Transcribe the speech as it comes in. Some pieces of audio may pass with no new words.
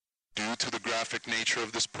Due to the graphic nature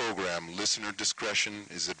of this program, listener discretion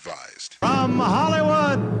is advised. From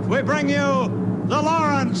Hollywood, we bring you The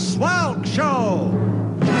Lawrence Welk Show.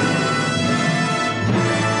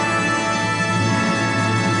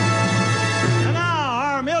 And now,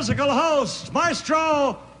 our musical host,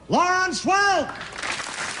 Maestro Lawrence Welk.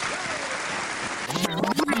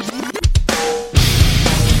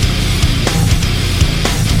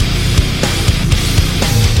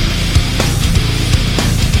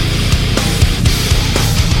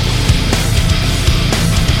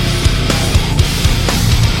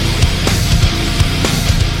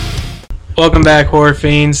 Welcome back, horror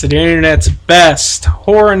fiends, to the internet's best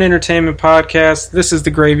horror and entertainment podcast. This is The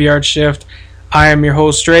Graveyard Shift. I am your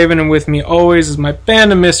host, Draven, and with me always is my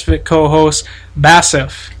Band of Misfit co-host,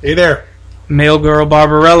 Bassif. Hey there. Male Girl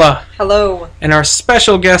Barbarella. Hello. And our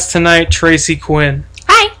special guest tonight, Tracy Quinn.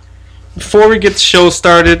 Hi. Before we get the show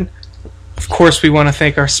started, of course we want to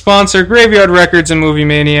thank our sponsor, Graveyard Records and Movie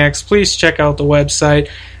Maniacs. Please check out the website,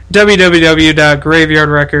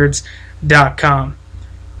 www.graveyardrecords.com.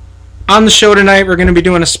 On the show tonight, we're going to be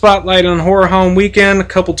doing a spotlight on Horror Home Weekend, a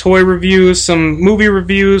couple toy reviews, some movie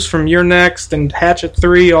reviews from You're Next and Hatchet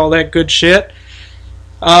 3, all that good shit.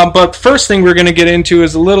 But the first thing we're going to get into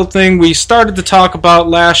is a little thing we started to talk about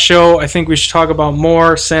last show. I think we should talk about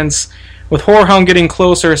more since with Horror Home getting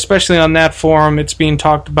closer, especially on that forum, it's being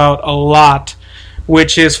talked about a lot,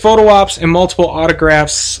 which is photo ops and multiple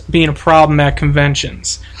autographs being a problem at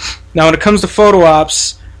conventions. Now, when it comes to photo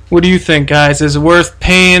ops, what do you think, guys? Is it worth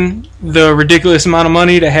paying the ridiculous amount of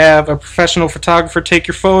money to have a professional photographer take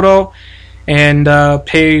your photo and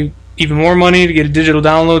pay even more money to get a digital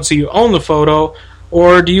download so you own the photo?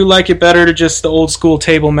 Or do you like it better to just the old school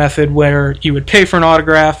table method where you would pay for an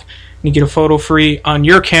autograph and you get a photo free on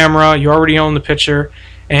your camera, you already own the picture,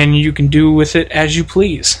 and you can do with it as you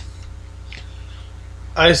please?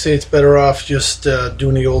 I say it's better off just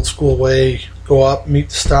doing the old school way. Go up, meet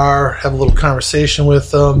the star, have a little conversation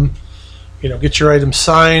with them, get your items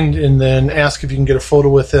signed, and then ask if you can get a photo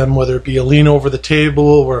with them, whether it be a lean over the table,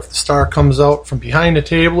 or if the star comes out from behind the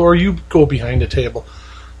table, or you go behind the table.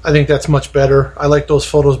 I think that's much better. I like those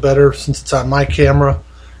photos better since it's on my camera.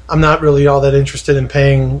 I'm not really all that interested in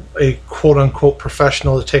paying a quote-unquote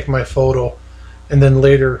professional to take my photo and then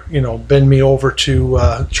later, bend me over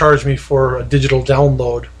to charge me for a digital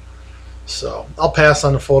download. So I'll pass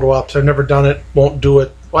on the photo ops. I've never done it, won't do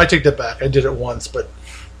it. Well, I take that back. I did it once, but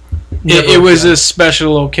it was a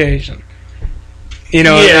special occasion.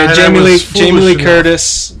 Jamie Lee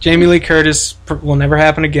Curtis will never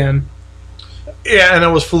happen again. Yeah, and I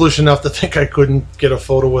was foolish enough to think I couldn't get a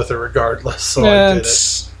photo with her regardless, so I did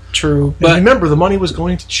it. True, but remember, the money was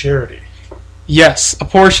going to charity. Yes, a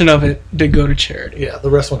portion of it did go to charity. Yeah, the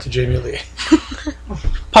rest went to Jamie Lee.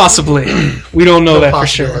 Possibly. We don't know that for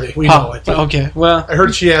sure. We know it. Okay, well. I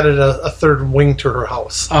heard she added a third wing to her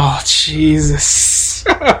house. Oh, Jesus.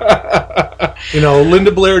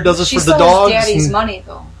 Linda Blair does it for the dogs. She still has Daddy's money,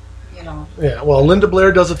 though. Yeah, well, Linda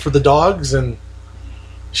Blair does it for the dogs, and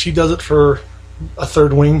she does it for a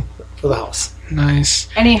third wing for the house. Nice.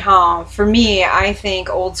 Anyhow, for me, I think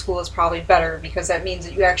old school is probably better because that means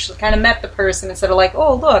that you actually kind of met the person instead of like,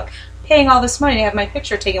 oh, look, paying all this money to have my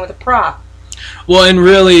picture taken with a prop. Well, and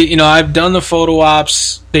really, I've done the photo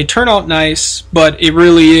ops. They turn out nice, but it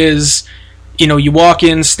really is, you walk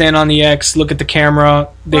in, stand on the X, look at the camera,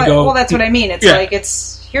 go... Well, that's what I mean. It's like,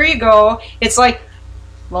 here you go. It's like,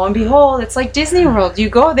 lo and behold, it's like Disney World. You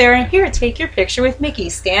go there and here, take your picture with Mickey.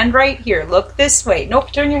 Stand right here. Look this way.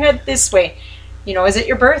 Nope, turn your head this way. Is it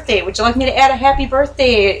your birthday? Would you like me to add a happy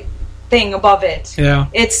birthday thing above it? Yeah.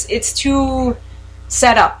 It's too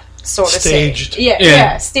set up, sort of staged. Say.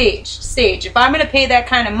 Yeah, staged. If I'm going to pay that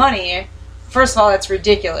kind of money, first of all, that's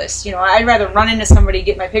ridiculous. I'd rather run into somebody,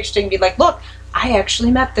 get my picture taken, and be like, look, I actually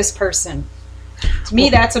met this person. To me,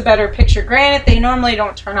 that's a better picture. Granted, they normally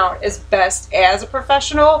don't turn out as best as a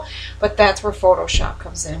professional, but that's where Photoshop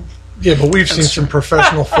comes in. Yeah, but we've seen some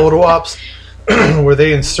professional photo ops where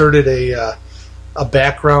they inserted a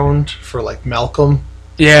background for like Malcolm.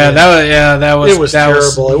 Yeah, that was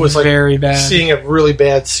terrible. It was like very bad. Seeing a really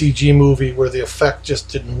bad CG movie where the effect just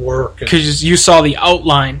didn't work. Because you saw the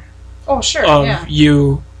outline of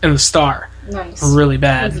you and the star. Nice. Really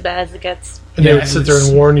bad. As bad as it gets. And they would sit there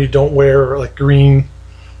and warn you, don't wear like green,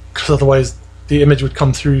 because otherwise the image would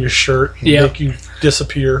come through your shirt and make you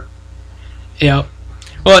disappear. Yeah.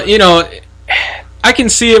 Well, I can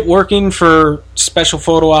see it working for special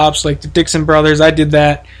photo ops like the Dixon Brothers. I did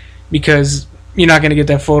that because you're not going to get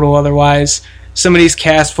that photo otherwise. Some of these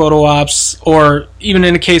cast photo ops, or even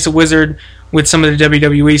in the case of Wizard, with some of the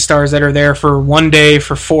WWE stars that are there for one day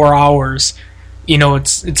for 4 hours,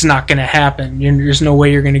 it's not going to happen. There's no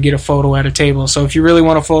way you're going to get a photo at a table. So if you really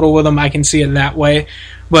want a photo with them, I can see it that way.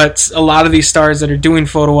 But a lot of these stars that are doing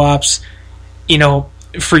photo ops,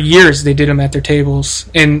 for years they did them at their tables,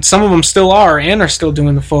 and some of them still are still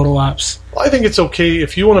doing the photo ops. Well, I think it's okay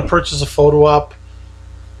if you want to purchase a photo op.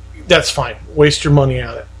 That's fine. Waste your money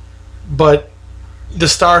on it, but the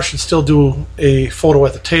star should still do a photo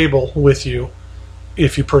at the table with you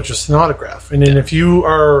if you purchase an autograph. And then if you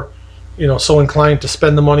are, so inclined to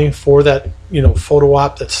spend the money for that, photo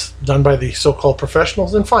op that's done by the so-called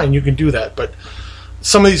professionals, then fine, you can do that. But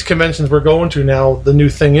some of these conventions we're going to now, the new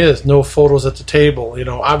thing is no photos at the table.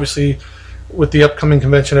 Obviously, with the upcoming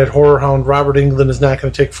convention at Horror Hound, Robert Englund is not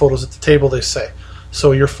going to take photos at the table, they say.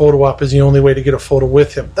 So your photo op is the only way to get a photo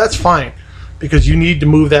with him. That's fine, because you need to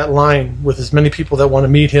move that line with as many people that want to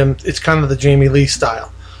meet him. It's kind of the Jamie Lee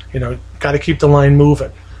style. Got to keep the line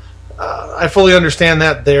moving. I fully understand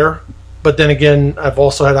that there, but then again, I've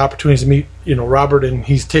also had opportunities to meet, Robert, and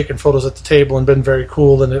he's taken photos at the table and been very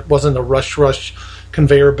cool, and it wasn't a rush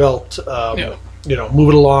conveyor belt. Move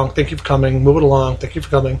it along. Thank you for coming. Move it along. Thank you for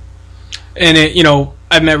coming. And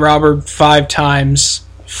I've met Robert 5 times.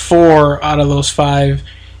 4 out of those 5,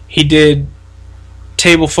 he did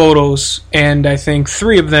table photos, and I think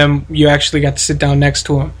 3 of them you actually got to sit down next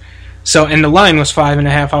to him. So, and the line was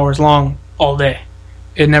 5.5 hours long all day.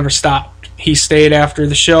 It never stopped. He stayed after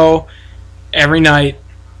the show every night.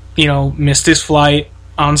 Missed his flight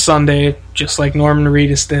on Sunday, just like Norman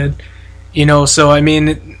Reedus did. So I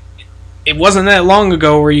mean, it wasn't that long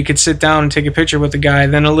ago where you could sit down and take a picture with the guy.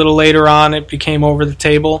 Then a little later on, it became over the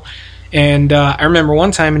table. And I remember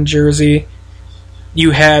one time in Jersey,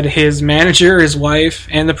 you had his manager, his wife,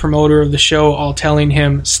 and the promoter of the show all telling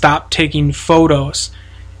him, stop taking photos.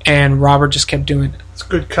 And Robert just kept doing it. It's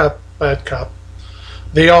good cop, bad cop.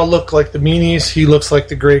 They all look like the meanies. He looks like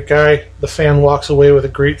the great guy. The fan walks away with a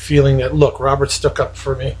great feeling that, look, Robert stuck up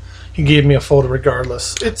for me. He gave me a photo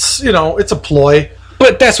regardless. It's, it's a ploy.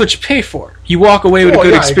 But that's what you pay for. You walk away with a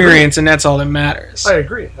good experience, and that's all that matters. I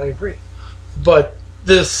agree. But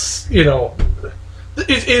this,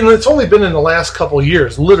 it's only been in the last couple of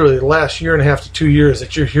years, literally the last 1.5 to 2 years,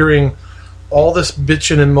 that you're hearing all this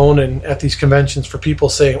bitching and moaning at these conventions for people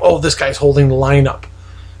saying, oh, this guy's holding the line up.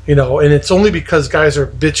 And it's only because guys are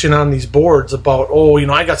bitching on these boards about,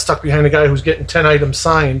 I got stuck behind a guy who's getting 10 items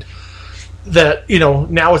signed, that,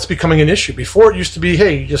 now it's becoming an issue. Before it used to be,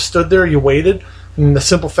 hey, you just stood there, you waited, and the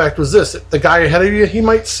simple fact was this: the guy ahead of you, he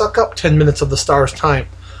might suck up 10 minutes of the star's time.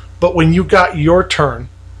 But when you got your turn,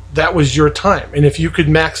 that was your time. And if you could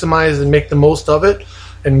maximize and make the most of it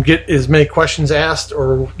and get as many questions asked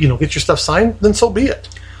or, get your stuff signed, then so be it.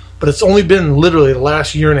 But it's only been literally the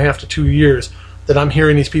last 1.5 to 2 years that I'm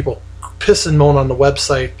hearing these people piss and moan on the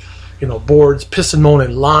website, boards, piss and moan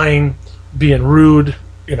in line, being rude,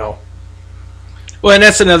 Well, and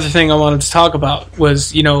that's another thing I wanted to talk about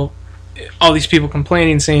was, all these people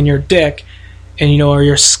complaining, saying you're a dick, and or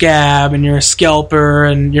you're a scab, and you're a scalper,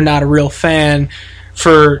 and you're not a real fan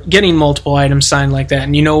for getting multiple items signed like that.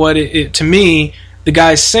 And you know what? To me, the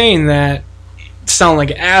guys saying that sound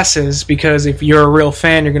like asses, because if you're a real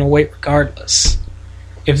fan, you're going to wait regardless.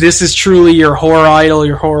 If this is truly your horror idol,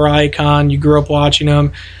 your horror icon, you grew up watching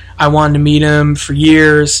him, I wanted to meet him for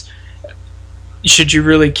years, should you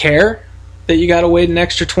really care that you got to wait an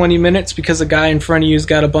extra 20 minutes because the guy in front of you has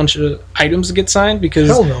got a bunch of items to get signed? Because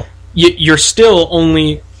hell no. You're still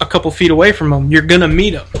only a couple feet away from him. You're going to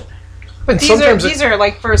meet him. And these are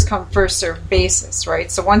like first come, first serve basis, right?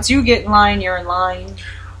 So once you get in line, you're in line.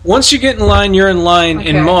 Once you get in line, you're in line. Okay.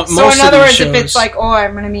 In most of so in other words, shows, if it's like,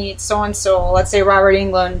 I'm going to meet so-and-so, let's say Robert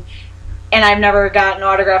Englund, and I've never gotten an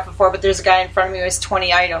autograph before, but there's a guy in front of me who has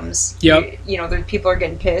 20 items. Yep. The people are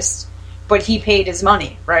getting pissed, but he paid his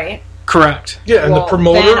money, right? Correct. Yeah, and the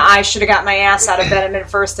promoter... Then I should have got my ass out of bed and been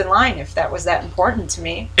first in line if that was that important to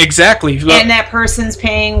me. Exactly. And that person's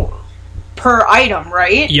paying per item,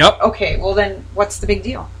 right? Yep. Okay, well then, what's the big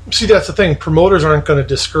deal? See, that's the thing. Promoters aren't going to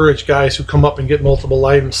discourage guys who come up and get multiple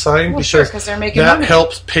items signed, because they're making that money.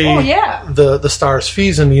 Helps pay the star's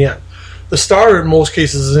fees in the end. The star, in most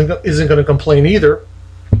cases, isn't going to complain either,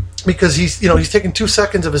 because he's taking 2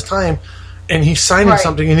 seconds of his time and he's signing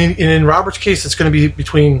something. And in Robert's case, it's going to be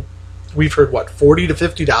between, we've heard, $40 to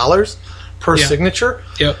 $50 per signature.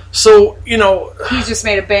 Yep. So, he's just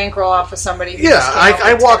made a bankroll off of somebody.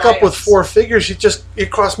 I walk up with 4 figures.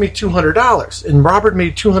 It cost me $200, and Robert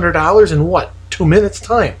made $200 in 2 minutes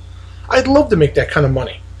time. I'd love to make that kind of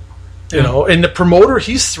money, And the promoter,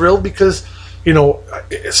 he's thrilled because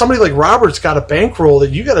somebody like Robert's got a bankroll that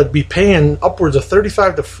you got to be paying upwards of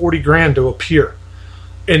 $35 to $40 grand to appear,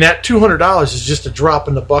 and that $200 is just a drop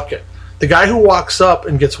in the bucket. The guy who walks up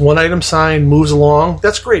and gets one item signed, moves along,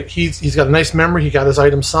 that's great. He's got a nice memory. He got his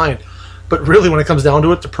item signed. But really, when it comes down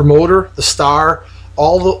to it, the promoter, the star,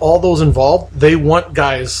 all those involved, they want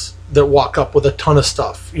guys that walk up with a ton of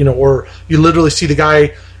stuff. Or you literally see the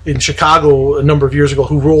guy in Chicago a number of years ago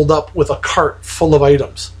who rolled up with a cart full of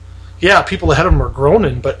items. Yeah, people ahead of him are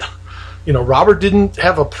groaning, but Robert didn't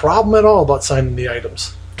have a problem at all about signing the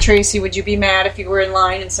items. Tracy, would you be mad if you were in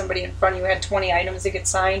line and somebody in front of you had 20 items that get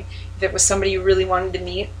signed? If it was somebody you really wanted to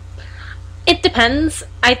meet? It depends.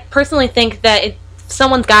 I personally think that if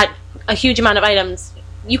someone's got a huge amount of items,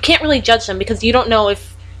 you can't really judge them because you don't know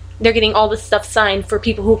if they're getting all this stuff signed for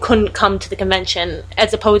people who couldn't come to the convention,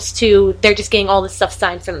 as opposed to they're just getting all this stuff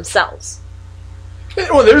signed for themselves.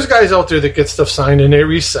 Well, there's guys out there that get stuff signed and they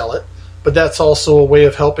resell it, but that's also a way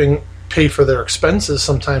of helping pay for their expenses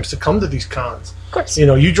sometimes to come to these cons. Of course.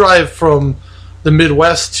 You drive from the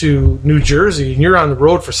Midwest to New Jersey and you're on the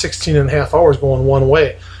road for 16 and a half hours going one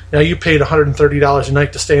way. Now you paid $130 a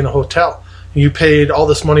night to stay in a hotel. You paid all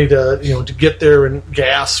this money to get there and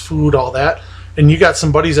gas, food, all that. And you got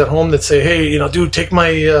some buddies at home that say, "Hey, dude, take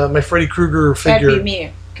my Freddy Krueger figure." That'd be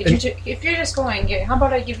me. If you're just going, how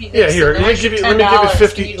about I give you this? Yeah, here. Let me give you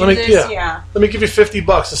 50. Let me give you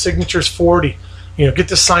 $50. The signature's 40. Get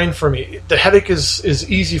this signed for me. The headache is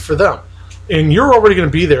easy for them, and you're already going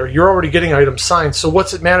to be there. You're already getting items signed. So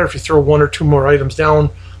what's it matter if you throw one or two more items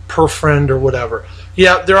down per friend or whatever?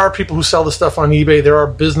 Yeah, there are people who sell the stuff on eBay. There are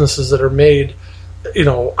businesses that are made,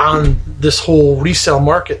 on this whole resale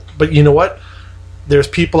market. But you know what? There's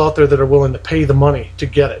people out there that are willing to pay the money to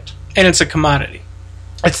get it. And it's a commodity.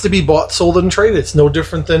 It's to be bought, sold, and traded. It's no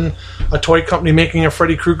different than a toy company making a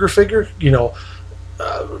Freddy Krueger figure.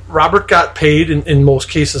 Robert got paid in most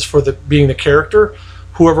cases for being the character.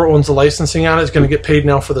 Whoever owns the licensing on it is going to get paid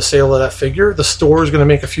now for the sale of that figure. The store is going to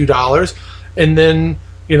make a few dollars. And then,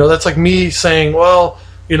 that's like me saying, well,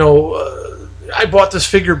 I bought this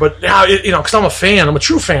figure, but now, because I'm a fan, I'm a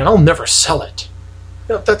true fan, I'll never sell it.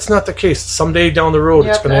 That's not the case. Someday down the road,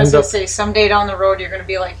 it's going to end up. Someday down the road, you're going to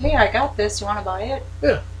be like, "Hey, I got this. You want to buy it?"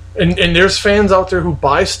 Yeah, and there's fans out there who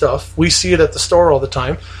buy stuff. We see it at the store all the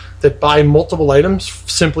time that buy multiple items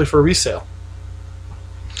simply for resale.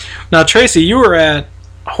 Now, Tracy, you were at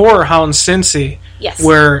Horror Hound Cincy, Yes.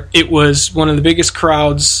 where it was one of the biggest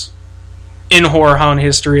crowds in Horror Hound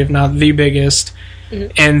history, if not the biggest.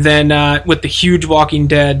 Mm-hmm. And then with the huge Walking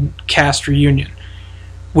Dead cast reunion.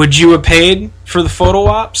 Would you have paid for the photo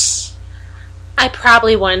ops? I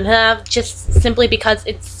probably wouldn't have, just simply because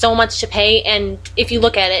it's so much to pay, and if you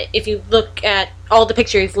look at all the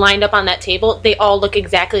pictures lined up on that table, they all look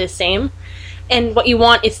exactly the same. And what you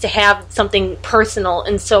want is to have something personal,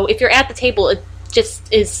 and so if you're at the table, it just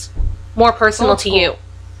is more personal to you.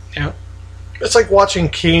 Yeah. It's like watching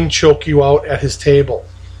Kane choke you out at his table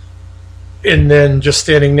and then just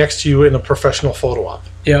standing next to you in a professional photo op.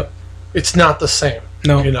 Yep. It's not the same.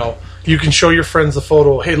 No. You can show your friends the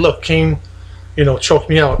photo. Hey, look, Kane, choked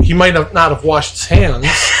me out. He might not have washed his hands.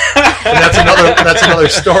 And that's another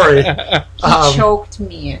story. He choked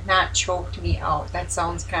me, not choked me out. That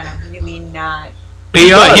sounds kind of really not.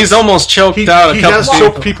 He's almost choked out a couple has people.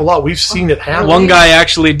 Choked people out. We've seen it happen. One guy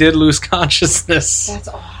actually did lose consciousness. That's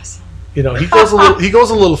awesome. He goes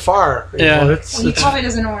a little far. Yeah. He probably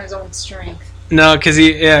doesn't know his own strength. No,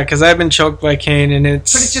 because I've been choked by Kane, and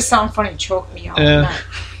it's... But it just sounds funny, choke me out, not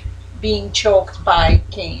being choked by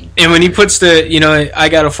Kane. And when he puts I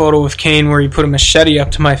got a photo with Kane where he put a machete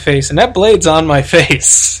up to my face, and that blade's on my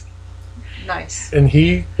face. Nice. And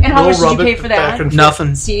how much did you pay for that?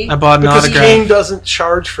 Nothing. See? I bought an because autograph. Kane doesn't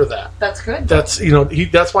charge for that. That's good. That's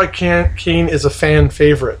that's why Kane is a fan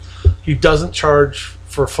favorite. He doesn't charge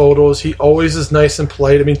for photos. He always is nice and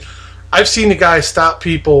polite. I mean, I've seen the guy stop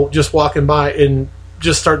people just walking by and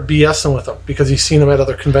just start BSing with them because he's seen them at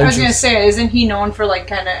other conventions. I was going to say, isn't he known for he's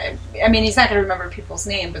not going to remember people's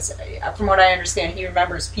names, but from what I understand, he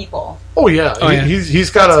remembers people. Oh yeah, he's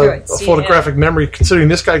got a photographic memory. Considering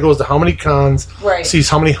this guy goes to how many cons, sees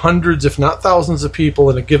how many hundreds, if not thousands, of people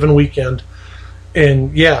in a given weekend,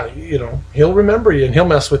 and he'll remember you and he'll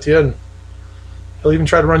mess with you and he'll even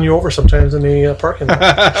try to run you over sometimes in the parking lot.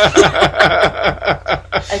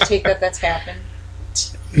 I take that's happened.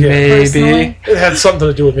 Yeah. Maybe. Personally? It had something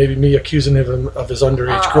to do with maybe me accusing him of his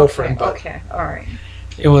underage girlfriend. Okay, all right.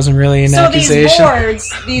 It wasn't really an accusation.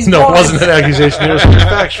 These no, boards, it wasn't an accusation. It was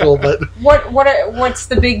factual. But what's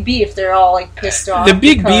the big beef? They're all pissed off. The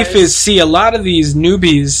big beef is a lot of these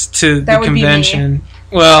newbies to the convention.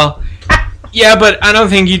 Well, yeah, but I don't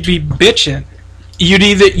think you'd be bitching.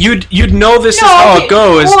 You'd know this is how it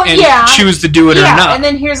goes and choose to do it or not. And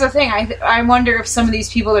then here's the thing: I wonder if some of these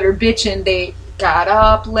people that are bitching, got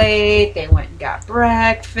up late. They went and got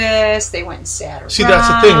breakfast. They went and sat around. See, that's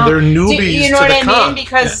the thing. They're newbies You know to what the I con. mean?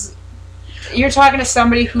 Because you're talking to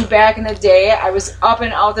somebody who back in the day, I was up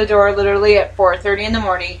and out the door literally at 4:30 in the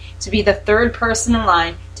morning to be the third person in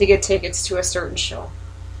line to get tickets to a certain show.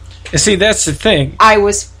 You see, that's the thing. I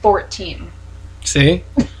was 14. See?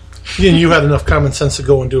 And you had enough common sense to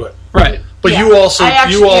go and do it. Right. But Yeah. you also I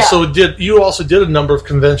you also did a number of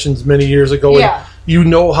conventions many years ago. Yeah. And you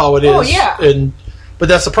know how it is. Oh, yeah. But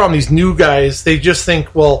that's the problem. These new guys, they just think,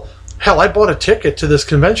 well, hell, I bought a ticket to this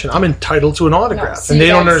convention. I'm entitled to an autograph. see, and they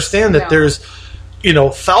don't that's- understand that no. there's,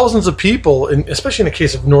 thousands of people, and especially in the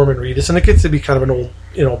case of Norman Reedus, and it gets to be kind of an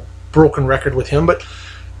old, broken record with him, but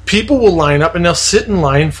people will line up and they'll sit in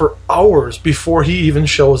line for hours before he even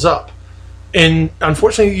shows up. And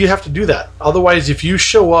unfortunately, you have to do that. Otherwise, if you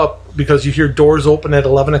show up because you hear doors open at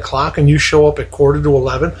 11 o'clock and you show up at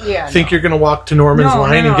 11:45, you're going to walk to Norman's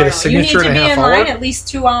line and get a signature in a half hour? You need to be in line at least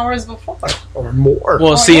 2 hours before. Or more.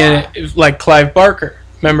 Well, like Clive Barker.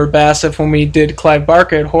 Remember, Bassett, when we did Clive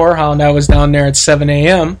Barker at Horror Hound, I was down there at 7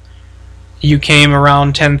 a.m. You came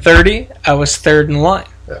around 10:30. I was third in line.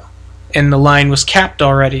 Yeah. And the line was capped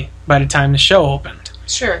already by the time the show opened.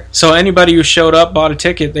 Sure. So anybody who showed up, bought a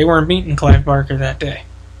ticket, they weren't meeting Clive Barker that day.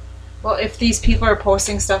 Well, if these people are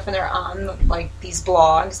posting stuff and they're on, like, these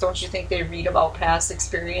blogs, don't you think they read about past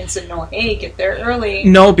experience and know, hey, get there early?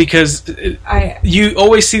 No, because I you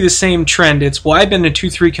always see the same trend. It's, well, I've been to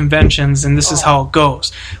 2-3 conventions, and this is how it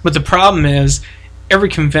goes. But the problem is, every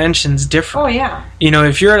convention's different. Oh, yeah.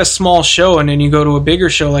 If you're at a small show and then you go to a bigger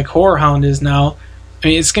show like Horror Hound is now,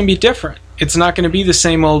 it's going to be different. It's not going to be the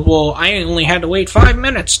same old, well, I only had to wait 5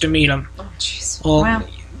 minutes to meet him. Oh, jeez. Well, Wow.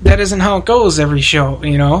 that isn't how it goes every show,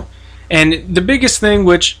 And the biggest thing,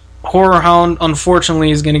 which Horror Hound, unfortunately,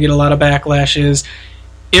 is going to get a lot of backlash, is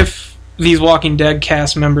if these Walking Dead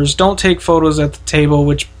cast members don't take photos at the table,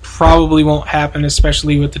 which probably won't happen,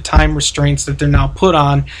 especially with the time restraints that they're now put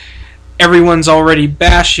on, everyone's already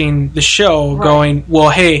bashing the show, Right. going, well,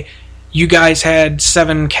 hey, you guys had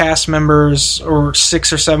 7 cast members, or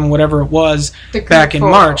 6 or 7, whatever it was, The group back in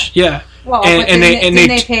photo. March. Yeah. Well, And- but and didn't they-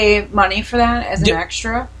 they pay money for that as an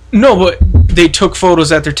extra? No, but they took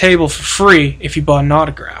photos at their table for free if you bought an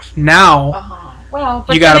autograph. Now, Well,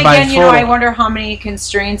 but You then gotta buy a again, photo. I wonder how many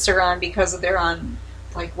constraints are on because they're on,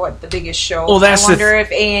 like, what, the biggest show. Well, that's I the wonder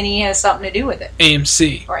if A&E has something to do with it.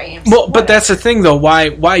 AMC. Or AMC. Well, but whatever. that's the thing, though.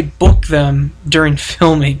 Why book them during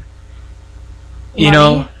filming?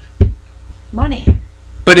 Money.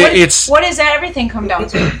 But it's. What does everything come down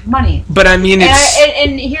to? Money. But I mean, it's.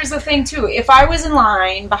 And here's the thing, too. If I was in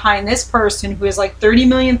line behind this person who has, like, 30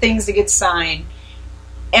 million things to get signed,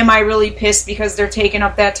 am I really pissed because they're taking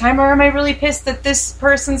up that time, or am I really pissed that this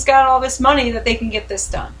person's got all this money that they can get this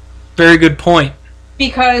done? Very good point.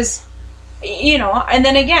 Because, and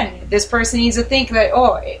then again, this person needs to think that,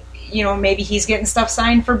 maybe he's getting stuff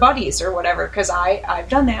signed for buddies or whatever, because I've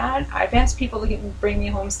done that. I've asked people to bring me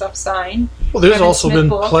home stuff signed. Well, there's Kevin also Smith been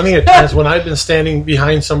book. plenty of times when I've been standing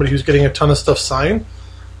behind somebody who's getting a ton of stuff signed,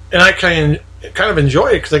 and I kind of enjoy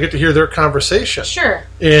it because I get to hear their conversation. Sure.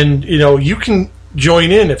 And, you can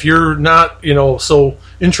join in if you're not, so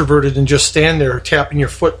introverted and just stand there tapping your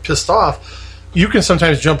foot pissed off. You can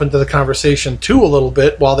sometimes jump into the conversation, too, a little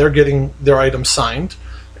bit while they're getting their items signed.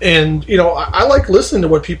 And, I like listening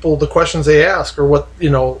to the questions they ask, or what,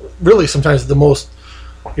 really sometimes the most,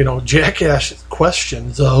 jackass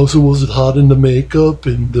questions. So was it hot in the makeup?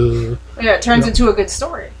 And, Yeah, it turns into a good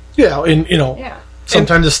story. yeah, and, Yeah.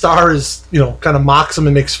 sometimes the star is, kind of mocks them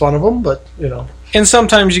and makes fun of them, but, And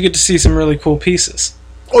sometimes you get to see some really cool pieces.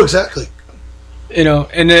 Oh, exactly. And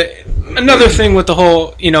another thing with the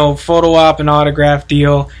whole, photo op and autograph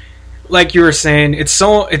deal, like you were saying, it's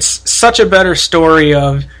such a better story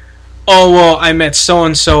of, oh, well, I met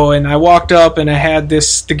so-and-so, and I walked up, and I had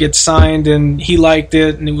this to get signed, and he liked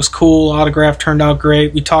it, and it was cool, autograph turned out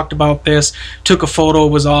great, we talked about this, took a photo, it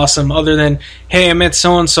was awesome, other than, hey, I met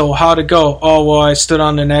so-and-so, how'd it go? Oh, well, I stood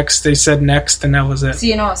on the next, they said next, and that was it.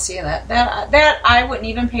 See that I wouldn't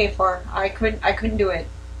even pay for. I couldn't do it.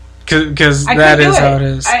 Because I that couldn't is do how it it.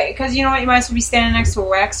 is. Because you know what? You might as well be standing next to a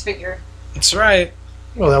wax figure. That's right.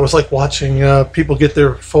 Well, that was like watching people get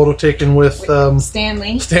their photo taken with Stan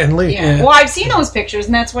Lee. Stan Lee. Yeah. Yeah. Well, I've seen those pictures,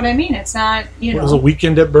 and that's what I mean. It's not, It was a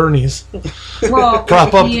weekend at Bernie's. Well,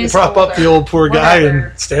 prop up he is the older. old poor guy Whatever.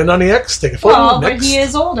 and stand on the X, take a photo. Well, next. but he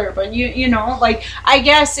is older. But like, I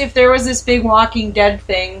guess if there was this big Walking Dead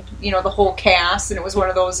thing, the whole cast, and it was one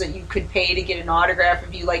of those that you could pay to get an autograph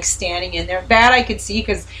of you, like, standing in there, that I could see,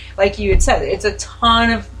 because, like you had said, it's a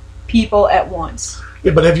ton of people at once.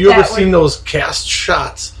 Yeah, but have you ever that would- seen those cast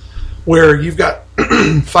shots where you've got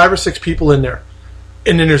 5 or 6 people in there,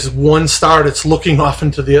 and then there's one star that's looking off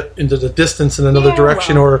into the distance in another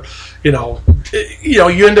direction, or you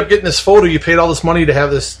end up getting this photo. You paid all this money to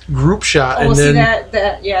have this group shot, and then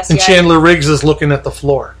and Chandler Riggs is looking at the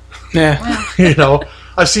floor. Yeah.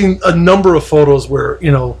 I've seen a number of photos where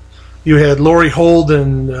you had Laurie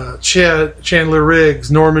Holden, Chandler Riggs,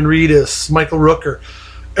 Norman Reedus, Michael Rooker,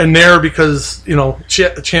 and there because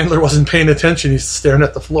Chandler wasn't paying attention, he's staring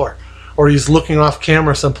at the floor, or he's looking off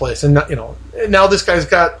camera someplace, and now this guy's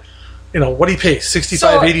got what do you pay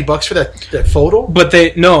 $65-$80 for that photo? But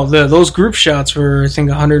those group shots were I think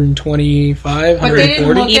 125, but they didn't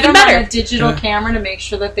look at Even them better. on a digital camera to make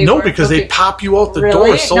sure that they No, because they pop you out the really?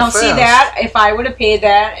 door so fast. See that? If I would have paid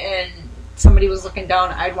that and somebody was looking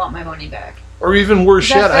down, I'd want my money back. Or even worse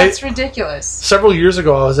yet, That's ridiculous. Several years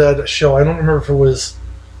ago, I was at a show. I don't remember if it was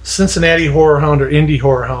Cincinnati Horror Hound or Indy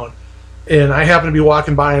Horror Hound, and I happened to be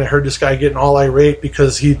walking by and I heard this guy getting all irate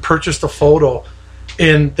because he'd purchased a photo,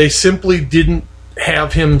 and they simply didn't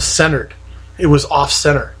have him centered. It was off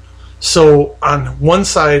center. So on one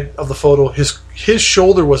side of the photo, his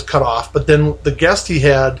shoulder was cut off, but then the guest he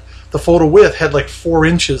had the photo with had like 4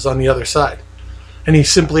 inches on the other side. And he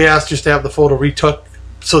simply asked just to have the photo retook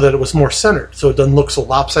so that it was more centered, so it doesn't look so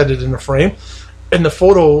lopsided in the frame. And the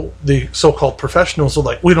photo, the so-called professionals are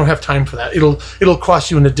like, we don't have time for that. It'll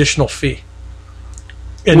cost you an additional fee.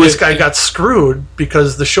 And this guy got screwed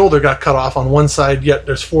because the shoulder got cut off on one side, yet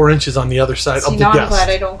there's 4 inches on the other side of the now guest. I'm glad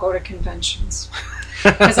I don't go to conventions.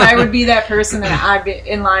 Because I would be that person that I'd be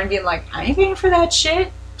in line being like, I ain't paying for that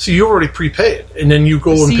shit. So you already prepaid, and then you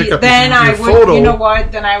go and pick up then your I photo. would, you know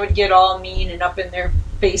what? Then I would get all mean and up in their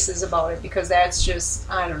faces about it because that's just,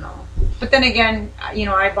 I don't know. But then again,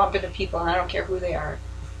 I bump into people and I don't care who they are.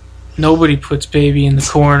 Nobody puts baby in the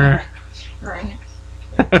corner. Right.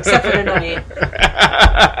 Except for tonight.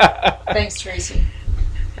 Thanks, Tracy.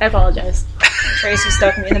 I apologize. Tracy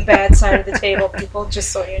stuck me in the bad side of the table, people,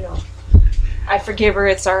 just so you know. I forgive her,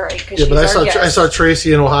 it's alright, because she's but our guest. I saw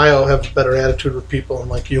Tracy in Ohio have a better attitude with people,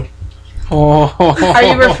 unlike you. Oh. Are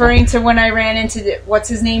you referring to when I ran into, what's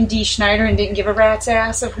his name, D. Schneider, and didn't give a rat's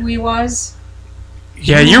ass of who he was?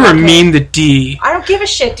 Yeah, you were mean to D. I don't give a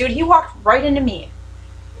shit, dude. He walked right into me.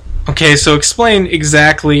 Okay, so explain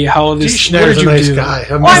exactly how this. D. Schneider's a nice guy.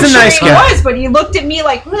 Well, I'm He's a sure nice he guy. was, but he looked at me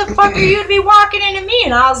like, who the fuck are you to be walking into me?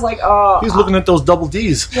 And I was like, oh. He's looking at those double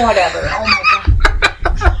Ds. Whatever. Oh my god.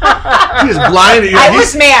 He was blind. I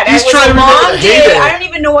was mad. He's It was trying a to remember long the day. heyday. I don't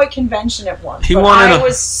even know what convention it was. He but wanted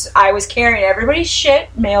I was carrying everybody's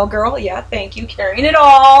shit, mail girl. Yeah, thank you. Carrying it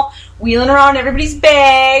all, wheeling around everybody's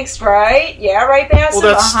bags. Right? Yeah, right, Bassett.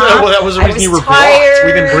 Well, that was the reason you were blocked.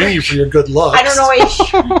 We didn't bring you for your good looks. I don't know.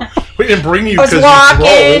 We didn't bring you I was because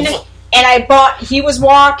walking, you drove. and he was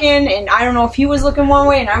walking, and I don't know if he was looking one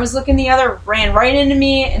way and I was looking the other, ran right into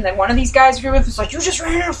me, and then one of these guys we were with was like, you just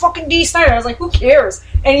ran into fucking D. Snyder. I was like, who cares?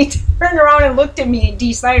 And he turned around and looked at me, and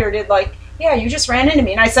D. Snyder did like, yeah, you just ran into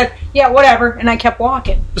me. And I said, yeah, whatever, and I kept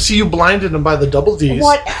walking. See, you blinded him by the double Ds.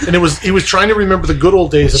 What? And he was trying to remember the good old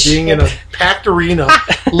days of being in a packed arena,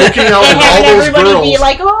 looking out And at all having those everybody girls. be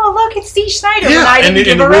like, oh, look, it's D. Snyder. Yeah, and I and didn't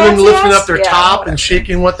give the a women rat's lifting ass. up their Yeah, top whatever. and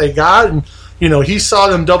shaking what they got, and he saw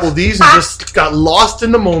them double Ds and just got lost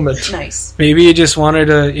in the moment. Nice. Maybe you just wanted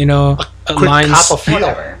to, a Quick line, cop a feel.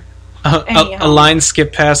 Whatever. a line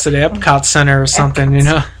skip past at Epcot Center or something,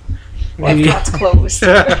 Maybe. Epcot's closed.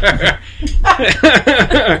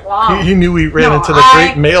 Wow. He knew he ran into the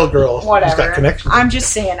great male girl who's got Whatever. connections. I'm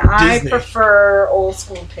just saying, I Disney. prefer old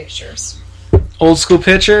school pictures. Old school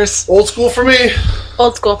pictures, Old school for me.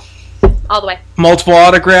 Old school. All the way. multiple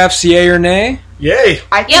autographs, yay or nay? Yay.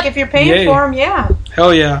 I think Yep. if you're paying Yay. for them, yeah.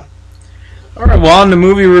 Hell yeah. All right, well, on the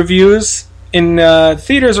movie reviews, in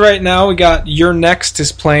theaters right now, we got Your Next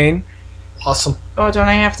is playing. Awesome. Oh, don't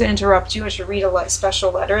I have to interrupt you? I should read a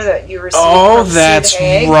special letter that you received Oh, from that's Sid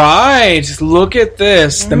Haig. right. Look at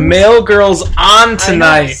this. The Mail Girl's on I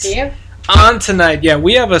tonight. know, see? On tonight. Yeah,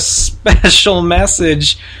 we have a special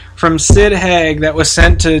message from Sid Haig that was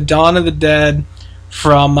sent to Dawn of the Dead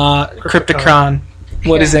from Crypticon.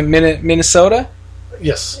 What is it, Minnesota?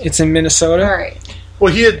 Yes. It's in Minnesota? All right.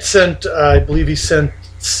 Well, he had sent, I believe he sent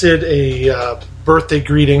Sid a birthday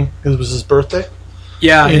greeting. It was his birthday.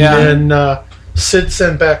 Yeah, And yeah. then Sid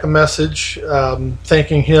sent back a message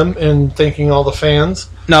thanking him and thanking all the fans.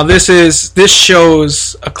 Now this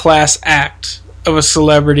shows a class act of a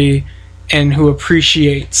celebrity and who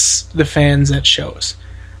appreciates the fans at shows.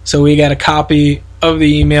 So we got a copy of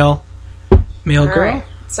the email. Mail All Girl. right.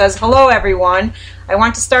 It says, hello, everyone. I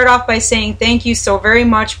want to start off by saying thank you so very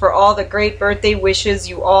much for all the great birthday wishes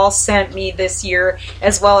you all sent me this year,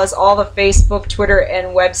 as well as all the Facebook, Twitter,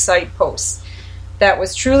 and website posts. that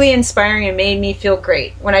was truly inspiring and made me feel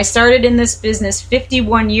great. When I started in this business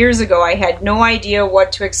 51 years ago, I had no idea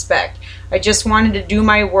what to expect. I just wanted to do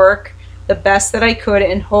my work the best that I could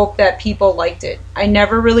and hope that people liked it. I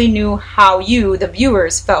never really knew how you, the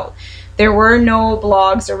viewers, felt. There were no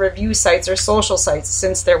blogs or review sites or social sites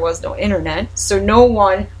since there was no internet, so no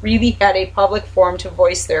one really had a public forum to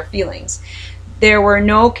voice their feelings. There were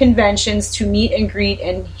no conventions to meet and greet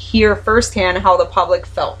and hear firsthand how the public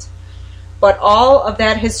felt. But all of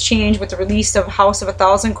that has changed with the release of House of a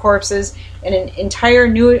Thousand Corpses and an entire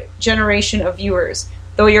new generation of viewers.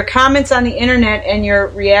 Though your comments on the internet and your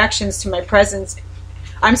reactions to my presence,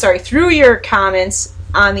 through your comments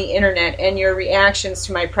on the internet and your reactions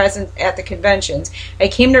to my presence at the conventions, I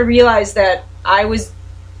came to realize that I was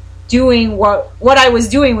doing what I was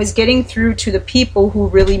doing was getting through to the people who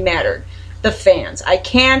really mattered. The fans. I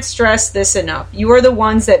can't stress this enough. You are the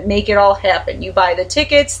ones that make it all happen. You buy the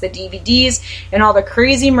tickets, the DVDs, and all the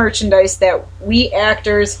crazy merchandise that we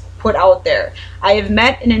actors put out there. I have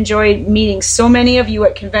met and enjoyed meeting so many of you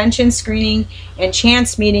at convention screening and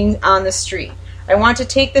chance meetings on the street. I want to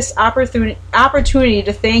take this opportunity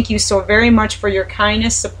to thank you so very much for your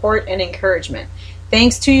kindness, support, and encouragement.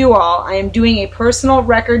 Thanks to you all, I am doing a personal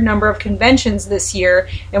record number of conventions this year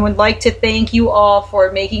and would like to thank you all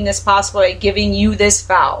for making this possible by giving you this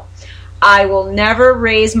vow. I will never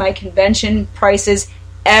raise my convention prices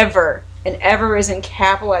ever. And ever is in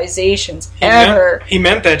capitalizations. Ever. He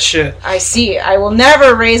meant that shit. I see. I will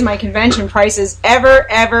never raise my convention prices ever,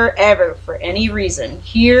 ever, ever for any reason.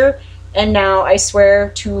 Here and now, I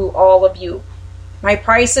swear to all of you. My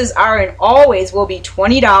prices are and always will be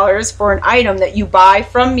 $20 for an item that you buy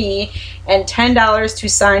from me and $10 to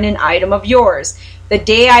sign an item of yours. The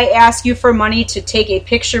day I ask you for money to take a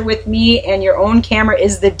picture with me and your own camera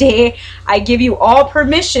is the day I give you all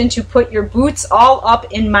permission to put your boots all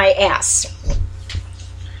up in my ass.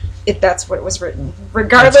 If that's what was written.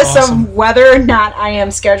 Regardless of whether or not I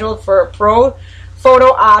am scheduled for a pro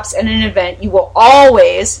photo ops and an event, you will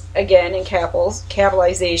always, again in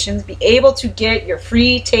capitalizations, be able to get your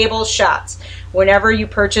free table shots whenever you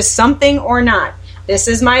purchase something or not. This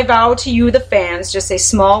is my vow to you, the fans, just a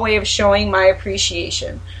small way of showing my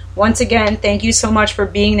appreciation. Once again, thank you so much for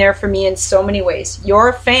being there for me in so many ways.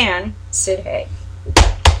 Your fan, Sid Haig.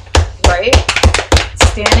 Right?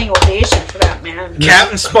 Standing ovation for that man.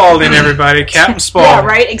 Captain Spaulding, everybody. Captain Spaulding. Yeah,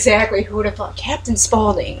 right? Exactly. Who would have thought? Captain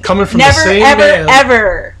Spaulding. Coming from Never, the same ever, man.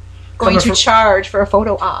 ever going to charge for a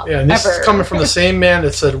photo op. Yeah, and this ever. is coming from the same man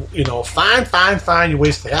that said, fine, you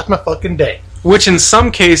wasted half my fucking day. Which in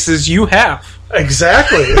some cases you have.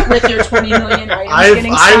 Exactly. With your 20 million items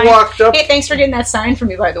getting I signed. walked up. Hey, thanks for getting that signed for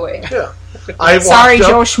me, by the way. Yeah. Sorry,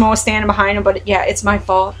 Joe Schmo standing behind him, but yeah, it's my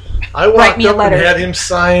fault. I Write walked me a up letter. and had him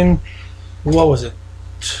sign, what was it?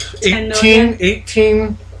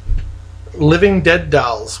 18 Living Dead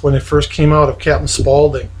dolls when it first came out of Captain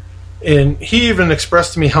Spaulding. And he even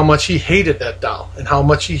expressed to me how much he hated that doll and how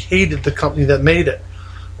much he hated the company that made it.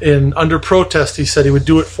 And under protest, he said he would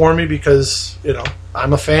do it for me because,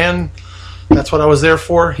 I'm a fan. That's what I was there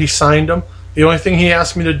for. He signed them. The only thing he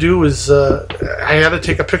asked me to do is I had to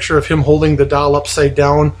take a picture of him holding the doll upside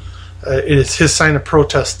down. It is his sign of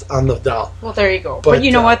protest on the doll. Well, there you go. But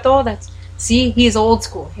you know what, though? See, he's old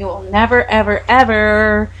school. He will never, ever,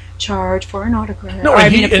 ever charge for an autograph. No,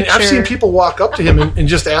 and I've seen people walk up to him and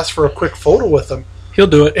just ask for a quick photo with him. He'll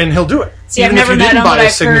do it. And he'll do it. See, I've never met him, but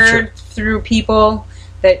I've heard through people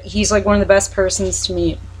that he's like one of the best persons to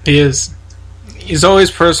meet. He is. He's always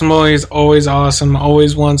personable. He's always awesome.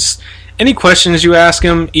 Always wants any questions you ask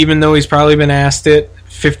him, even though he's probably been asked it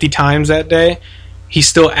 50 times that day. He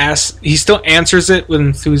still asks. He still answers it with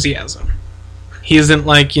enthusiasm. He isn't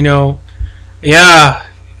like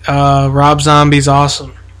Rob Zombie's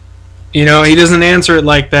awesome. He doesn't answer it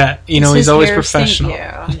like that. He's always professional.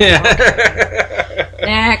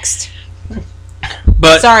 Next.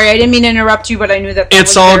 But sorry, I didn't mean to interrupt you, but I knew that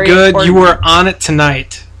it's was all very good. important. You were on it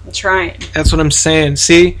tonight. I'm trying. That's what I'm saying.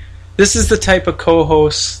 See, this is the type of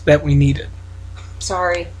co-hosts that we needed.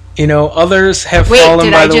 Sorry. Others have fallen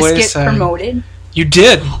by the wayside. Wait, did I just get promoted? You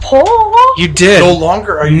did. Oh. You did. No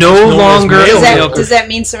longer are you no longer. Does that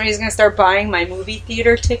mean somebody's going to start buying my movie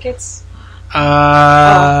theater tickets?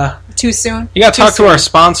 Too soon? You got to talk to our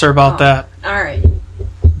sponsor about that. All right.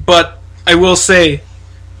 But I will say,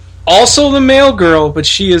 also the mail girl, but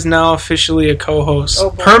she is now officially a co-host. Oh,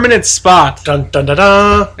 boy. Permanent spot. Dun, dun, dun,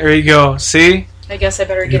 dun. There you go. See? I guess I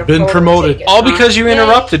better get You've been promoted. Ticket, all because you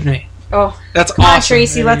interrupted me. Oh. That's Come awesome. on,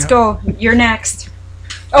 Tracy, let's go. You're next.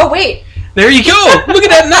 Oh, wait. There you go. Look at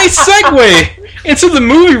that nice segue. into the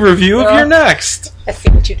movie review of You're Next. I see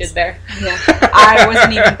what you did there. Yeah, I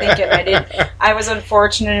wasn't even thinking. I was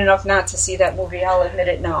unfortunate enough not to see that movie. I'll admit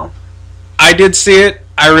it now. I did see it.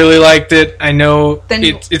 I really liked it. I know Then-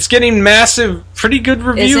 it's getting massive, pretty good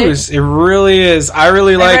reviews. it? It really is. I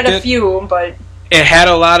really I liked read a it. few, but It had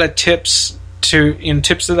a lot of tips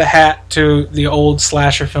of the hat to the old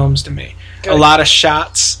slasher films to me. Good. A lot of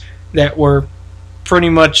shots that were pretty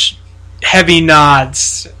much heavy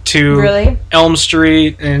nods to really, Elm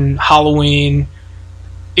Street and Halloween.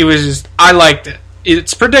 It was just, I liked it.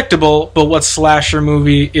 It's predictable, but what slasher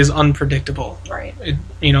movie is unpredictable? right? It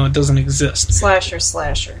doesn't exist.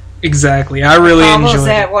 Slasher. Exactly. I really All enjoyed those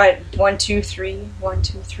it. at what? 1, 2, 3, 1,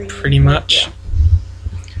 2, 3. Pretty much. Yeah.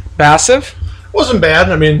 Bassif? Wasn't bad.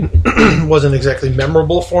 I mean, wasn't exactly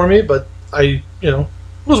memorable for me, but it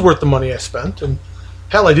was worth the money I spent. And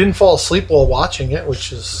hell, I didn't fall asleep while watching it,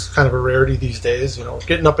 which is kind of a rarity these days.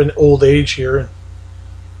 Getting up in old age here, and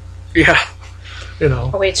Yeah.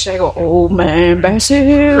 Oh, wait, should I go? Old man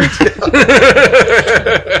Bassett.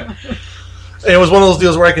 And it was one of those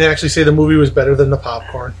deals where I can actually say the movie was better than the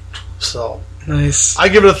popcorn. So Nice. I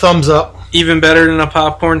give it a thumbs up. Even better than a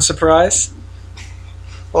popcorn surprise?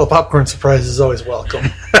 Well, a popcorn surprise is always welcome.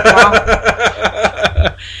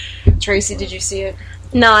 Tracy, did you see it?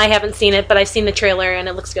 No, I haven't seen it, but I've seen the trailer and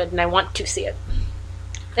it looks good, and I want to see it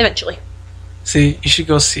eventually. See, you should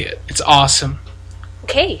go see it. It's awesome.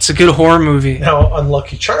 Okay. It's a good horror movie. Now,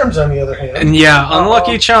 Unlucky Charms, on the other hand, And yeah,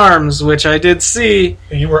 Unlucky Charms, which I did see.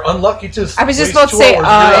 you were unlucky to. I was just waste about to 2 say,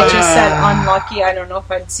 hours. it just said unlucky. I don't know if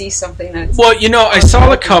I'd see something that's. Well, I saw the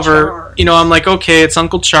Unlucky cover. Charms. I'm like, okay, it's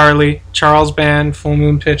Uncle Charlie, Charles Band, Full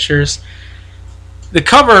Moon Pictures. The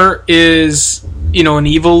cover is, an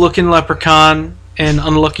evil-looking leprechaun and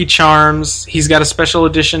Unlucky Charms. He's got a special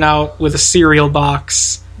edition out with a cereal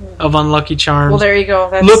box of Unlucky Charms. Well, there you go.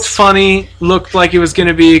 That's, Looked funny. Looked like it was going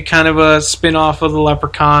to be kind of a spin-off of the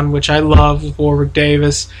Leprechaun, which I love, with Warwick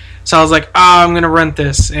Davis. So I was like, I'm going to rent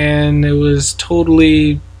this. And it was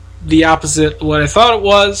totally the opposite of what I thought it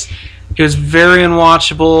was. It was very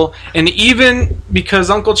unwatchable. And even because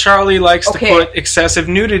Uncle Charlie likes to Okay. put excessive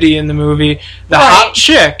nudity in the movie, the Right. hot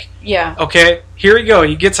chick, Yeah. okay, here we go.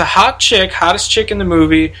 He gets a hot chick, hottest chick in the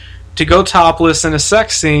movie, to go topless in a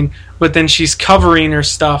sex scene, but then she's covering her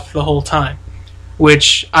stuff the whole time.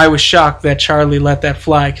 Which I was shocked that Charlie let that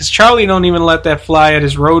fly, because Charlie don't even let that fly at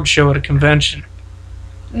his road show at a convention.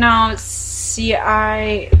 No, see,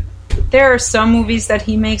 there are some movies that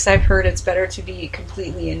he makes. I've heard it's better to be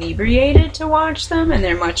completely inebriated to watch them, and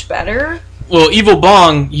they're much better. Well, Evil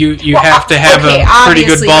Bong, you Well, have to have okay, a pretty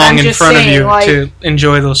good obviously, but bong I'm in just front saying, of you like, to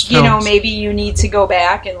enjoy those films. Maybe you need to go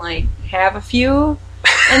back and have a few,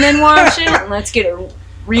 and then watch it. And let's get a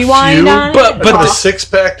rewind Few? on But- it. but Put a the-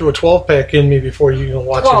 6-pack to a 12-pack in me before you can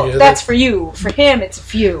watch well, any of that's it. for you. For him, it's a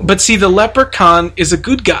few. But see, the Leprechaun is a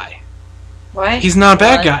good guy. What? He's not a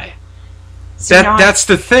bad What? guy. So now- That's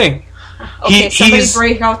the thing. okay. Somebody he's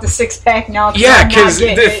break out the 6-pack now. yeah, I'm not because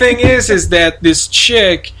getting the it. thing is that this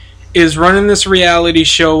chick is running this reality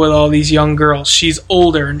show with all these young girls. She's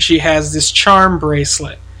older and she has this charm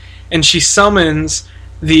bracelet, and she summons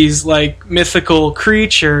these mythical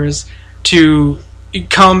creatures to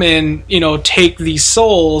come and take these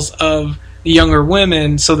souls of the younger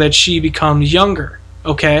women so that she becomes younger.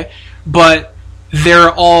 Okay, but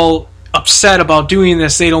they're all upset about doing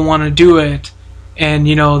this. They don't want to do it, and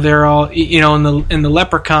they're all and the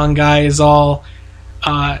leprechaun guy is all.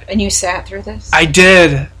 And you sat through this? I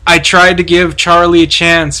did. I tried to give Charlie a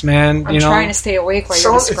chance, man. I'm trying to stay awake while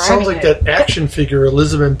you're It describing sounds like that action figure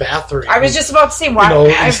Elizabeth Bathory. I was just about to say, why?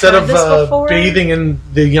 I've instead heard of this before. bathing in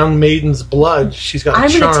the young maiden's blood, she's got a I'm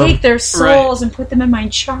charm. going to take their souls and put them in my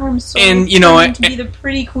charm soul. And, turn to be the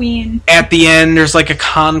pretty queen. At the end, there's a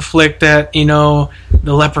conflict that the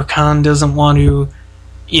leprechaun doesn't want to,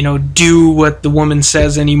 do what the woman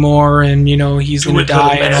says anymore, and he's Do going to it, little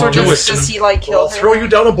die. man. And So all do this. does he kill I'll her? throw you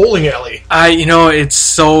down a bowling alley. It's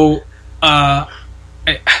so.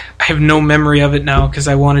 I have no memory of it now because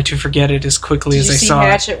I wanted to forget it as quickly Did as you I see saw it.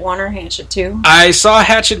 Hatchet 1 or Hatchet 2? I saw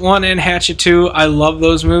Hatchet 1 and Hatchet 2. I love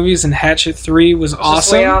those movies, and Hatchet 3 was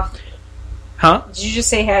Just way awesome. off. Huh? Did you just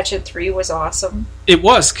say Hatchet 3 was awesome? It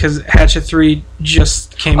was, because Hatchet 3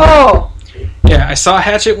 just came out. Oh! Yeah, I saw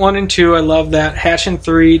Hatchet 1 and 2. I love that. Hatchet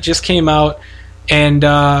 3 just came out, and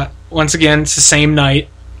once again, it's the same night,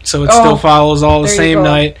 so it still follows all the there you same go.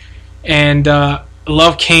 night. And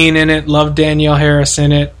love Kane in it, love Danielle Harris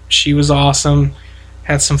in it. She was awesome,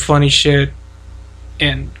 had some funny shit,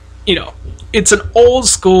 and it's an old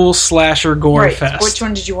school slasher gore Right. fest. Which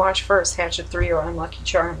one did you watch first, Hatchet 3 or Unlucky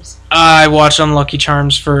Charms? I watched Unlucky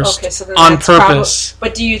Charms first. Okay, so then on that's purpose.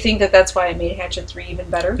 But do you think that that's why it made Hatchet 3 even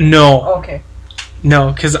better? No. Okay.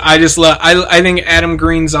 No, because I just love. I think Adam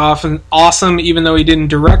Green's awesome. Even though he didn't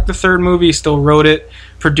direct the third movie, he still wrote it,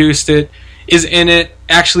 produced it, is in it.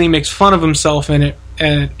 Actually, makes fun of himself in it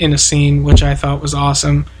in a scene, which I thought was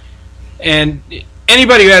awesome. And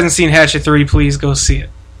anybody who hasn't seen Hatchet 3, please go see it.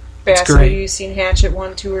 Bass, great. have you seen Hatchet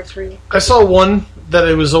 1, 2, or 3? I saw 1 that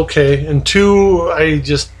it was okay, and 2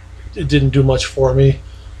 it didn't do much for me.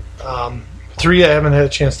 3 I haven't had a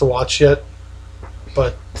chance to watch yet,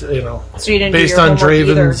 but So you didn't based do your on homework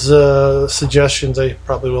either. Draven's suggestions, I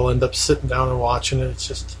probably will end up sitting down and watching it. It's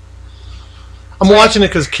just I'm watching it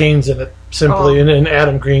because Kane's in it simply, and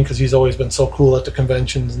Adam Green because he's always been so cool at the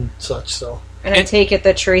conventions and such. So. And I take it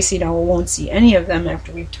that Tracy now won't see any of them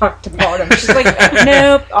after we've talked about them. She's like,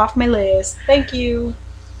 nope, off my list. Thank you.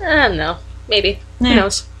 I don't know. Maybe. Who Yeah.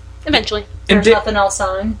 knows? Eventually. There's Di- nothing else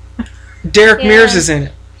on. Derek Yeah. Mears is in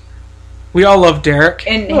it. We all love Derek.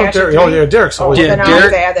 And Derek, Derek's always Oh, Yeah, then I'll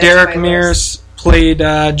add that Derek, to Derek my Mears played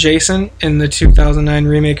Jason in the 2009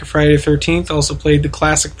 remake of Friday the 13th. Also played the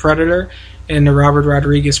classic Predator in the Robert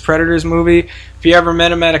Rodriguez Predators movie. If you ever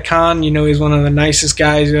met him at a con, you know he's one of the nicest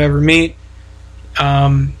guys you ever meet.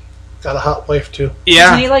 got a hot wife too. Doesn't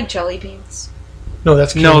Yeah. he like jelly beans? No,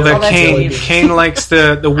 that's Kane. No, that that's Kane. jelly beans. Kane likes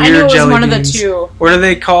the I knew weird it was jelly one beans. of the two. What are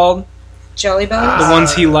they called? Jelly bellies? The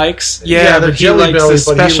ones he likes? yeah, Yeah, they're but he Jelly likes Bellies,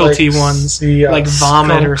 the but he specialty likes ones. the, like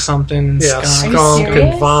vomit skunk. or something. And Yeah, skunk. skunk and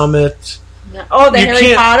serious? vomit. No. Oh, the You Harry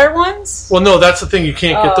can't- Potter ones? Well, no, that's the thing. You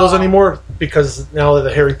can't get those Oh. anymore because now that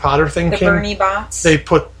the Harry Potter thing The came, Bernie bots? they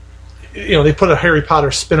put a Harry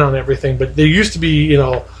Potter spin on everything. But there used to be,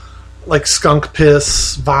 like skunk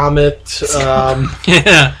piss, vomit.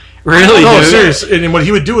 Yeah. Really, No, dude? serious. And what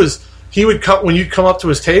he would do is he would come when you'd come up to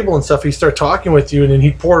his table and stuff. He'd start talking with you, and then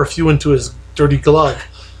he'd pour a few into his dirty glove,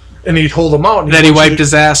 and he'd hold them out. And That he wiped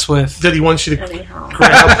his ass with. That he wants you to Anyhow.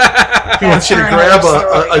 grab. He wants you to That's grab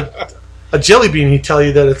another a jelly bean. He'd tell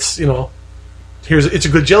you that it's it's a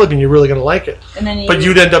good jelly bean. You're really going to like it. And then But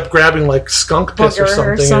you'd end up grabbing like skunk piss Booger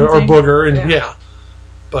or or something. booger, and Yeah.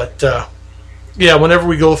 But whenever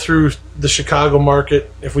we go through the Chicago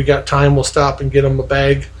market, if we got time, we'll stop and get him a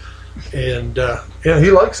bag. And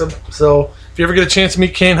he likes them. So if you ever get a chance to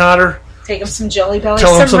meet Kane Hodder, take him some jelly bellies.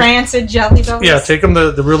 Tell him Some some- rancid jelly bellies. yeah, take him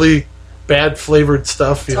the really bad flavored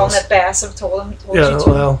stuff. Tell him that Bass have told you Yeah, to.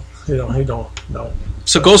 well, he don't know.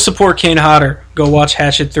 So go support Kane Hodder. Go watch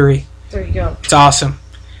Hatchet 3. There you go. It's awesome.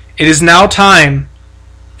 It is now time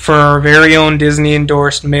for our very own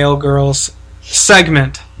Disney-endorsed Male Girls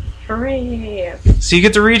segment. Hooray. So you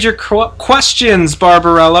get to read your questions,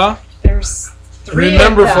 Barbarella. There's 3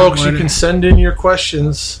 Remember, of them. folks, you can send in your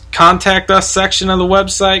questions. Contact us section of the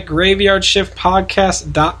website,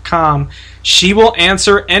 graveyardshiftpodcast.com. She will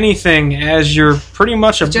answer anything, as you're pretty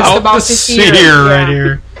much about to see here, her yeah. right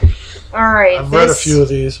here. All right. I've read a few of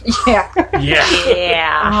these. Yeah.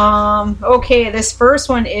 Yeah. Okay, this first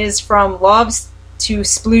one is from Loves to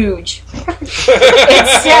Splooge.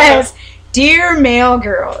 It says, "Dear Male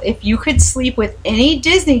Girl, if you could sleep with any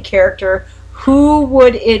Disney character, who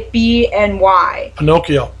would it be and why?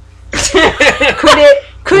 Pinocchio.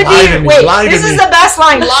 Could Lie to be me, wait, lie to this is me. the best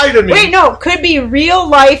line. Lie to me. Wait, no, could be real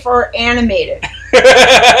life or animated.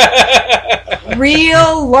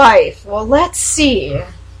 Real life. Well, let's see.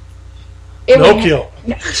 It would- Pinocchio.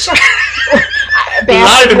 No, shut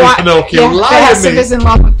Lie to me, Pinocchio. Yeah, Lie to Bassett me. is in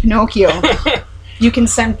love with Pinocchio. You can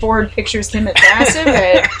send forward pictures to him at Bassett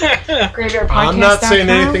at graveyardpodcast.com. I'm not saying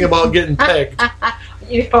anything about getting pegged.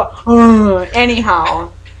 You go,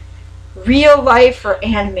 anyhow, real life or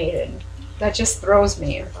animated? That just throws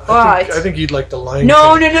me. But I think you'd like the Lion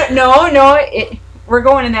no. King. We're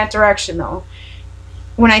going in that direction though.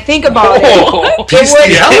 When I think about it,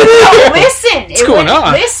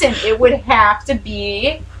 it would have to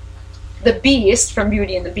be the Beast from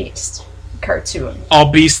Beauty and the Beast cartoon.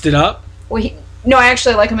 All beasted up? Well, no, I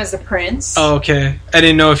actually like him as the prince. Oh, okay. I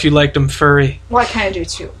didn't know if you liked them furry. Well, I kind of do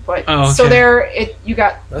too. But Oh, okay. so you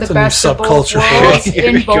got That's the a new best of both subculture for worlds us. Here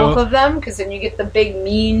in we both go. of them, because then you get the big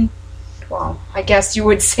mean. Well, I guess you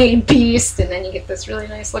would say beast, and then you get this really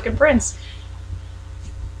nice looking prince.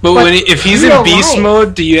 But But if he's real in beast life.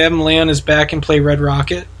 mode, do you have him lay on his back and play Red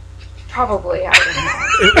Rocket? Probably, I don't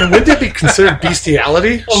know. And would that be considered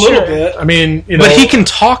bestiality? A little bit. I mean, But he can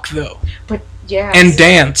talk, though, But yeah, and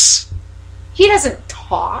dance. he doesn't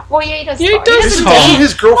talk. Well, yeah, he does. Yeah, he talk. does doesn't talk. dance.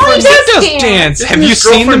 His girlfriend. Well, He does dance. dance. Isn't Have you his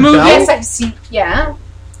seen the girlfriend movie? Belle? Yes, I've seen. Yeah,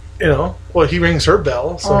 Well, he rings her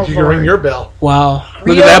bell, so Oh, you can Lord. ring your bell. Wow. Look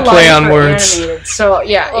Real at that play life on or words. animated. So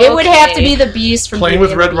yeah, it would have to be the Beast from Playing Beauty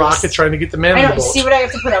with and the Red Beast. Rocket, trying to get the man I on know. the boat. See what I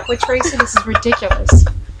have to put up with, Tracy? This is ridiculous.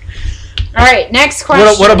 All right, next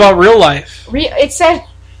question. What about real life? It said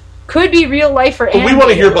could be real life or But animated. we want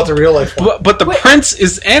to hear about the real life one. But the Wait. prince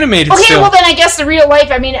is animated Okay, still. well then I guess the real life.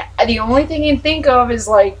 I mean, the only thing you can think of is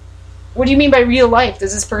like, what do you mean by real life?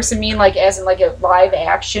 Does this person mean like as in like a live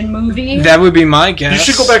action movie? That would be my guess.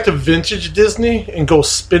 You should go back to vintage Disney and go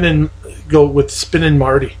with Spinnin'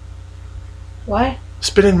 Marty. What?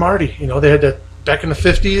 Spinnin' Marty. They had that back in the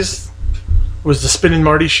 50s. Was the Spinnin'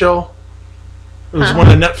 Marty show. It was when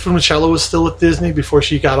Annette Funicello was still at Disney before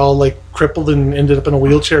she got all like crippled and ended up in a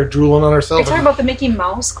wheelchair drooling on Are herself. you talking about the Mickey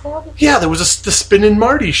Mouse Club? Yeah, there was the Spinnin'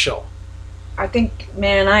 Marty show. I think,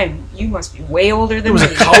 man, you must be way older than It was me.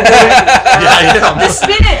 a cowboy. Yeah. The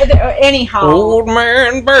spin anyhow. Old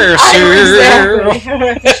man I Berser.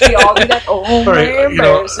 exactly. We all do that. Old All right, man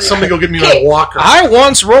Berser. somebody go get me Okay. my walker. I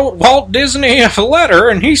once wrote Walt Disney a letter,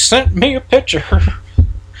 and he sent me a picture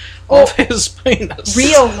of his penis.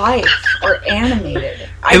 Real life or animated.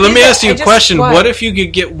 Hey, let me ask you a question. What if you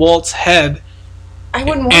could get Walt's head I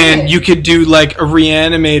wouldn't want and it. you could do like a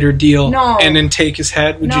reanimator deal No. and then take his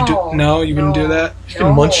head? Would you do? No, you wouldn't do that. You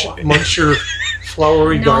can munch your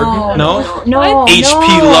flowery garden. No? No.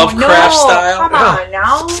 H.P. Lovecraft style? Come on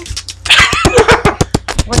now.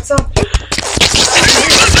 What's up?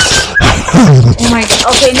 Oh my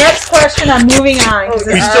god. Okay, next question. I'm moving on. 'cause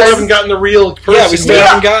We it's- still haven't gotten the real person. Yeah, we still yet.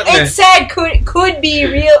 haven't gotten It it. said could be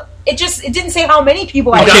real. It didn't say how many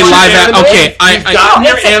people I We've Okay, got could live your at, animated- okay, We've gotten No,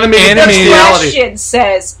 your it's a- animated animated The reality. question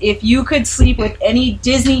says if you could sleep with any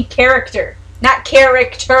Disney character, not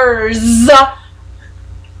characters.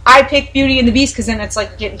 I pick Beauty and the Beast because then it's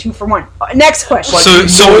like getting 2 for 1. Next question. Like,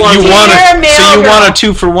 So no one- you want Dear a mail girl.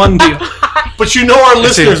 2-for-1 deal? But our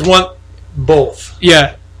Let's see. listeners want both.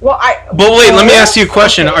 Yeah. Well, But wait, let me ask you a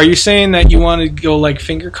question. Okay. Are you saying that you want to go like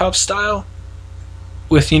finger cuff style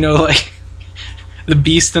with like the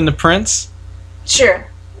Beast and the Prince? Sure.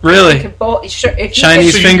 Really? Could both, sure. If you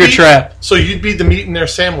Chinese So finger you'd be- trap. So you'd be the meat in their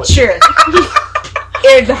sandwich. Sure.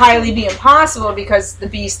 It would highly be impossible because the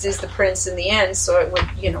Beast is the Prince in the end, so it would,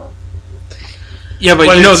 Yeah, but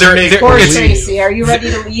But you know it's a make Poor it's, believe. Tracy, are you ready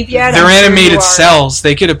to leave yet? they're I'm sure you animated are. cells.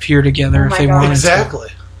 They could appear together Oh if my they God. wanted to. Exactly.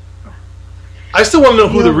 I still want to know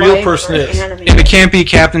who the real life person or is. animated. If it can't be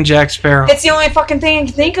Captain Jack Sparrow, It's the only fucking thing I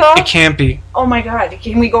can think of. it can't be. Oh my god,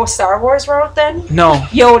 can we go Star Wars route then? No.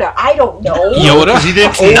 Yoda, I don't know. Yoda? He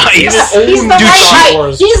didn't own, Nice. he didn't own He's the Dude, right she- height.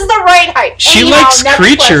 Wars. He's the right height. She Anyhow, likes next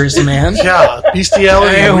creatures, question. man. Yeah,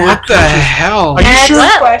 bestiality. Hey, and weird what the creatures. hell? Are you Next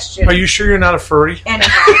sure? question. Are you sure you're not a furry?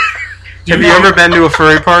 Anyhow, Have you ever been to a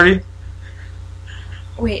furry party?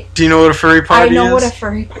 wait. Do you know what a furry I party know is? what a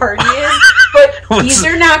furry party is, but What's these it?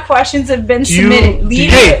 are not questions that have been Do you- submitted. do Leave you-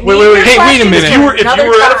 it- Hey, leave wait, your hey, wait a questions minute. If for you were another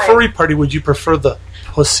at a time. furry party, would you prefer the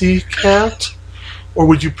pussycat or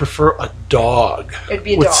would you prefer a dog It'd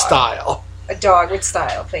be a with dog. style? A dog with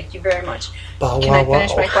style. Thank you very much. Bow, Can wow, I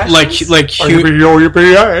finish wow. my question? like cute.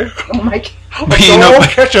 Oh my god. You know, Dog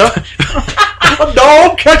catcher. A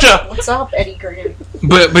dog catcher. What's up, Eddie Grant?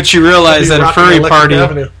 but you realize Be at a rocking furry Electric party,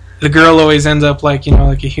 Avenue. the girl always ends up like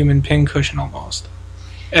like a human pincushion almost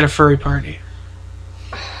at a furry party.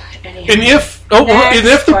 Anyhow. And if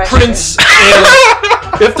Next the question.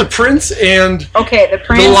 prince and Okay, the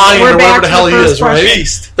prince. lion we're or back whatever the to hell he first is, right? question.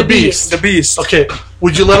 Beast. The beast. The beast. Okay,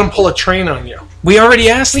 would you let him pull a train on you? We already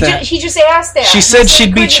asked We that. he just asked that. She He said she'd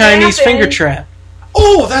be couldn't Chinese happen. finger trap.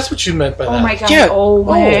 Oh, that's what you meant by that. Oh my god. Yeah. Oh,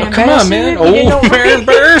 man. come on, man. You didn't know- Oh, man,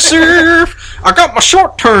 Berser. I got my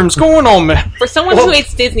short terms going on, man. For someone who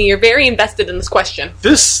hates Disney, you're very invested in this question.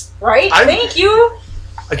 This, Right? Thank you.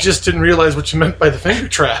 I just didn't realize what you meant by the finger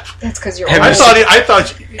trap. That's because you're Have old. you I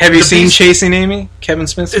thought. Have you the seen Beast- Chasing Amy? Kevin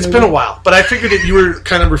Smith's It's movie? been a while, but I figured that you were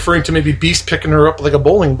kind of referring to maybe Beast picking her up like a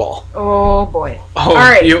bowling ball. Oh boy. Oh, All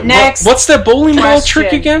right, you- next What's that bowling ball question.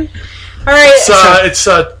 trick again? All right. It's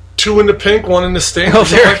 2 in the pink, 1 in the stink. Oh, or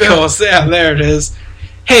something there like it that. goes. Yeah, there it is.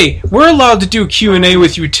 Hey, we're allowed to do Q&A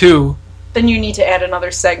with you too. Then you need to add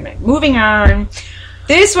another segment. Moving on.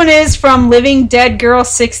 This one is from Living Dead Girl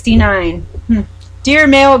 69. Dear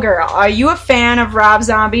Mail Girl, are you a fan of Rob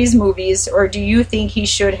Zombie's movies, or do you think he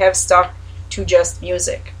should have stuck to just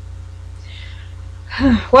music?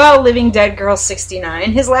 Well, Living Dead Girl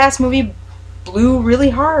 69, his last movie blew really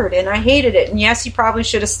hard, and I hated it. And yes, he probably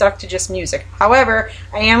should have stuck to just music. However,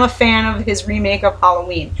 I am a fan of his remake of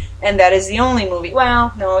Halloween, and that is the only movie.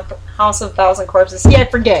 Well, no, House of a Thousand Corpses. Yeah, I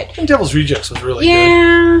forget. And Devil's Rejects was really good.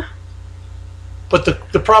 Yeah. But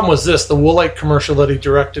the problem was this: the Woolite commercial that he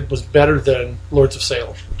directed was better than Lords of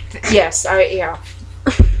Salem. Yes, yeah.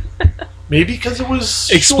 Maybe because it was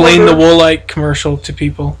Explain shorter. the Woolite commercial to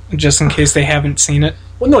people, just in case they haven't seen it.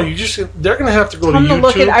 Well, no, they're going to have to go Tell to them to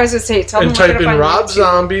look YouTube at. I was gonna say, tell them and to look type it up in on Rob YouTube.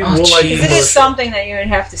 Zombie Oh, Woolite jeez. Because it is commercial. something that you would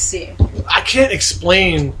have to see. I can't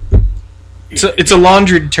explain. It's a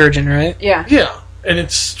laundry detergent, right? Yeah. Yeah, and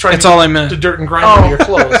it's trying That's to all I get meant. the dirt and grime out of your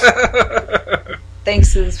clothes.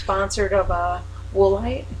 Thanks to the sponsor of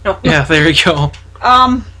Woolite. No. Yeah, there you go.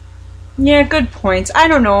 Yeah, good points. I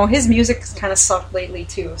don't know. His music's kind of sucked lately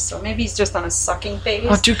too, so maybe he's just on a sucking phase.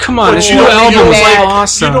 Oh, dude, come on. But His you new don't- album you was don't like-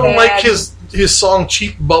 awesome. You don't like Bad. his song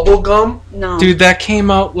 "Cheap Bubblegum"? No, Dude, that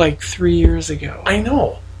came out like 3 years ago. I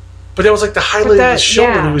know, but it was like the highlight of that- the show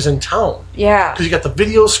yeah. when he was in town. Yeah, Because you got the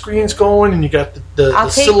video screens going, and you got the I'll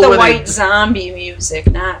take the silhouetted. White Zombie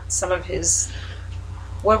music, not some of his.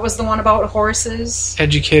 What was the one about horses?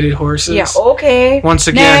 Educated Horses. Yeah. Okay. Once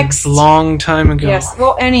again, Next. long time ago. Yes.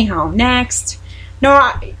 Well, anyhow, next. No,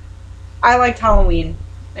 I liked Halloween,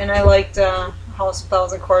 and I liked House of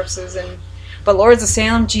Thousand Corpses, but Lords of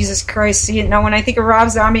Salem, Jesus Christ! See, now when I think of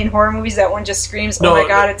Rob Zombie and horror movies, that one just screams, No, "Oh my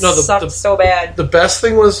God, it no, the- sucked so bad." The best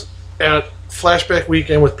thing was at Flashback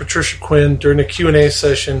Weekend with Patricia Quinn during the Q&A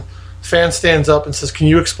session. Fan stands up and says, "Can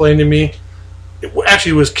you explain to me?"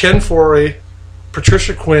 Actually, it was Ken Forey,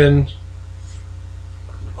 Patricia Quinn.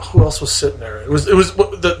 Who else was sitting there? It was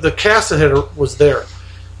the cast that was there,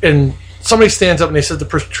 and somebody stands up and they said to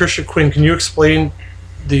Patricia Quinn, "Can you explain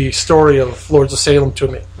the story of Lords of Salem to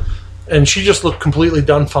me?" And she just looked completely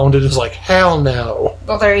dumbfounded. Is like, "Hell no!"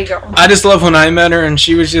 Well, there you go. I just love when I met her and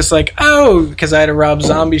she was just like, oh, because I had a Rob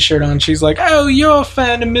Zombie shirt on. She's like, oh, you're a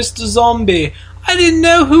fan of Mr. Zombie. I didn't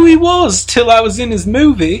know who he was till I was in his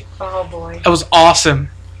movie. Oh boy. That was awesome.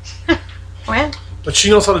 Well, But she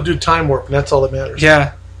knows how to do time warp, and that's all that matters.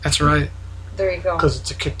 Yeah, that's right. there you go. Because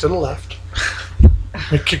it's a kick to the left,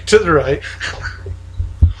 a kick to the right.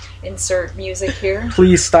 Insert music here.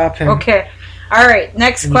 Please stop him. Okay. All right.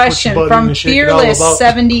 Next And you put question your butt in from and shake it all about.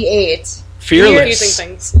 Fearless78. Fearless. Confusing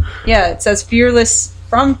things. Yeah, it says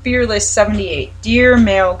Fearless78. Dear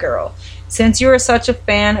Mail Girl, since you are such a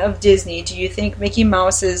fan of Disney, do you think Mickey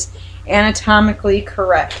Mouse is anatomically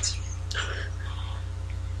correct?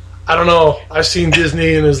 I don't know. I've seen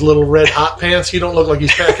Disney in his little red hot pants. He don't look like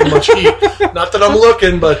he's packing much heat. Not that I'm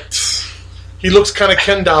looking, but he looks kind of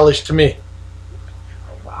Ken Dollish to me.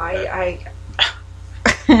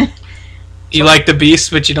 You like the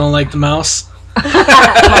Beast, but you don't like the mouse?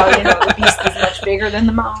 Well, you know, the beast is much bigger than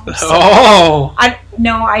the mouse. Oh! I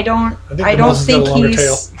don't. I think I the don't mouse has got think a longer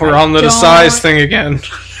he's. tail. We're I on the don't- size thing again.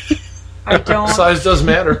 I don't. Size does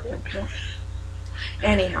matter.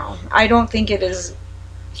 Anyhow, I don't think it is.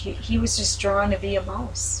 He was just drawn to be a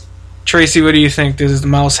mouse. Tracy, what do you think? Does the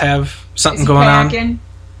mouse have something Is he going on? packing?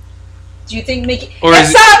 Do you think Mickey? Or That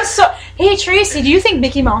is it- sounds so. Hey Tracy, do you think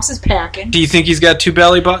Mickey Mouse is packing? Do you think he's got 2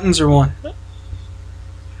 belly buttons or 1?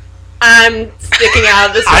 I'm sticking out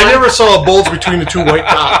of this one. I never saw a bulge between the 2 white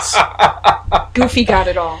dots. Goofy got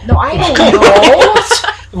it all. No, I don't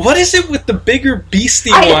know. What is it with the bigger beastie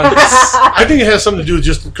I- ones? I think it has something to do with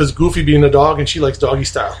just because Goofy being a dog and she likes doggy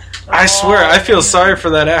style. I swear, I feel sorry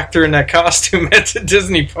for that actor in that costume at the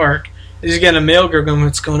Disney park. He's got a male girl going,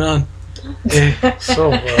 what's going on? Eh.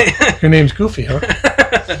 So, your name's Goofy, huh?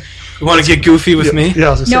 You want to get goofy with me? Yeah, I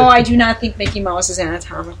was gonna No, say. I do not think Mickey Mouse is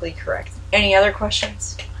anatomically correct. Any other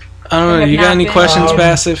questions? I don't know. have You got not any been- questions,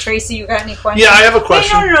 Bassif? Tracy, you got any questions? Yeah, I have a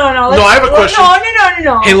question. Wait, no. No, I have a question.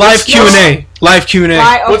 No. Hey, live No. Q&A. Live Q&A.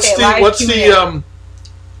 Live- What's okay, the live what's Q&A.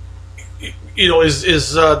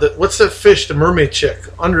 the what's that fish, the mermaid chick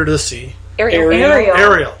under the sea? Ariel.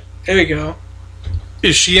 Ariel. There you go.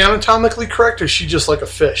 Is she anatomically correct, or is she just like a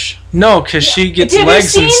fish? No, because she gets Did you legs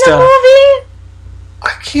see and the stuff. movie? I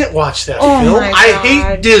can't watch that Oh film. my I God.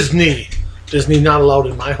 hate Disney. Disney not allowed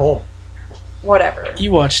in my home. Whatever.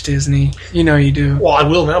 You watch Disney. You know you do. Well, I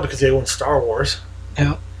will now because they own Star Wars.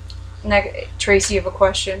 Yeah. Tracy, you have a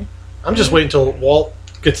question? I'm just waiting until Walt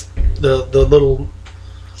gets the little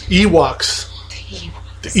Ewoks,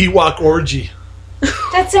 the Ewok orgy.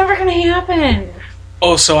 That's never going to happen.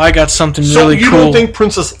 Oh, so I got something So really you cool. don't think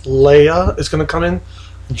Princess Leia is going to come in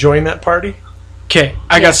and join that party? Okay,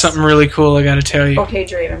 I got Yes. something really cool I got to tell you. Okay,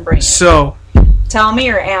 Draven, bring it. So, Tell me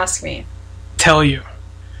or ask me. tell you.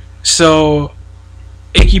 So,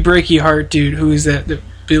 Achy Breaky Heart dude, who is that? The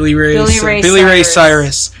Billy Ray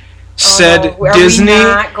Cyrus said Oh, no. Are Disney. we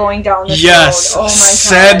not going down this Yes, road? Oh my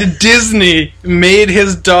said God. Disney made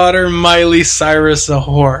his daughter Miley Cyrus a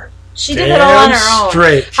whore. She did it all on her own.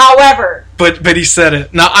 straight. However, But he said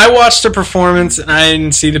it. Now I watched the performance and I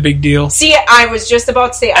didn't see the big deal. see, I was just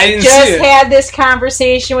about to say, I I didn't just see it. had this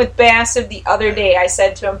conversation with Bassett the other day. I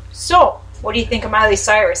said to him, so, what do you think of Miley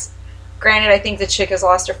Cyrus? Granted, I think the chick has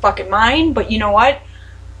lost her fucking mind, but you know what?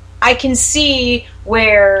 I can see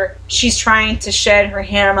where she's trying to shed her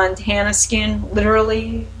Hannah Montana skin,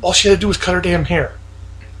 literally. All she had to do was cut her damn hair.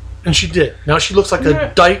 And she did. Now she looks like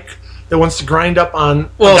a dyke that wants to grind up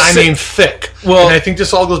on a guy named Thick. Well, and I think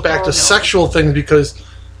this all goes back to sexual things because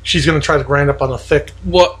she's going to try to grind up on a Thick.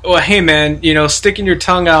 Well, hey man, sticking your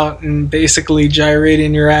tongue out and basically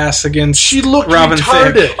gyrating your ass against She looked Robin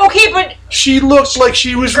retarded. Thicke. Okay, but She looked like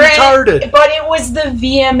she was granted, retarded. but it was the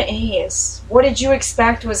VMAs. What did you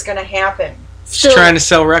expect was going to happen? She's trying to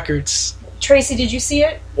sell records. Tracy, did you see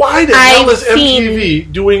it? Why the hell is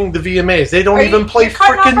MTV doing the VMAs? They don't even play you're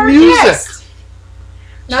cutting off freaking our music. guest.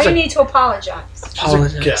 Now She's you a- need to apologize. She's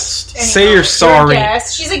a guest. Anyhow, Say you're sorry. a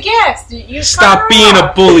guest. She's a guest. You cut Stop her being a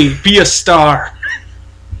off. bully. Be a star.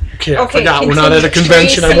 Okay, I Okay, forgot. We're not at a continue.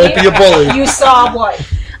 convention. I Tracy, won't be a bully. You saw what?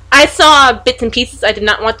 I saw bits and pieces. I did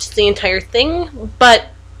not watch the entire thing, but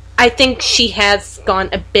I think she has gone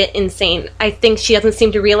a bit insane. I think she doesn't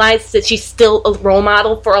seem to realize that she's still a role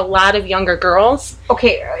model for a lot of younger girls.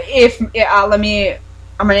 Okay, I'm going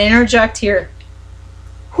to interject here.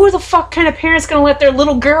 Who the fuck kind of parents going to let their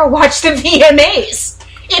little girl watch the VMAs?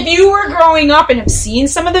 If you were growing up and have seen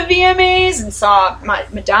some of the VMAs and saw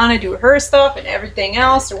Madonna do her stuff and everything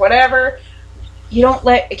else or whatever, you don't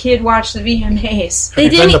let a kid watch the VMAs. They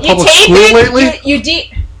Have you been didn't. to public tape school it, lately?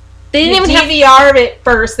 They didn't you even have. DVR it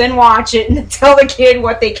first, then watch it, and tell the kid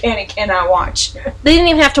what they can and cannot watch. They didn't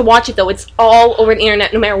even have to watch it though. It's all over the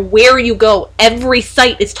internet. No matter where you go, every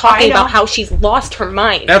site is talking I know. about how she's lost her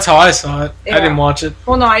mind. That's how I saw it. Yeah. I didn't watch it.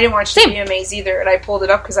 Well, no, I didn't watch Same. the VMAs either, and I pulled it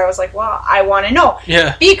up because I was like, well, I want to know.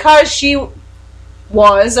 Yeah. Because she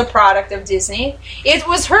was a product of Disney. It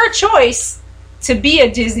was her choice to be a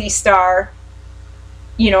Disney star.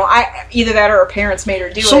 Either that or her parents made her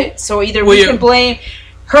do it. So either we can blame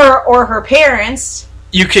her or her parents.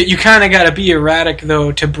 You kind of got to be erratic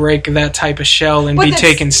though to break that type of shell and But be that's-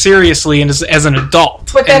 taken seriously and as an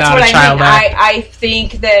adult But and that's not what a I child mean. actor. I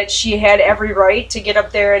think that she had every right to get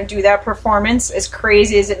up there and do that performance, as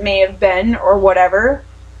crazy as it may have been or whatever.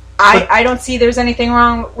 I don't see there's anything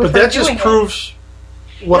wrong with But her that just doing it. proves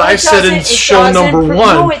what No, I it said in doesn't. It show doesn't number prove-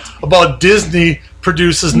 one no, it- about Disney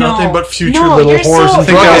produces nothing No. but future No, little you're whores so- and I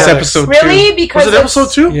think that was drug episode addicts. Really? 2. Because Was it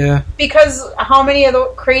episode 2? Yeah. Because how many of the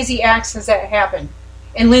crazy acts has that happened?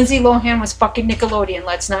 And Lindsay Lohan was fucking Nickelodeon.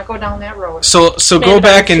 Let's not go down that road. So go Man,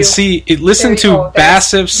 back that and was see it. Listen There you go. to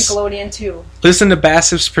That's Bassif's Nickelodeon too. listen to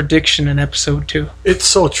Bassif's prediction in episode 2. It's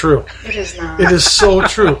so true. It is not. It is so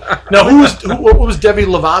true. Now, what was Demi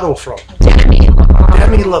Lovato from?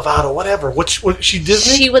 Demi Lovato, whatever. What she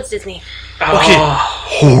Disney? She was Disney. Okay. Oh.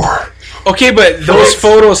 Whore. Okay, but those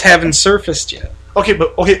photos haven't surfaced yet. Okay,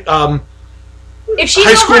 but If she's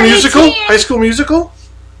High School over Musical? 18, High School Musical?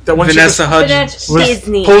 That one Vanessa Hudgens. Vanessa- was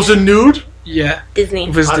Disney. posing nude? Yeah. Disney.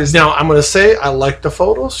 It was Disney. Now, I'm going to say I like the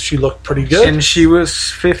photos. She looked pretty good. And she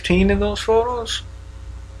was 15 in those photos.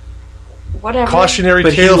 whatever. Cautionary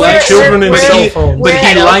But he tale for likes- children and but cell he- phones. but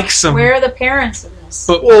he likes them. Where are the parents in this?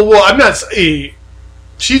 But Well, I'm not saying...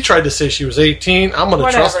 She tried to say she was 18. I'm going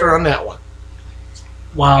to trust Whatever. her on that one.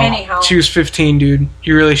 wow, Anyhow. she was 15, dude.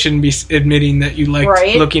 You really shouldn't be admitting that you liked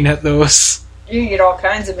Right? looking at those. You get all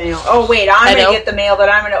kinds of mail. Oh wait, I'm I gonna know. get the mail that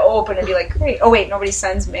I'm gonna open and be like, great. Oh wait, nobody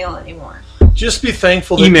sends mail anymore. Just be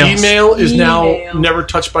thankful that Emails. email is now Email. never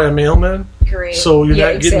touched by a mailman. Great. So you're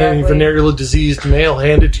Yeah, not getting any exactly. venereal diseased mail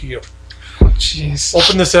handed to you. Jeez.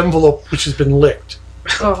 Open this envelope, which has been licked.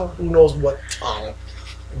 Oh, Who knows what tongue?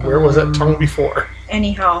 Where was that tongue before?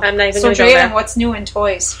 anyhow. I'm not even So gonna go Draven, there. what's new in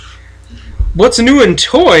toys? What's new in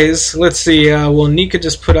toys? Let's see. Well, Nika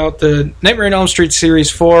just put out the Nightmare on Elm Street Series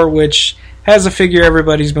 4, which has a figure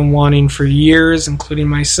everybody's been wanting for years, including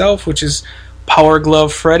myself, which is Power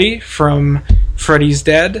Glove Freddy from Freddy's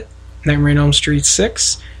Dead, Nightmare on Elm Street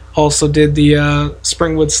 6. Also did the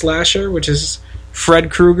Springwood Slasher, which is Fred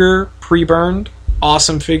Krueger, pre-burned.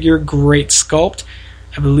 Awesome figure, great sculpt.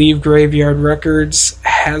 I believe Graveyard Records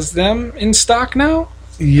has them in stock now.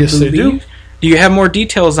 Yes, they do. Do you have more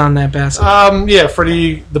details on that, Bassett? Yeah,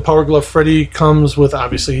 Freddy, the Power Glove Freddy comes with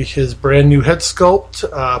obviously his brand new head sculpt,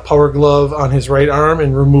 Power Glove on his right arm,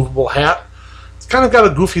 and removable hat. It's kind of got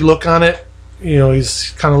a goofy look on it. You know,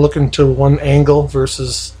 he's kind of looking to one angle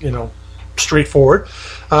versus, straightforward.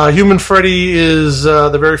 Human Freddy is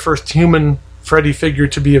the very first human Freddy figure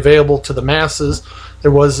to be available to the masses.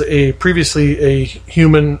 There was previously a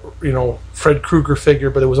human, Fred Krueger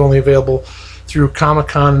figure, but it was only available through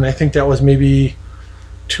Comic-Con, and I think that was maybe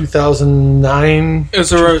 2009. It was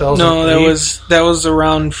 2008. that was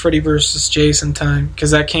around Freddy vs. Jason time,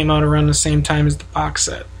 because that came out around the same time as the box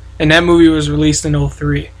set, and that movie was released in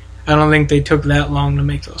 2003. I don't think they took that long to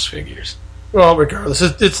make those figures. Well, regardless,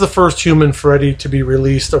 it's the first human Freddy to be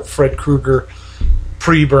released of Fred Krueger,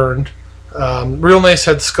 pre-burned. Real nice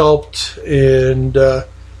head sculpt, and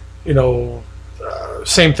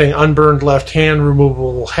same thing, unburned left hand,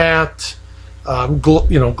 removable hat,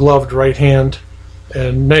 gloved right hand,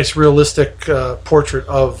 and nice realistic portrait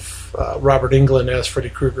of Robert Englund as Freddy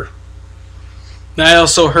Krueger. I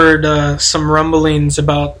also heard some rumblings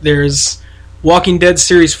about there's Walking Dead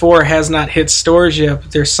Series 4 has not hit stores yet,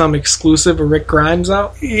 but there's some exclusive of Rick Grimes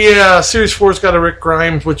out. Yeah, Series 4's got a Rick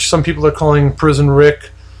Grimes, which some people are calling Prison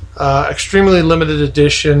Rick. Extremely limited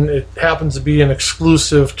edition. It happens to be an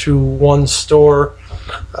exclusive to one store.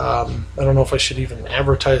 I don't know if I should even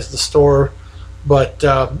advertise the store, but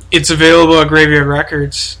it's available at Graveyard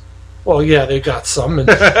Records. Well, yeah, they got some, but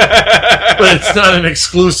it's not an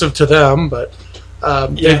exclusive to them. But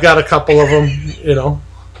they've got a couple of them.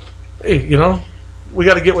 Hey, we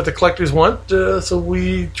got to get what the collectors want, so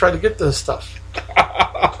we try to get this stuff.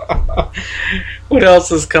 What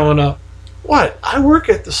else is coming up? What? I work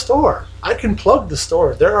at the store. I can plug the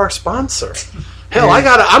store. They're our sponsor. Hell,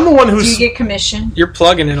 I'm the one who's... Do you get commission? You're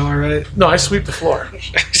plugging it all right. No, I sweep the floor.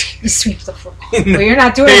 You sweep the floor. Well, you're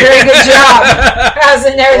not doing a very good job. I was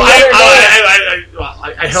in there the other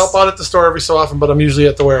day. I help out at the store every so often, but I'm usually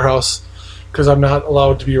at the warehouse because I'm not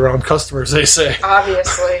allowed to be around customers, they say.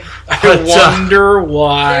 Obviously. I wonder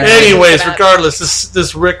why. Anyways, regardless,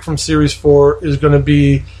 this Rick from Series 4 is going to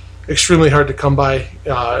be extremely hard to come by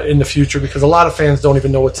in the future because a lot of fans don't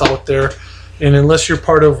even know what's out there. And unless you're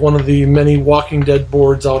part of one of the many Walking Dead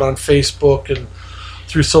boards out on Facebook and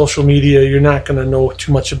through social media, you're not going to know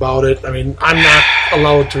too much about it. I mean, I'm not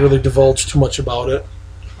allowed to really divulge too much about it.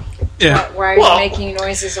 Yeah. Why are you making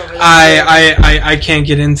noises over there? I can't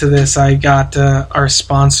get into this. I got our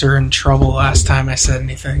sponsor in trouble last time I said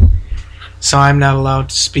anything. So I'm not allowed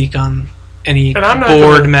to speak on any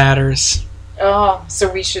board matters. Oh,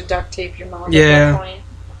 so we should duct tape your mouth at that point?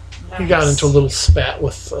 Nice. He got into a little spat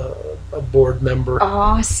with a board member.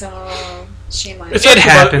 Awesome. Shame on it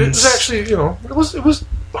happens. It was actually, it was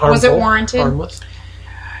harmful. Was it warranted? Harmless.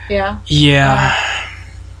 Yeah. Yeah.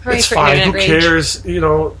 It's fine. Who cares?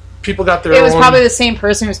 People got their own... It was probably the same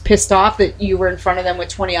person who was pissed off that you were in front of them with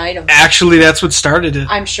 20 items. Actually, that's what started it.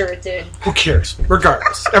 I'm sure it did. Who cares?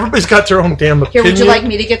 Regardless. Everybody's got their own damn opinion. Here, would you like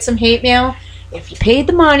me to get some hate mail? If you paid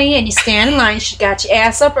the money and you stand in line, you got your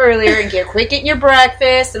ass up earlier and get quick getting your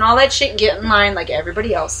breakfast and all that shit and get in line like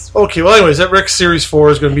everybody else. Okay, well, anyways, that Rick Series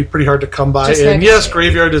 4 is going to be pretty hard to come by. And yes,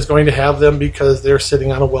 Graveyard is going to have them because they're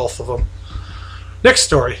sitting on a wealth of them. Next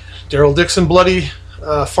story. Daryl Dixon Bloody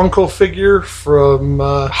Funko figure from...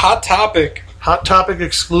 Hot Topic. Hot Topic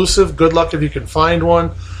exclusive. Good luck if you can find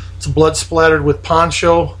one. It's blood splattered with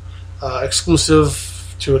poncho.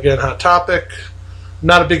 Exclusive to, again, Hot Topic.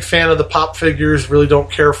 Not a big fan of the pop figures. Really don't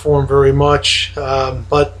care for them very much.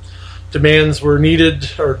 But demands were needed,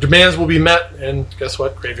 or demands will be met, and guess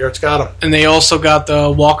what? Graveyard's got them. And they also got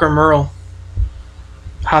the Walker Merle.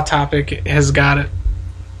 Hot Topic has got it.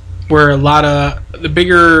 Where a lot of the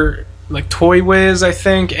bigger, like Toy Wiz, I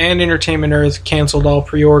think, and Entertainment Earth canceled all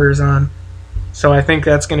pre-orders on. So I think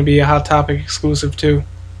that's going to be a Hot Topic exclusive too.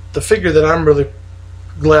 The figure that I'm really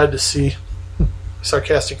glad to see,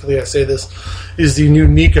 sarcastically I say this, is the new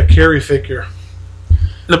Nika Carey figure.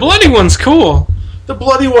 The bloody one's cool. The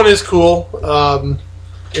bloody one is cool.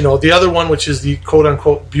 The other one, which is the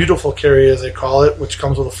quote-unquote beautiful Carey, as they call it, which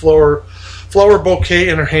comes with a flower bouquet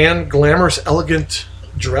in her hand, glamorous, elegant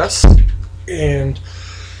dress, and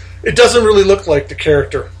it doesn't really look like the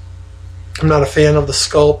character. I'm not a fan of the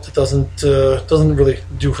sculpt. It doesn't really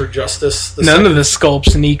do her justice. None of the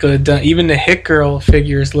sculpts Nika had done. Even the Hit Girl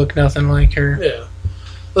figures look nothing like her. Yeah.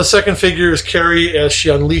 The second figure is Carrie as she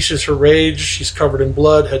unleashes her rage. She's covered in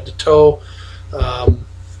blood, head to toe.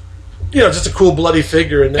 Just a cool bloody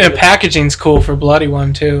figure. And the packaging's cool for bloody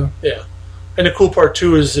one, too. Yeah. And the cool part,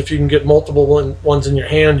 too, is if you can get multiple ones in your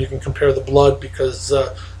hand, you can compare the blood because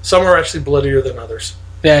some are actually bloodier than others.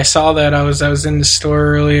 Yeah, I saw that. I was in the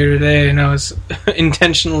store earlier today, and I was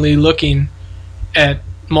intentionally looking at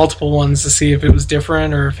multiple ones to see if it was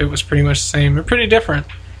different or if it was pretty much the same. They're pretty different.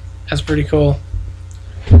 That's pretty cool.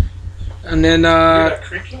 And then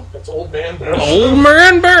that's Old Man Barrasser. Old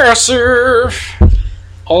Man Barrasser.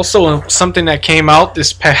 Also, something that came out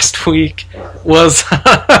this past week was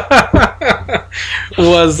The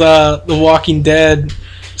Walking Dead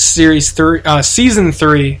Series 3, Season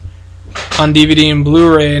 3 on DVD and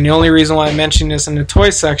Blu-ray. And the only reason why I mention this in the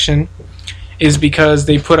toy section is because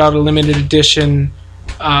they put out a limited edition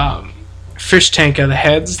fish tank of the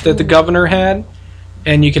heads that the governor had.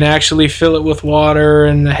 and you can actually fill it with water,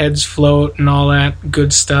 and the heads float and all that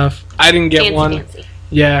good stuff. I didn't get one. Fancy.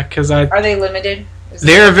 Yeah, because Are they limited?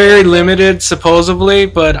 they're very limited, supposedly,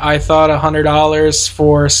 but I thought $100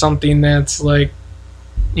 for something that's like,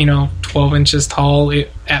 12 inches tall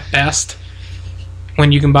at best,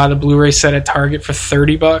 when you can buy the Blu-ray set at Target for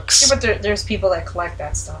 $30. Yeah, but there's people that collect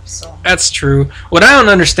that stuff, so. That's true. What I don't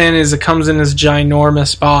understand is it comes in this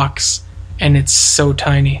ginormous box, and it's so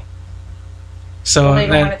tiny. So Well, they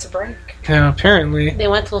don't want it to break. yeah, apparently, They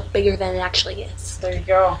want to look bigger than it actually is. There you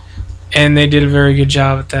go. and they did a very good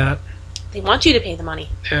job at that. They want you to pay the money.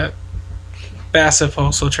 Yeah. Bassif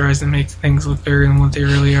also tries to make things look bigger than what they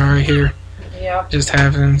really are. I hear Yep. just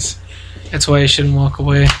happens. That's why you shouldn't walk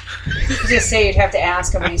away. Just say you'd have to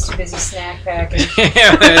ask him, but he's too busy snack packing.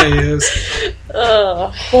 Yeah, there he is.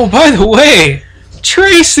 Ugh. Oh, by the way,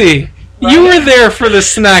 Tracy, you were there for the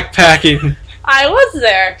snack packing. I was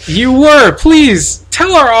there. You were. Please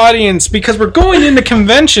tell our audience, because we're going into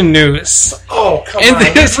convention news. Oh, come And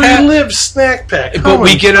on. this We ha- relive Snack Pack. But How we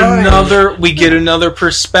many get times? another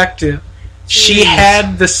perspective. She Jeez.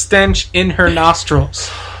 had the stench in her nostrils.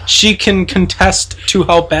 She can contest to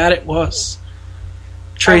how bad it was.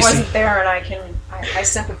 I Tracy, wasn't there, and I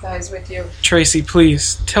sympathize with you. Tracy,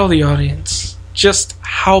 please tell the audience just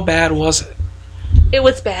how bad was it? It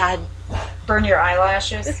was bad. Burn your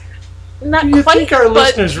eyelashes. Not Do you quite, think our but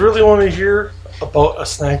listeners really want to hear about a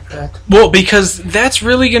snack pack? Well, because that's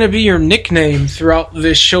really going to be your nickname throughout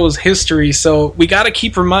this show's history, so we got to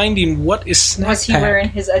keep reminding what is Snack Was he Pack. wearing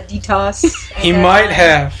his Adidas? He might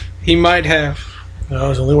have. He might have. No, I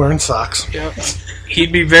was only wearing socks. Yep.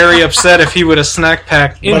 He'd be very upset if he would have Snack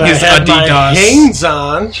Pack in But his I had my Adidas. Hanes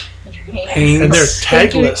on, Hanes. and they're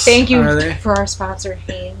Thank you, tagless. thank Are they? you for our sponsor,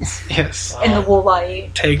 Hanes, Yes. and the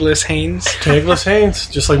Woolite. Tagless Hanes. Tagless Hanes,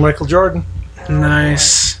 just like Michael Jordan.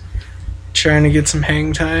 Nice. Trying to get some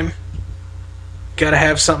hang time. Gotta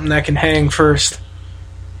have something that can hang first.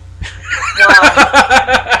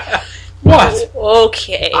 What?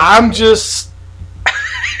 okay. I'm just...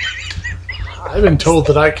 I've been told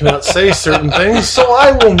that I cannot say certain things, so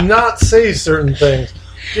I will not say certain things.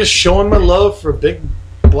 Just showing my love for a big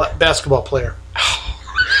basketball player.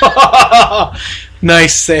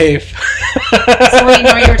 Nice save. So wait,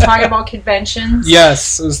 no, you were talking about conventions?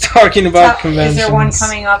 Yes, I was talking about conventions. Is there one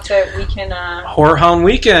coming up that we can... Horror Hound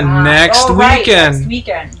Weekend next right, weekend. next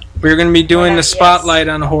weekend. We're going to be doing the Yes. spotlight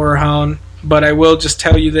on Horror Hound, but I will just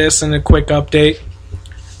tell you this in a quick update.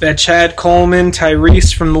 That Chad Coleman,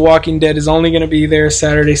 Tyrese from The Walking Dead, is only going to be there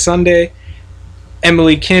Saturday, Sunday.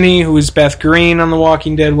 Emily Kinney, who is Beth Green on The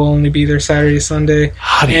Walking Dead, will only be there Saturday, Sunday.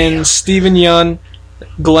 And Stephen Yun,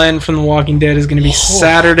 Glenn from The Walking Dead, is going to be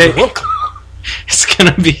Saturday. It's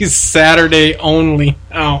going to be Saturday only.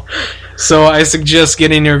 Oh. So I suggest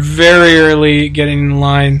getting there very early, getting in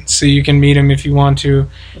line, so you can meet him if you want to.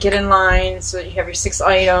 Get in line so that you have your 6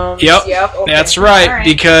 items. Yep, Okay. that's right, All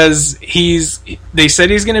because they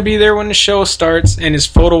said he's going to be there when the show starts, and his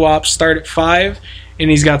photo ops start at 5,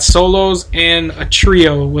 and he's got solos and a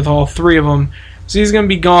trio with all 3 of them. So he's going to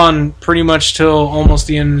be gone pretty much till almost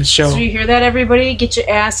the end of the show. So you hear that, everybody? Get your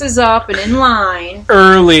asses up and in line.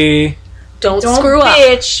 Early. Don't Don't screw up.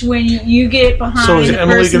 bitch when you get behind So is the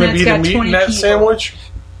Emily person going to that's be the got meat 20 in that people. sandwich?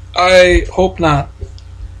 I hope not,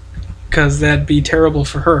 because that'd be terrible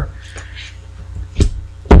for her.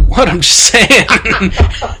 What I'm just saying.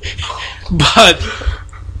 but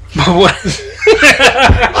what?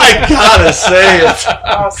 I gotta say it.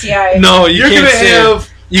 Oh, see, I... No, you You're can't gonna say it. have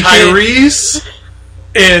You can't- Tyrese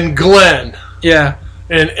and Glenn, Yeah,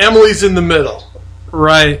 and Emily's in the middle.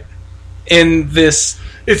 right. In this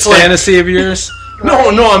It's like fantasy of yours.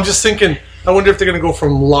 no. I'm just thinking. I wonder if they're gonna go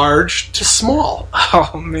from large to small.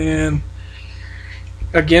 Oh man.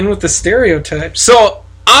 Again with the stereotypes. So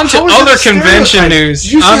on to How is it other a convention stereotype? news.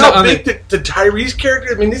 Did you see On how the- big the Tyrese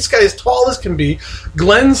character? I mean, this guy is tall as can be.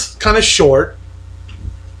 Glenn's kind of short.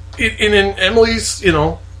 And in Emily's,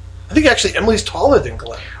 I think actually Emily's taller than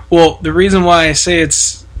Glenn. Well, the reason why I say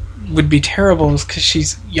would be terrible is because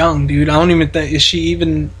she's young, dude. I don't even think is she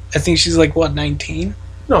even. I think she's like what 19.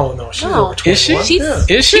 No, she's No. over 21. Is she? She's, Yeah.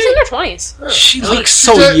 Is she? she's in her 20s. She Like, looks she's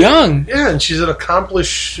so a- young. Yeah, and she's an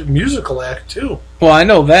accomplished musical act too. Well, I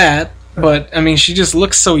know that, but I mean, she just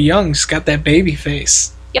looks so young. She's got that baby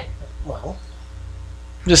face. Well,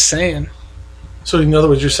 I'm just saying. so in other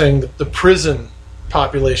words, you're saying that the prison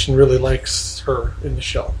population really likes her in the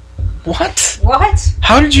show. What? What?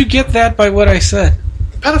 How did you get that by what I said?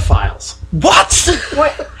 Pedophiles. What?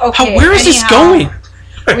 What? Okay, Where is this anyhow, going?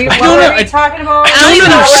 We, I what don't were know- we talking about? I don't even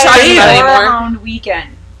know what we're talking understand. about Horror anymore. Hound Weekend,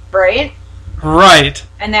 right? Right.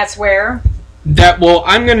 And that's where?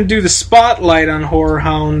 I'm going to do the spotlight on Horror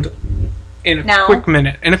Hound in a quick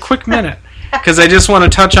minute. Because I just want to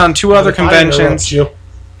touch on two other conventions.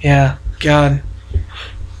 Yeah, God.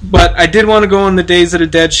 But I did want to go on the Days of the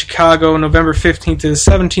Dead Chicago, November 15th to the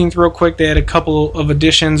 17th real quick. They had a couple of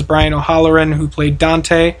additions. Brian O'Halloran, who played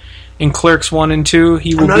Dante in Clerks 1 and 2.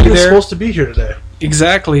 He will be there. I'm not even supposed to be here today.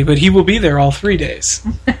 Exactly, but he will be there all 3 days.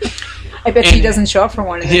 I bet he doesn't show up for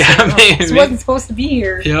one of these. Yeah, maybe. He wasn't supposed to be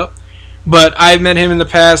here. Yep. But I've met him in the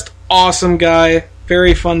past. Awesome guy.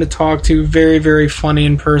 Very fun to talk to. Very, very funny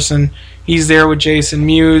in person. He's there with Jason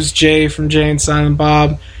Mewes, Jay from Jay and Silent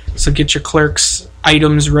Bob. So get your Clerks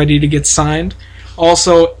items ready to get signed.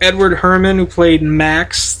 Also, Edward Herman, who played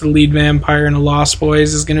Max, the lead vampire in The Lost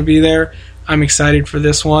Boys, is going to be there. I'm excited for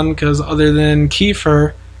this one because other than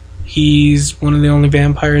Kiefer, he's one of the only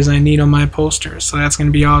vampires I need on my poster. So that's going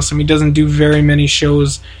to be awesome. He doesn't do very many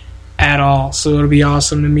shows at all, so it'll be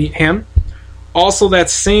awesome to meet him. Also, that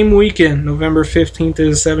same weekend, November 15th to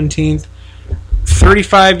the 17th,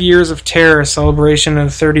 35 Years of Terror, celebration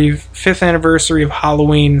of the 35th anniversary of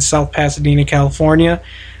Halloween in South Pasadena, California.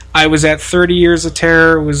 I was at 30 Years of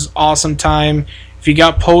Terror. It was an awesome time. If you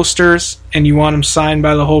got posters and you want them signed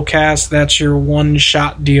by the whole cast, that's your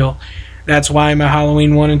one-shot deal. That's why my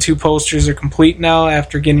Halloween 1 and 2 posters are complete now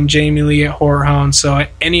after getting Jamie Lee at Horror Hound. So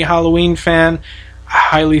any Halloween fan, I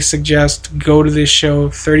highly suggest go to this show,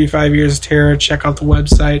 35 Years of Terror. Check out the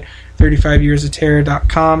website,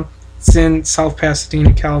 35yearsofterror.com. It's in South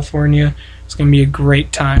Pasadena, California. It's going to be a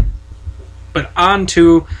great time. But on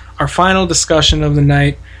to our final discussion of the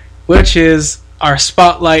night, which is our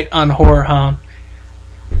spotlight on Horror Hound.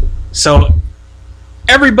 So,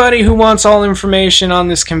 everybody who wants all information on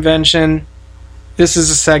this convention, this is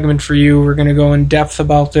a segment for you. We're going to go in depth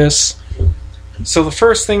about this. So the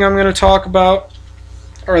first thing I'm going to talk about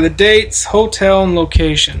are the dates, hotel, and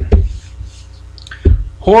location.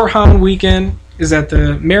 Horror Hound Weekend is at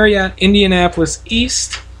the Marriott Indianapolis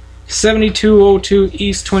East, 7202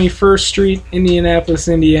 East 21st Street, Indianapolis,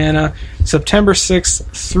 Indiana, September 6th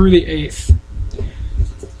through the 8th.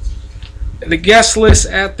 The guest list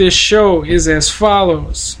at this show is as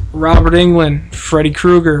follows. Robert Englund, Freddy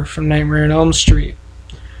Krueger from Nightmare on Elm Street.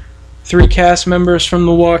 3 cast members from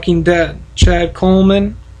The Walking Dead. Chad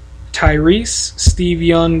Coleman, Tyrese, Steve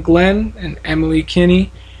Young Glenn, and Emily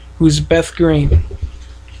Kinney, who's Beth Green.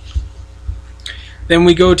 Then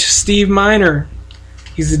we go to Steve Miner.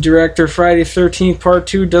 He's the director of Friday the 13th Part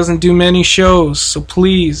 2. Doesn't do many shows, so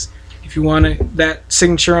please, if you want that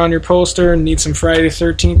signature on your poster and need some Friday the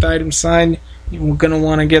 13th items signed, you're going to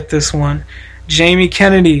want to get this one. Jamie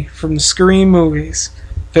Kennedy from the Scream movies.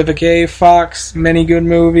 Vivica A. Fox, many good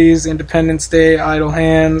movies. Independence Day, Idle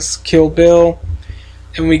Hands, Kill Bill.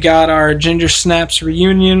 And we got our Ginger Snaps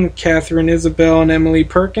reunion with Catherine Isabel and Emily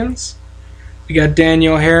Perkins. We got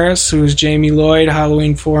Danielle Harris, who is Jamie Lloyd,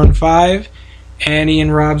 Halloween 4 and 5. Annie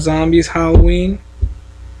and Rob Zombie's Halloween.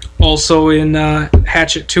 Also in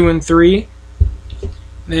Hatchet 2 and 3.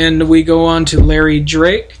 Then we go on to Larry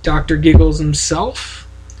Drake, Dr. Giggles himself.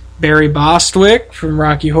 Barry Bostwick from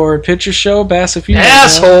Rocky Horror Picture Show. Bass, if you know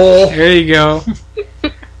Asshole! that. There you go.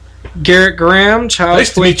 Garrett Graham,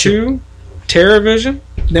 Child's Play 2. TerrorVision.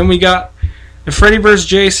 Then we got the Freddy vs.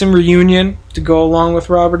 Jason reunion to go along with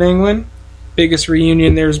Robert Englund. Biggest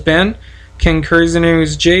reunion there's been. Ken Curzon,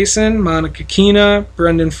 who's Jason, Monica Keena,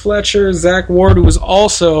 Brendan Fletcher, Zach Ward, who was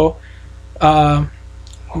also, what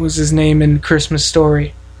was his name in Christmas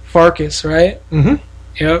Story? Farkas, right? Mm-hmm.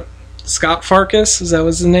 Yep. Scott Farkas, is that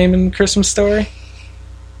was his name in Christmas Story?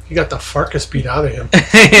 He got the Farkas beat out of him.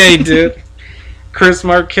 Yeah, he did. Chris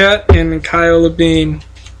Marquette and Kyle Labine.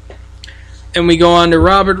 And we go on to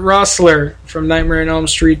Robert Rossler from Nightmare on Elm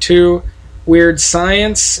Street 2. Weird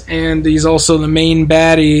Science, and he's also the main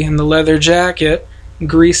baddie in the leather jacket,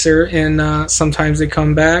 Greaser, and Sometimes They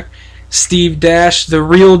Come Back. Steve Dash, the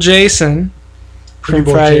real Jason, from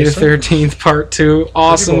Friday the 13th Part 2.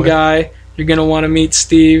 Awesome guy. You're going to want to meet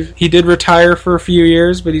Steve. He did retire for a few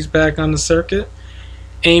years, but he's back on the circuit.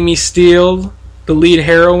 Amy Steele, the lead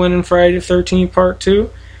heroine in Friday the 13th Part 2.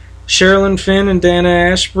 Sherilyn Finn and Dana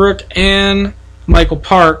Ashbrook, and Michael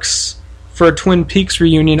Parks for a Twin Peaks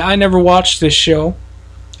reunion. I never watched this show.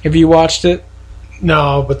 Have you watched it?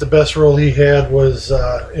 No, but the best role he had was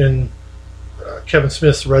in Kevin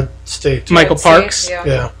Smith's Red State. Michael Parks?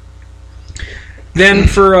 Yeah. Then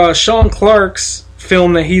for Sean Clark's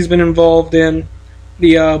film that he's been involved in,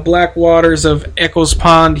 the Black Waters of Echoes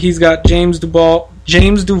Pond, he's got James Duvall,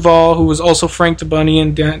 who was also Frank the Bunny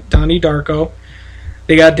and Donnie Darko.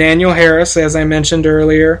 They got Daniel Harris, as I mentioned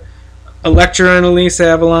earlier. Electra and Elise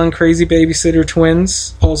Avalon, Crazy Babysitter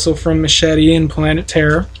Twins, also from Machete and Planet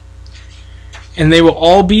Terror. and they will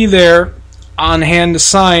all be there on hand to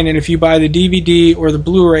sign. And if you buy the DVD or the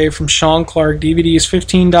Blu-ray from Sean Clark, DVD is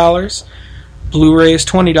 $15, Blu-ray is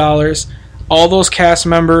 $20. All those cast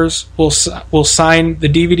members will sign the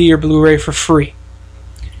DVD or Blu-ray for free.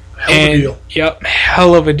 Hell of a deal. Yep,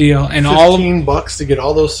 hell of a deal. And all of $15 to get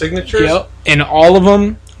all those signatures. Yep, and all of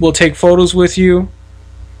them will take photos with you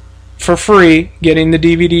for free, getting the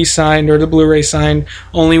DVD signed or the Blu-ray signed.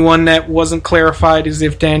 Only one that wasn't clarified is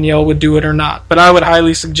if Danielle would do it or not. But I would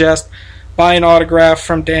highly suggest buy an autograph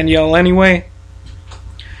from Danielle anyway.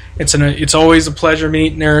 It's always a pleasure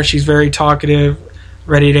meeting her. She's very talkative,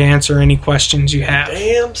 ready to answer any questions you have.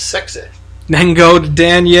 Damn sexy. Then go to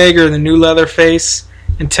Dan Yeager, the new Leatherface,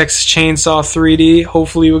 and Texas Chainsaw 3D.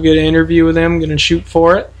 Hopefully we'll get an interview with him. I'm going to shoot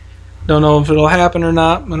for it. Don't know if it'll happen or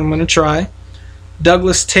not, but I'm going to try.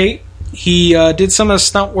 Douglas Tate, he did some of the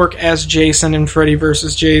stunt work as Jason in Freddy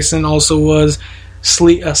vs. Jason. Also was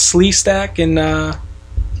Sleestack in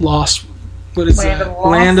Lost. What is Land that? of the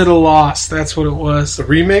Lost? Land of the Lost. That's what it was. The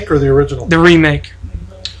remake or the original? The remake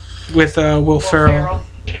with Will Ferrell.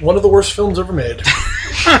 One of the worst films ever made.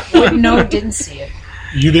 Wouldn't know, didn't see it.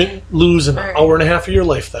 You didn't lose an hour and a half of your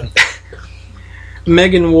life then.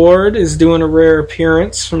 Megan Ward is doing a rare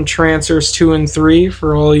appearance from Trancers 2 and 3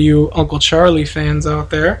 for all you Uncle Charlie fans out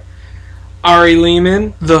there. Ari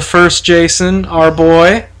Lehman, the first Jason, our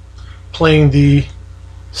boy. Playing the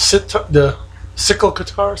sickle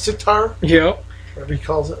sitar, Yep. whatever he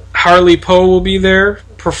calls it. Harley Poe will be there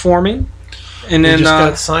performing. And He then just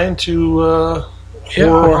got signed to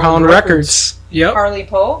Horrorhound Records. Yep. Harley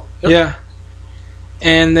Poe. Yeah.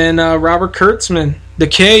 And then Robert Kurtzman, the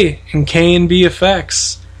K in K&B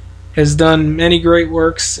Effects, has done many great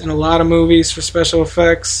works in a lot of movies for special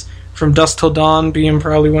effects, from Dusk Till Dawn being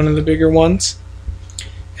probably one of the bigger ones.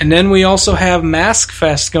 And then we also have Mask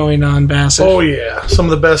Fest going on, Bassett. Oh yeah, some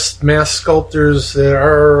of the best mask sculptors that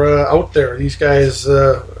are out there. These guys these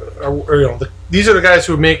are the guys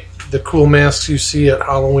who make the cool masks you see at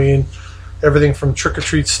Halloween. Everything from Trick or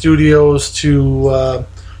Treat Studios to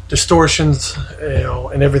Distortions,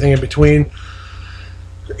 and everything in between.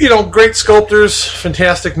 Great sculptors,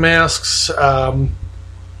 fantastic masks.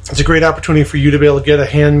 It's a great opportunity for you to be able to get a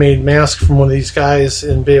handmade mask from one of these guys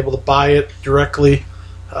and be able to buy it directly.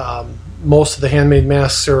 Most of the handmade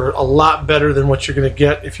masks are a lot better than what you're going to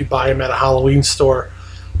get if you buy them at a Halloween store,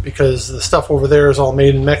 because the stuff over there is all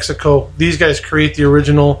made in Mexico. These guys create the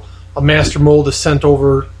original. A master mold is sent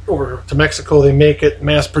over to Mexico. They make it,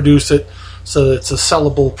 mass produce it, so that it's a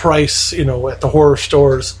sellable price, at the horror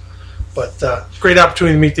stores. But great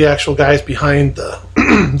opportunity to meet the actual guys behind the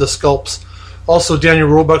the sculpts. Also, Daniel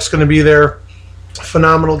Roebuck's going to be there.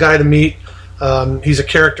 Phenomenal guy to meet. He's a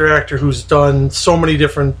character actor who's done so many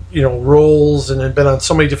different roles and had been on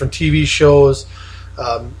so many different TV shows.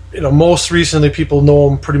 Most recently, people know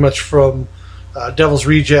him pretty much from Devil's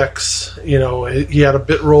Rejects. He had a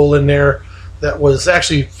bit role in there that was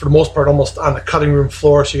actually, for the most part, almost on the cutting room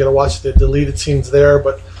floor, so you got to watch the deleted scenes there.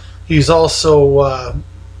 But he's also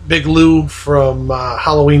Big Lou from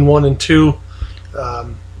Halloween 1 and 2.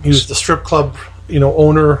 He was the strip club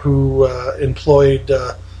owner who employed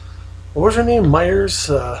what was her name?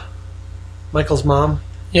 Myers, Michael's mom.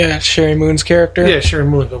 Yeah, Sherry Moon's character. Yeah, Sherry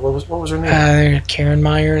Moon. But what was her name? Karen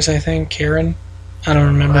Myers, I think. Karen? I don't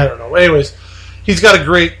remember. I don't know. Anyways, he's got a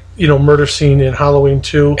great murder scene in Halloween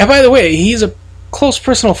 2. And by the way, he's a close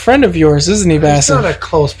personal friend of yours, isn't he, Bassett? He's not a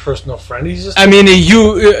close personal friend. He's just.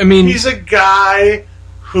 He's a guy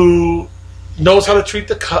who knows how to treat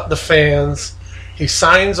the fans. He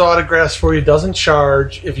signs autographs for you, doesn't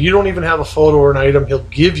charge. If you don't even have a photo or an item, he'll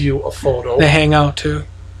give you a photo. They hang out too.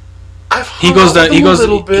 He goes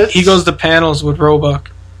to panels with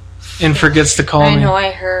Roebuck and forgets to call me. I know,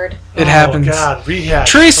 I heard. It happens. Oh God,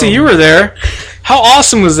 rehash. Tracy, you were there. How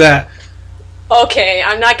awesome was that? Okay,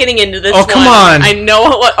 I'm not getting into this. Oh, come on. I know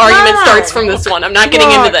what argument starts from this one. I'm not getting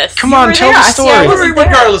into this. Come on, tell the story.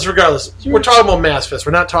 Regardless, we're talking about Mass Fest.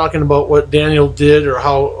 We're not talking about what Daniel did or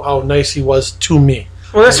how nice he was to me.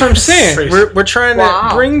 Well, that's what I'm saying. We're trying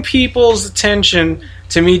to bring people's attention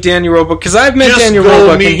to meet Daniel Roebuck, because I've met Daniel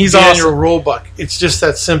Roebuck and he's Daniel awesome. Roebuck. It's just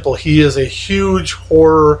that simple. He is a huge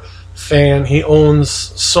horror fan. He owns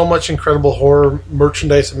so much incredible horror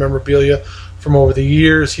merchandise and memorabilia from over the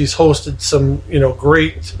years. He's hosted some,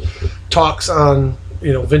 great talks on,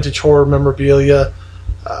 vintage horror memorabilia.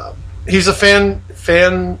 He's a fan,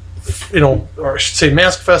 or I should say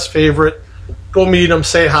Mask Fest favorite. Go meet him,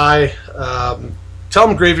 say hi. Tell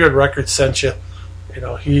him Graveyard Records sent you. And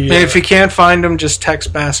if you can't find him, just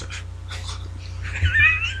text Bassett.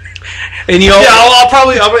 And you I'll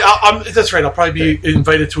probably. That's right. I'll probably be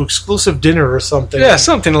invited to exclusive dinner or something. yeah,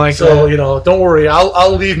 something like So that. don't worry.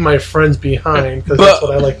 I'll leave my friends behind because that's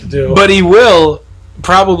what I like to do. But he will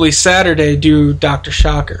probably Saturday do Dr.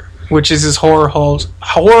 Shocker, which is his horror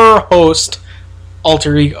host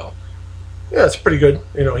alter ego. yeah, it's pretty good.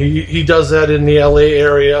 He does that in the LA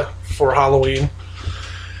area for Halloween.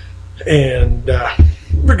 And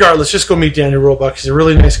regardless, just go meet Daniel Roebuck. He's a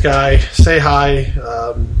really nice guy. Say hi.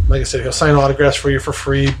 Like I said, he'll sign autographs for you for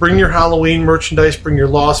free. Bring your Halloween merchandise. Bring your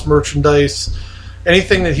Lost merchandise.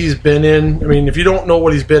 Anything that he's been in. I mean, if you don't know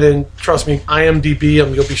what he's been in, trust me, IMDb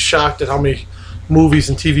him. You'll be shocked at how many movies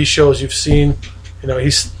and TV shows you've seen.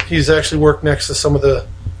 He's actually worked next to some of the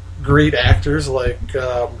great actors like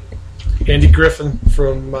Andy Griffin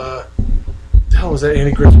from the hell was that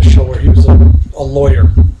Andy Griffin show where he was a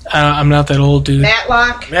lawyer? I'm not that old, dude.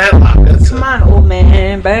 Matlock. That's Come on, old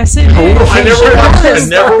man. Bassett. I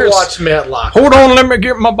never watched Matlock. Hold on, let me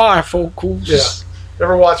get my bifocals. Yeah,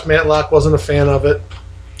 never watched Matlock. Wasn't a fan of it,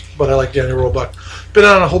 but I like Daniel Roebuck. Been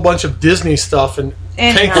on a whole bunch of Disney stuff, and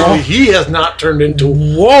thankfully he has not turned into.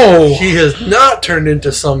 Whoa! He has not turned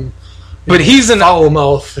into some. But he's an foul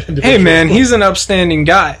mouth. Hey man, he's an upstanding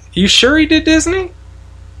guy. You sure he did Disney?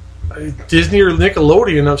 Disney or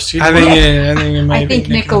Nickelodeon. I've seen. I think it might I think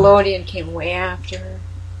be Nickelodeon came way after.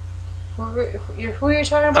 Who are you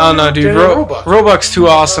talking about? Oh no, dude! Daniel Roebuck. Roebuck's too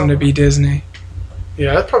awesome to be Disney.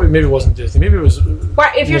 Yeah, that probably maybe wasn't Disney. Maybe it was.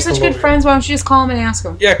 Why, if you're such good Nickelodeon. friends, why don't you just call him and ask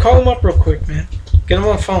him? Yeah, call him up real quick, man. Get him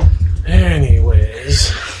on the phone.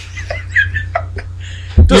 Anyways,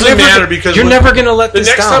 doesn't matter because you're never gonna let the this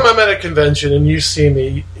next down. time I'm at a convention and you see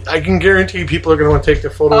me, I can guarantee people are going to want to take the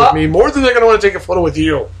photo with me more than they're going to want to take a photo with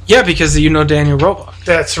you. Yeah, because you know Daniel Roebuck.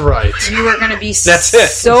 That's right. You are going to be That's it.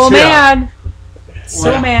 so Yeah. mad.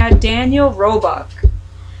 So Wow. mad. Daniel Roebuck.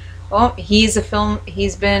 Well, he's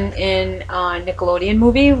been in a Nickelodeon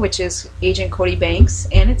movie, which is Agent Cody Banks,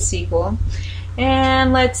 and its sequel.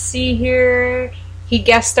 And let's see here. He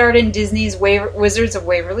guest starred in Disney's Wizards of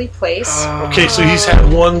Waverly Place. Okay, so he's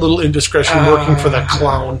had one little indiscretion working for that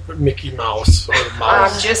clown, Mickey Mouse, or I'm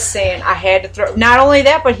Mouse. just saying, I had to throw. Not only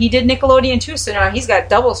that, but he did Nickelodeon too, so now he's got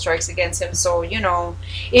double strikes against him. So,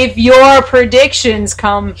 if your predictions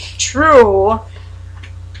come true,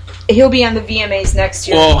 he'll be on the VMAs next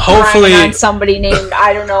year. Well, hopefully- grinding on somebody named,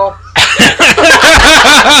 I don't know,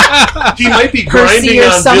 He might be Percy grinding or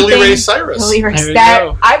on something. Billy Ray Cyrus. Billy Ray, There you that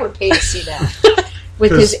go. I would pay to see that.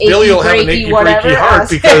 With his Because Billy achy, will have an breaky, achy, whatever. breaky heart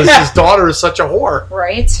because his daughter is such a whore.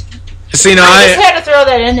 Right? So, I just had to throw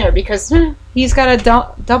that in there because he's got a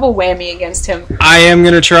double whammy against him. I am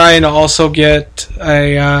going to try and also get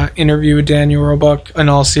a interview with Daniel Roebuck in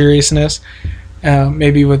all seriousness.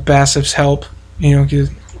 Maybe with Bassif's help. 'Cause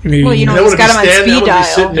maybe. Well, I he's would got him on speed be dial.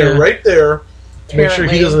 sitting there Yeah. right there to make sure he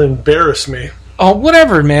Apparently. doesn't embarrass me. Oh,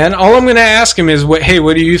 whatever, man. All I'm going to ask him is, what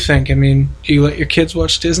do you think? I mean, do you let your kids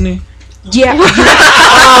watch Disney? Yeah.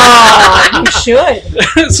 Oh, you should.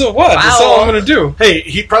 So what? That's all I'm going to do. Hey,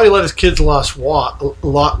 he probably let his kids watch Lost,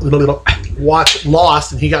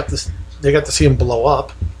 and they got to see him blow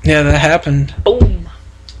up. Yeah, that happened. Boom.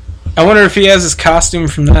 I wonder if he has his costume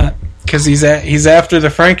from that. Because he's after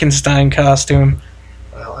the Frankenstein costume.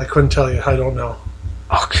 Well, I couldn't tell you. I don't know.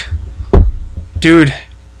 Dude,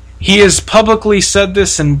 he has publicly said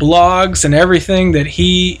this in blogs and everything that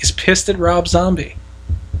he is pissed at Rob Zombie.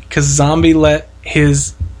 Because Zombie let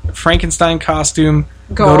his Frankenstein costume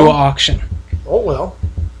go to auction. Oh well.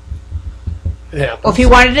 Yeah. Well, if he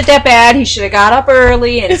wanted it that bad, he should have got up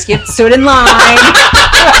early and stood in line.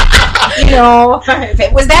 If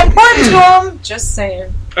it was that important to him, just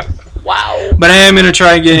saying. Wow. But I am going to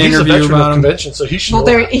try and get an He's a interview veteran about of him. convention, so he should. Well,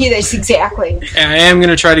 know there that. he is exactly. I am going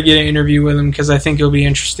to try to get an interview with him because I think it'll be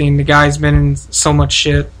interesting. The guy's been in so much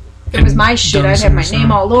shit. If it was my shit, done I'd have my some-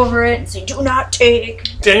 name all over it and say, "Do not take."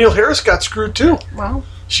 Danielle Harris got screwed too. Well,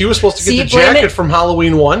 She was supposed to get See, the blame jacket it- from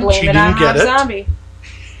Halloween 1. blame She it on didn't get Rob it. Zombie.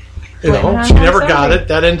 You Blame it know, on she Rob never got Zombie. it.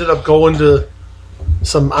 That ended up going to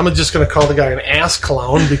some. I'm just going to call the guy an ass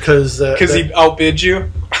clown because he outbid you?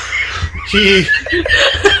 he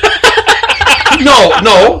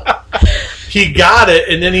no. He got it,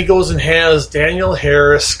 and then he goes and has Danielle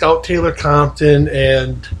Harris, Scout Taylor Compton,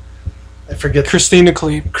 and I forget Christina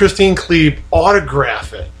Klebe. Christine Klebe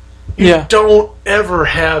autograph it. You Yeah. don't ever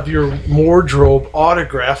have your wardrobe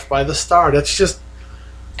autographed by the star. That's just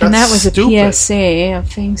And that that's was stupid. a PSA of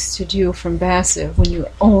things to do from Bassive when you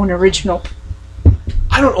own original.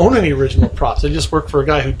 I don't own any original props. I just work for a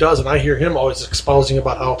guy who does, and I hear him always espousing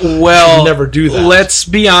about how Well, you never do that. let's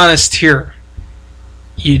be honest here.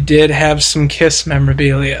 You did have some Kiss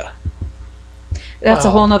memorabilia. That's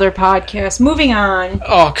a whole nother podcast. Moving on.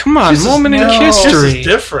 Oh, come on. Moment in This history. is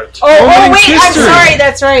different. Oh, wait, I'm sorry.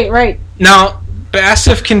 That's right. Now,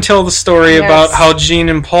 Bassif can tell the story about how Gene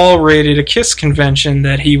and Paul raided a KISS convention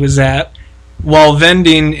that he was at while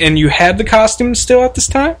vending, and you had the costumes still at this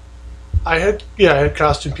time? I had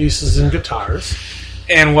costume pieces and guitars.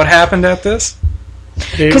 And what happened at this?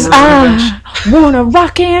 Because I wanna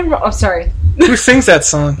rock and roll. Oh, sorry. Who sings that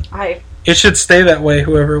song? It should stay that way,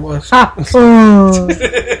 whoever it was.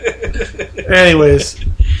 Anyways,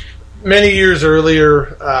 many years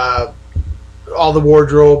earlier, all the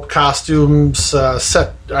wardrobe, costumes, I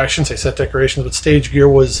shouldn't say set decorations, but stage gear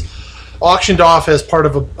was auctioned off as part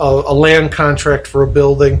of a land contract for a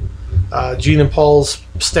building. Gene and Paul's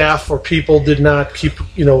staff or people did not keep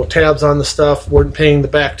tabs on the stuff, weren't paying the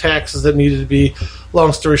back taxes that needed to be.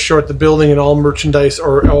 Long story short, the building and all merchandise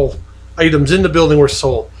or all items in the building were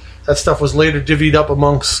sold. That stuff was later divvied up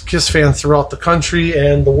amongst KISS fans throughout the country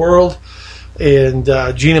and the world. And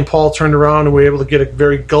Gene and Paul turned around and were able to get a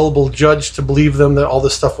very gullible judge to believe them that all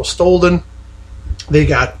this stuff was stolen. They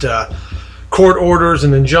got court orders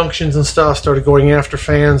and injunctions and stuff, started going after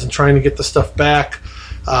fans and trying to get the stuff back.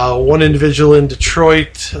 One individual in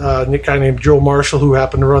Detroit, a guy named Joe Marshall, who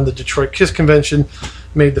happened to run the Detroit KISS convention,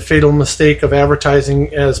 made the fatal mistake of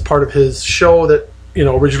advertising as part of his show that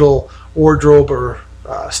original wardrobe or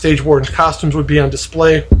stage worn costumes would be on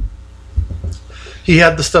display. He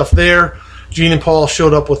had the stuff there. Gene and Paul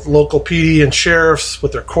showed up with local PD and sheriffs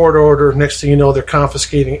with their court order. Next thing you know, they're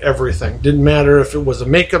confiscating everything. Didn't matter if it was a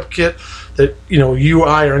makeup kit that you,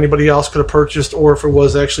 I, or anybody else could have purchased, or if it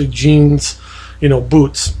was actually Gene's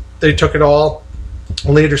boots. They took it all,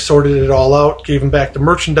 later sorted it all out, gave them back the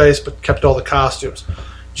merchandise, but kept all the costumes.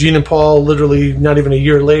 Gene and Paul, literally not even a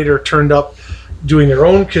year later, turned up doing their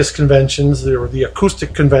own KISS conventions. They were the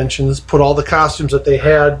acoustic conventions, put all the costumes that they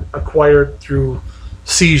had acquired through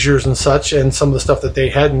seizures and such, and some of the stuff that they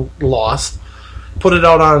hadn't lost, put it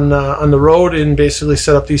out on the road and basically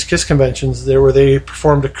set up these KISS conventions there where they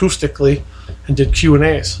performed acoustically and did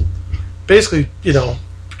Q&As. Basically,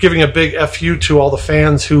 giving a big FU to all the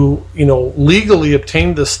fans who, legally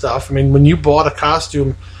obtained this stuff. I mean, when you bought a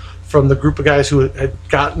costume from the group of guys who had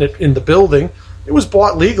gotten it in the building, it was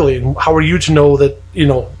bought legally. And how are you to know that,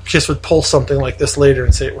 KISS would pull something like this later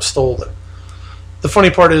and say it was stolen? The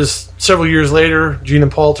funny part is, several years later, Gene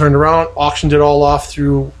and Paul turned around, auctioned it all off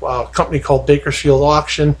through a company called Bakersfield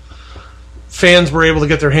Auction. Fans were able to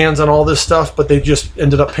get their hands on all this stuff, but they just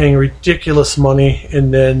ended up paying ridiculous money.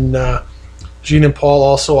 And then Gene and Paul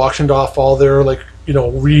also auctioned off all their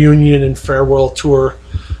reunion and farewell tour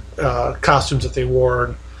costumes that they wore.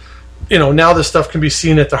 And, now this stuff can be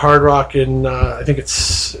seen at the Hard Rock in I'm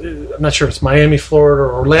not sure if it's Miami, Florida,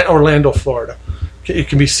 or Orlando, Florida. It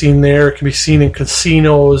can be seen there. It can be seen in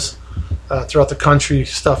casinos throughout the country.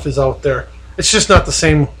 Stuff is out there. It's just not the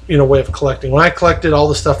same way of collecting. When I collected, all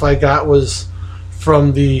the stuff I got was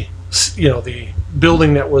from the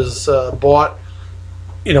building that was bought.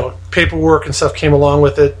 Paperwork and stuff came along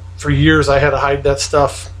with it. For years, I had to hide that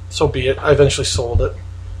stuff. So be it. I eventually sold it.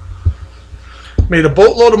 Made a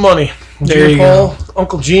boatload of money. There you go.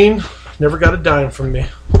 Uncle Gene never got a dime from me.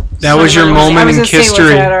 That was your moment in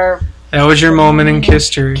history. That was your moment in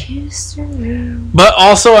history. But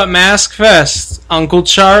also at Mask Fest, Uncle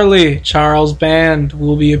Charles Band,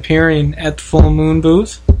 will be appearing at the Full Moon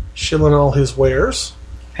booth. Shilling all his wares.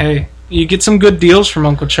 Hey, you get some good deals from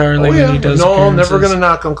Uncle Charlie when he does appearances. No, I'm never going to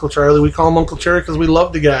knock Uncle Charlie. We call him Uncle Charlie because we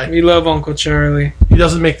love the guy. We love Uncle Charlie. He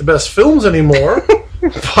doesn't make the best films anymore,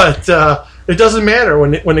 but it doesn't matter.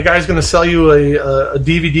 When the guy's going to sell you a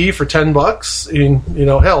DVD for $10, and,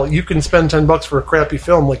 hell, you can spend $10 for a crappy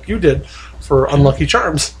film like you did for Unlucky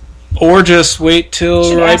Charms. Or just wait till...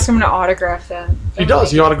 You should ask him to autograph that. He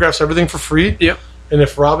does. He autographs everything for free. Yep. And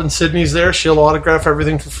if Robin Sidney's there, she'll autograph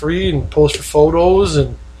everything for free and post your photos.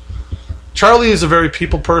 And Charlie is a very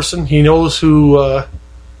people person. He knows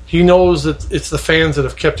he knows that it's the fans that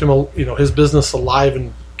have kept him, his business alive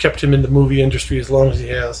and kept him in the movie industry as long as he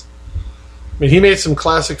has. I mean, he made some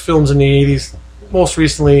classic films in the 80s. Most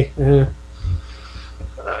recently,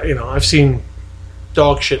 I've seen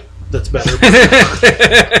dog shit that's better. But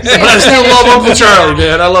I still love Uncle Charlie,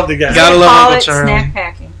 man. I love the guy. Gotta love Uncle Charlie. Snack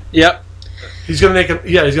packing. Yep. He's gonna make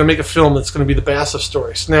a film that's gonna be the Bassif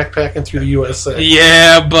story, snack packing through the USA.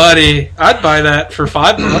 Yeah, buddy. I'd buy that for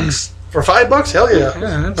 $5. For $5? Hell yeah.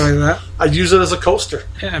 Yeah, I'd buy that. I'd use it as a coaster.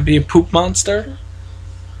 Yeah, it'd be a poop monster.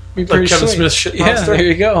 Be Like Kevin sweet. Smith's shit Yeah, monster. there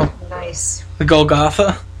you go. Nice. The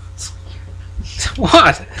Golgotha.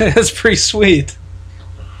 What? That's pretty sweet.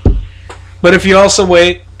 But if you also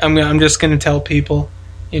wait, I'm just going to tell people,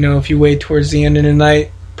 if you wait towards the end of the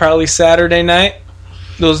night, probably Saturday night,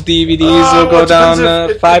 Those DVDs will go Well, it down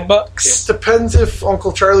depends if- $5. It depends if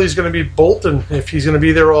Uncle Charlie's going to be bolting. If he's going to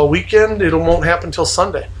be there all weekend, it won't happen until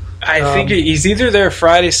Sunday. I think he's either there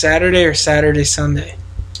Friday, Saturday, or Saturday, Sunday.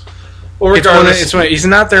 Well, regardless, He's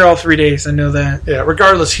not there all 3 days. I know that. yeah,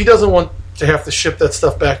 regardless, he doesn't want to have to ship that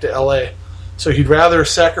stuff back to L.A., so he'd rather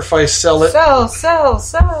sacrifice, sell it.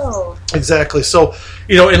 So. Exactly. So,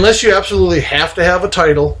 unless you absolutely have to have a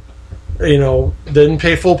title, then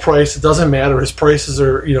pay full price. It doesn't matter. His prices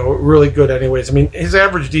are, really good anyways. I mean, his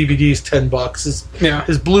average DVD is $10.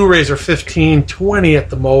 His Blu-rays are $15, $20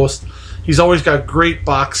 at the most. He's always got great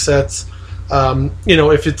box sets.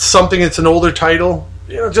 If it's something that's an older title,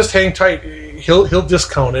 just hang tight. He'll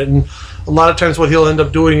discount it. And a lot of times what he'll end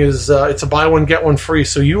up doing is it's a buy one, get one free.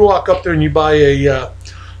 So you walk up there and you buy a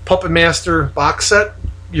Puppet Master box set.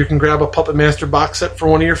 You can grab a Puppet Master box set for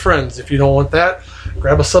one of your friends. If you don't want that,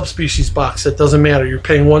 grab a Subspecies box set. Doesn't matter. You're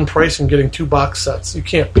paying one price and getting 2 box sets. You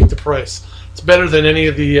can't beat the price. It's better than any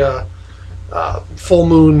of the full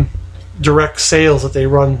moon direct sales that they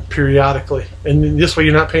run periodically. And this way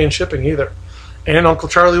you're not paying shipping either. And Uncle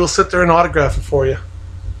Charlie will sit there and autograph it for you.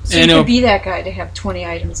 So you could be that guy to have 20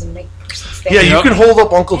 items and make Yeah, you can hold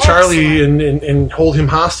up Uncle Charlie and hold him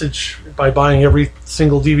hostage by buying every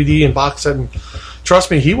single DVD and box set. And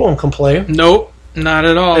trust me, he won't complain. Nope, not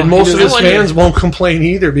at all. And most of his fans won't complain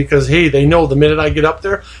either because, hey, they know the minute I get up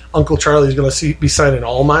there, Uncle Charlie's going to be signing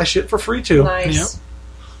all my shit for free, too. Nice. Yep.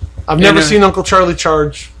 I've never seen Uncle Charlie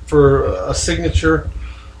charge for a signature.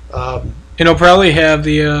 He'll probably have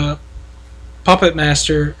the Puppet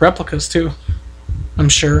Master replicas, too. I'm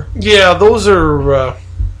sure. Yeah, those are...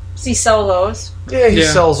 Does he sell those? Yeah, he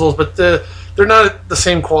sells those, but they're not the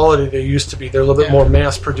same quality they used to be. They're a little bit more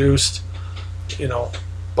mass-produced, But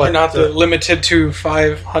they're not limited to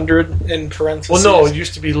 500 in parentheses. Well, no, it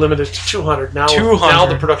used to be limited to 200. Now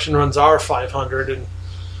the production runs are 500, and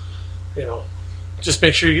just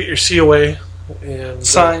make sure you get your COA and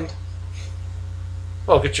signed.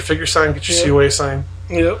 Get your figure signed, get your COA signed.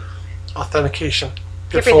 Yep. Authentication.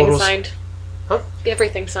 Get Everything photos. signed. Huh?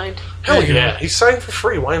 Everything signed. Hell yeah, he's signed for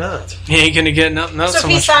free. Why not? He ain't gonna get nothing else. So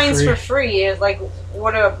if he signs for free, like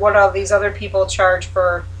what do these other people charge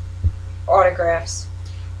for autographs?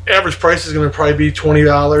 Average price is going to probably be $20.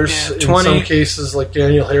 Yeah, in 20. some cases, like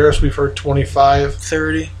Daniel Harris, we've heard 25.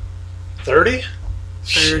 30. 30?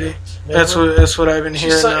 30. That's what I've been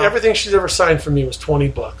hearing. Everything she's ever signed for me was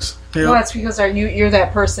 $20. Yep. Well, that's because you're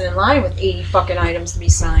that person in line with 80 fucking items to be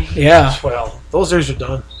signed. Yeah. Well, those days are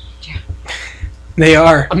done. They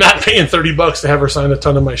are. I'm not paying $30 to have her sign a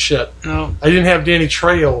ton of my shit. No. I didn't have Danny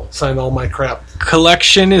Trejo sign all my crap.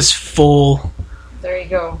 Collection is full. There you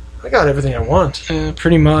go. I got everything I want.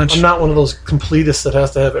 Pretty much. I'm not one of those completists that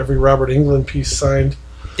has to have every Robert Englund piece signed.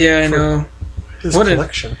 Yeah, I know. His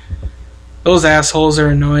collection. Those assholes are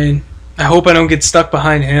annoying. I hope I don't get stuck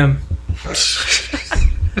behind him.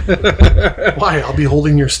 Why? I'll be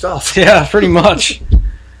holding your stuff. Yeah, pretty much.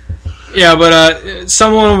 Yeah, but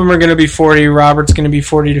some of them are going to be 40. Robert's going to be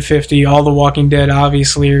 40 to 50. All the Walking Dead,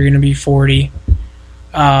 obviously, are going to be 40.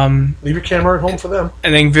 Leave your camera at home for them. I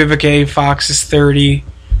think Vivica A. Fox is 30.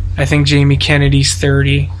 I think Jamie Kennedy's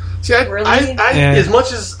 30. See, as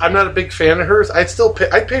much as I'm not a big fan of hers, I'd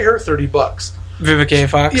pay her $30. Vivica A.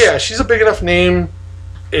 Fox? Yeah, she's a big enough name,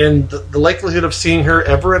 and the likelihood of seeing her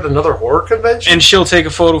ever at another horror convention. And she'll take a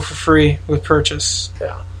photo for free with purchase.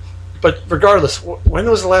 Yeah. But regardless, when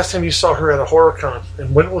was the last time you saw her at a horror con?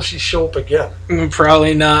 And when will she show up again?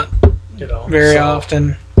 Probably not very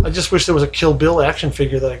often. I just wish there was a Kill Bill action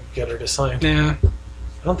figure that I could get her to sign. Yeah.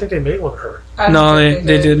 I don't think they made one of her. No, they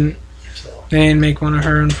didn't. So. They didn't make one of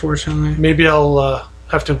her, unfortunately. Maybe I'll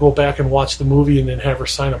have to go back and watch the movie and then have her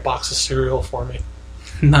sign a box of cereal for me.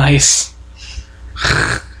 Nice.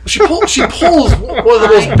 She pulls one of the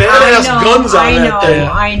most badass guns on that thing.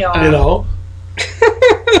 I know. You know?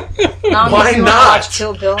 Why not?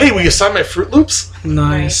 Hey, will you sign my Fruit Loops?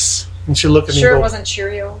 Nice. And she looked at me and and it wasn't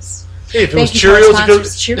Cheerios. Hey, if it was Cheerios,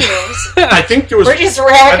 Cheerios. I think there was. We're just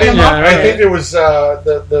racking them up. I think there was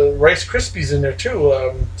the Rice Krispies in there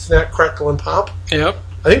too. Snack, Crackle, and Pop. Yep.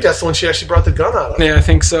 I think that's the one she actually brought the gun out of. Yeah, I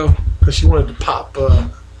think so. Because she wanted to pop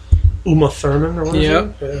Uma Thurman or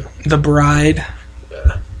whatever. Yep. Yeah. The Bride.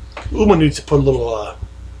 Yeah. Uma needs to put a little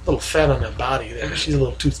fat on that body there. She's a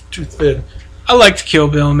little too thin. I liked Kill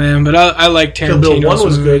Bill, man, but I like Tarantino's Kill Bill 1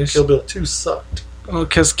 was movies. good. Kill Bill 2 sucked. Well,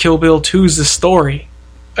 because Kill Bill 2 is the story.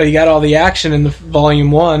 You got all the action in the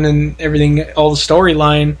Volume 1 and everything, all the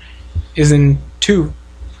storyline is in 2.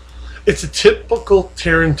 It's a typical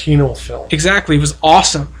Tarantino film. Exactly. It was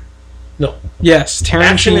awesome. No. Yes,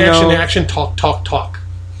 Tarantino. Action, talk.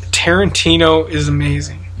 Tarantino is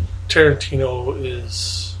amazing. Tarantino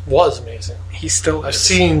was amazing. He still I've is.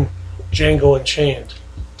 seen Django Unchained.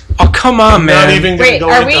 Oh, come on, man. Not even gonna Wait, go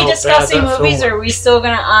are into we how bad discussing that movies, film or are we still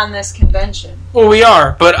gonna on this convention? Well, we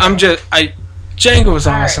are, but Django was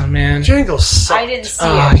All right. awesome, man. Django sucked. I didn't see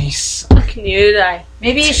Oh, it. he's... Neither did I.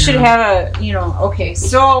 Maybe you should have okay.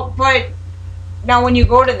 So, but now when you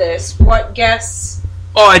go to this, what guests?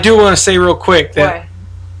 Oh, I do want to say real quick that What?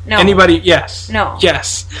 No. anybody... Yes. No.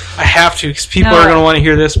 Yes. I have to, because people No. are going to want to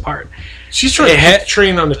hear this part. She's trying to get the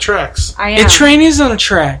train on the tracks. I am. The train is on the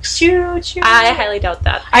tracks. Choo, choo. I highly doubt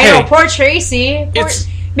that. I know, Hey. poor Tracy.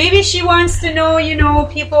 Maybe she wants to know,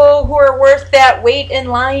 people who are worth that wait in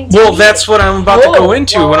line. to Well, meet. that's what I'm about to go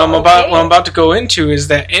into. well, What I'm okay. about to go into is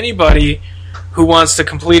that anybody who wants to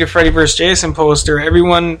complete a Freddy vs. Jason poster,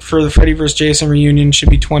 everyone for the Freddy vs. Jason reunion should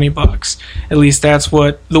be $20. At least that's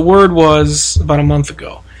what the word was about a month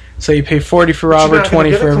ago. So you pay $40 for But you're Robert, not gonna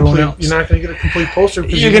 $20 get for a everyone complete- else. You're not going to get a complete poster.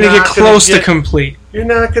 Because You're going to get not gonna close to get- complete. You're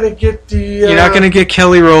not going to get the. You're not going to get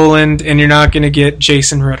Kelly Rowland, and you're not going to get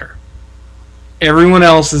Jason Ritter. Everyone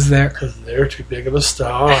else is there. Because they're too big of a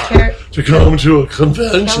star Car- to come to a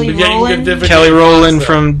convention. Kelly to get Rowland? David Kelly Gates Rowland there.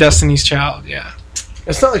 from Destiny's Child, yeah.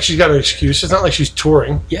 It's not like she's got an excuse. It's not like she's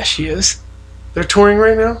touring. Yeah, she is. They're touring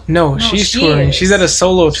right now. No, No, she's she touring. is. She's at a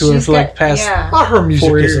solo tour She's for like got- past... yeah. Well, her music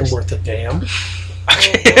 4 isn't years. worth a damn.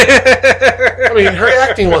 I mean, her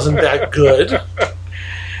acting wasn't that good.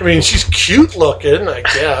 I mean, she's cute looking, I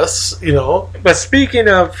guess. But speaking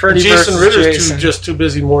of Freddy Jason versus Ritter's Jason, just too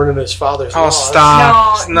busy mourning his father's oh loss.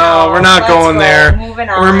 stop! No, we're not let's going go. there. Moving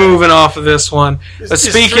on. We're moving off of this one. But Is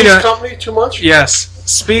speaking Three's of Company too much? yes,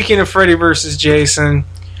 speaking of Freddy versus Jason,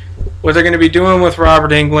 what they're going to be doing with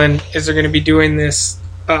Robert Englund is they're going to be doing this.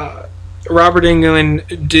 Robert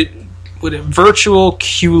Englund did with a virtual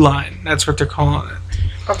queue line. That's what they're calling it.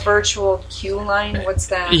 A virtual queue line? What's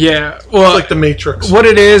that? Yeah. Well, Like the Matrix. what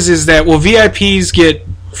it is that VIPs get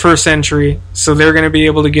first entry, so they're going to be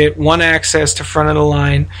able to get one access to front of the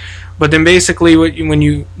line. But then basically, when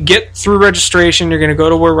you get through registration, you're going to go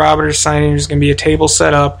to where Robert is signing. There's going to be a table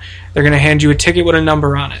set up. They're going to hand you a ticket with a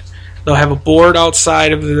number on it. They'll have a board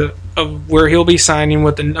outside of where he'll be signing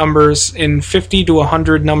with the numbers in 50 to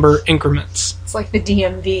 100 number increments. It's like the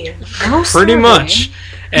DMV. No Pretty survey. much.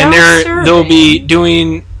 And No they'll be survey.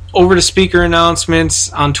 doing over-the-speaker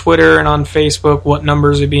announcements on Twitter and on Facebook what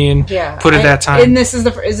numbers are being put at that time. And is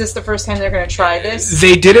this the first time they're going to try this?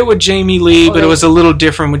 They did it with Jamie Lee, but Okay. it was a little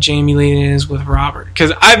different with Jamie Lee than it is with Robert.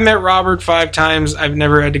 Because I've met Robert 5 times. I've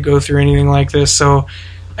never had to go through anything like this, so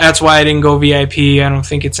that's why I didn't go VIP. I don't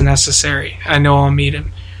think it's necessary. I know I'll meet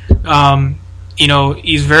him.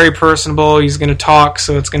 He's very personable. He's going to talk,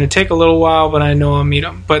 so it's going to take a little while, but I know I'll meet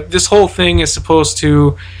him. But this whole thing is supposed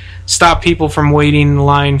to stop people from waiting in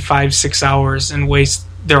line 5-6 hours and waste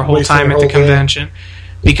their whole Wasting time their at the whole day. convention.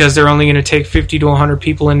 Because they're only going to take 50 to 100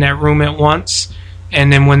 people in that room at once,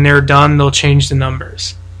 and then when they're done, they'll change the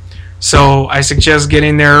numbers. So I suggest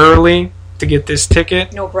getting there early to get this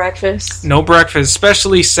ticket. No breakfast. No breakfast,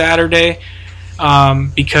 especially Saturday,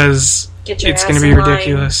 because Get your it's ass going to be in line.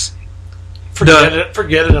 ridiculous. Forget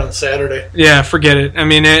it on Saturday. Yeah, forget it. I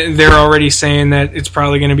mean, they're already saying that it's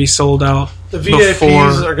probably going to be sold out. The VIPs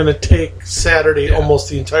Before- are going to take Saturday almost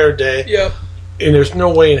the entire day. Yep. And there's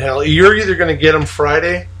no way in hell. You're either going to get them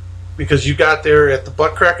Friday because you got there at the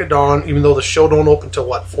butt crack of dawn, even though the show don't open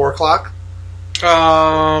till 4 o'clock?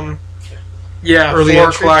 Yeah, Early 4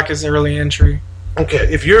 entry? o'clock is early entry.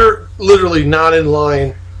 Okay, if you're literally not in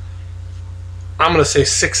line, I'm going to say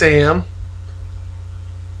 6 a.m.,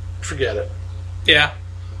 forget it. Yeah.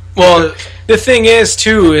 Well, the thing is,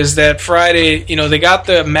 too, is that Friday, they got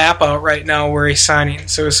the map out right now where he's signing.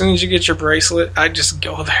 So as soon as you get your bracelet, I just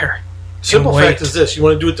go there. Simple wait. fact is this: you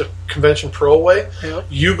want to do it the Convention Pro way. Yep.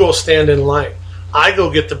 You go stand in line. I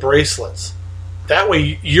go get the bracelets. That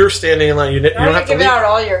way, you're standing in line. You don't You're not have to giving leave. out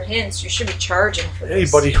all your hints. You should be charging for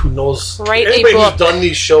this. Anybody who knows, Write a anybody who's book. done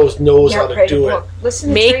these shows knows how to write a do it. book. Listen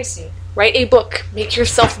to Make- Tracy. Write a book. Make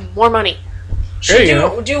yourself more money. There you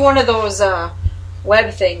go. Do one of those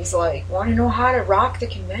web things like, want to know how to rock the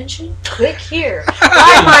convention? Click here.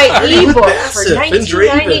 Buy my With ebook for Bassett and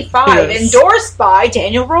 $19.95, Yes. endorsed by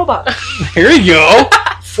Daniel Roebuck. Here you go.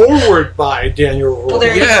 Forward by Daniel Rowe. Well,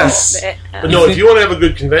 there you Yes. go. But no, if you want to have a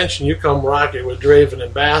good convention, you come rock it with Draven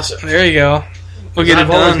and Bassett. There you go. We'll get it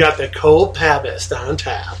I've always done. got the cold Pabst on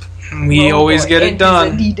tap. We Oh, always boy. get And it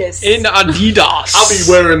done. his Adidas. In Adidas. I'll be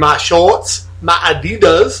wearing my shorts, my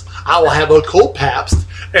Adidas. I will have a cold Pabst,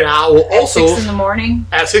 and I will At also 6 in the morning.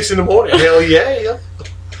 at 6 in the morning. Hell yeah!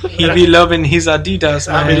 He be loving his Adidas,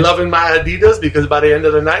 I'll be man. loving my Adidas because by the end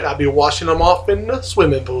of the night, I'll be washing them off in the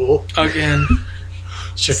swimming pool, Again.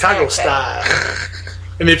 Chicago Snack style.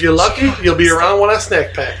 And if you're lucky, you'll be around when I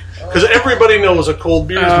snack pack. Because everybody knows a cold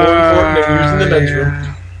beer is more important than using the men's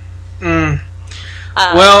room.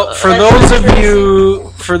 Well, for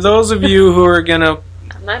those of you who are gonna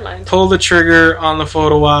my mind. pull the trigger on the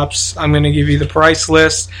photo ops, I'm gonna give you the price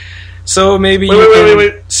list. So maybe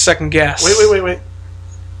Wait. second guess. Wait.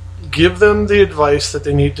 Give them the advice that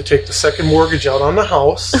they need to take the second mortgage out on the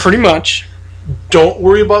house. Pretty much. Don't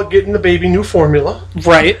worry about getting the baby new formula.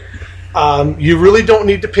 Right. You really don't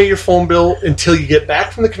need to pay your phone bill until you get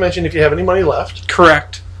back from the convention if you have any money left.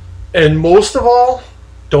 Correct. And most of all,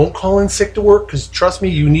 don't call in sick to work because trust me,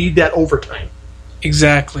 you need that overtime.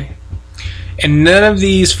 Exactly. And none of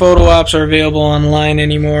these photo ops are available online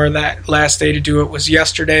anymore. That last day to do it was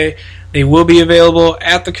yesterday. They will be available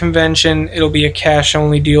at the convention. It'll be a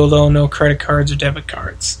cash-only deal, though, no credit cards or debit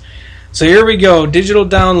cards. So here we go. Digital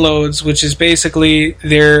downloads, which is basically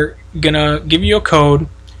they're going to give you a code.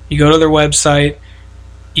 You go to their website.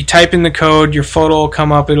 You type in the code. Your photo will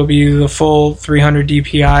come up. It'll be the full 300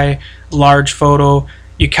 DPI large photo.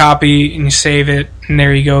 You copy and you save it, and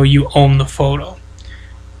there you go. You own the photo.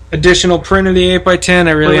 Additional print of the 8x10,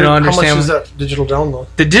 I really don't understand. How much is that digital download?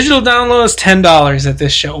 The digital download is $10 at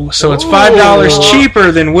this show, so it's Ooh. $5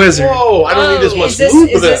 cheaper than Wizard. Whoa, I don't need as much Is this, lube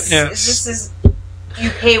is with this, it. Yes. is this you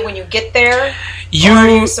pay when you get there? Or are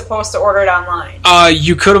You you supposed to order it online?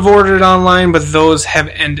 you could have ordered it online, but those have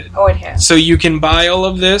ended. Oh, it has. So you can buy all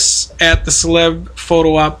of this at the Celeb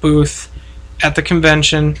Photo Op booth at the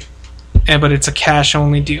convention, but it's a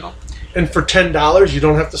cash-only deal. And for $10, you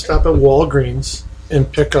don't have to stop at Walgreens and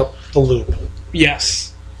pick up the lube.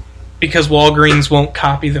 Yes. Because Walgreens won't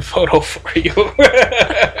copy the photo for you.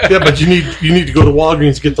 Yeah, but you need to go to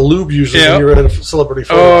Walgreens to get the lube usually Yep. when you're at a celebrity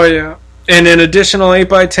photo. Oh, yeah. And an additional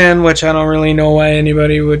 8x10, which I don't really know why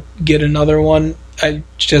anybody would get another one. I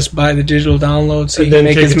just buy the digital download so And you can then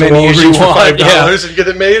make take as it to many as you Walgreens for want. $5 and get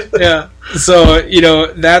it made. Yeah. So,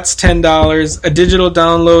 that's $10. A digital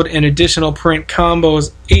download and additional print combo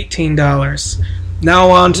is $18.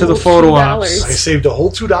 Now on to the photo ops. I saved a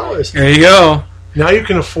whole $2. There you go. Now you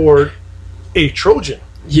can afford a Trojan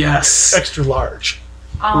Yes. extra large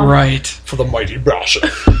Right. for the mighty Brasha.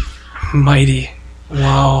 Mighty.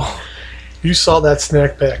 Wow. You saw that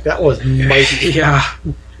snack pack. That was mighty. Yeah.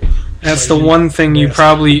 That's the one thing you Yes.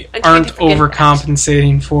 probably I tried aren't to forget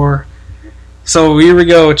overcompensating for. So here we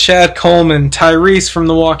go. Chad Coleman, Tyrese from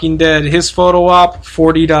The Walking Dead. His photo op,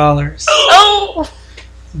 $40. Oh!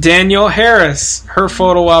 Danielle Harris, her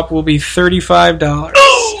photo op will be $35.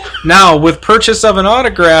 Now, with purchase of an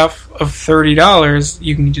autograph of $30,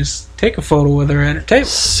 you can just take a photo with her at her table.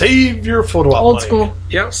 Save your photo op Old money. school.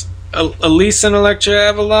 Yes. Elise and Electra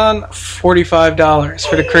Avalon, $45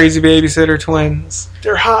 for the Crazy Babysitter twins.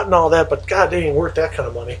 They're hot and all that, but god, they ain't worth that kind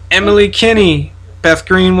of money. Emily Kinney, Beth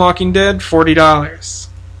Green, Walking Dead, $40.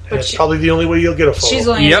 But That's she- probably the only way you'll get a photo. She's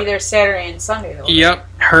only Yep. going to be there Saturday and Sunday, though. Yep.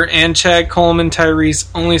 Her and Chad Coleman, Tyrese,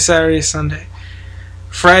 only Saturday, Sunday.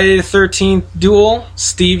 Friday the 13th duel,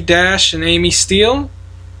 Steve Dash and Amy Steele.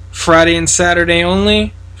 Friday and Saturday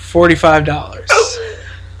only, $45.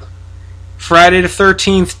 Friday the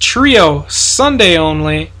 13th trio, Sunday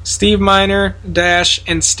only, Steve Miner, Dash,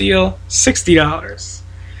 and Steele, $60.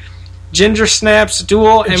 Ginger Snaps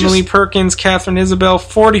duel, And Emily just- Perkins, Catherine Isabel,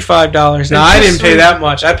 $45. Now, And I just didn't pay that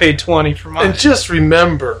much. I paid $20 for mine. And just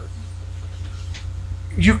remember,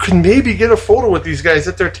 you can maybe get a photo with these guys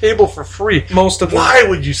at their table for free. Most of them. Why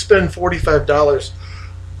would you spend $45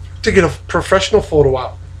 to get a professional photo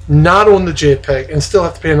op, not on the JPEG, and still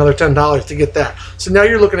have to pay another $10 to get that? So now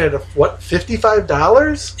you're looking at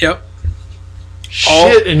 $55? Yep.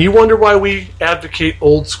 Shit, and you wonder why we advocate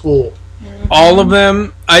old school. All of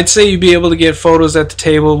them, I'd say you'd be able to get photos at the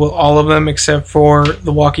table with all of them except for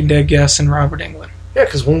the Walking Dead guests and Robert Englund. Yeah,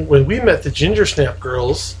 because when we met the Ginger Snap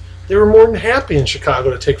girls, they were more than happy in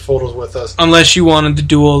Chicago to take photos with us. Unless you wanted the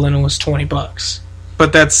duel and it was $20.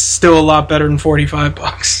 But that's still a lot better than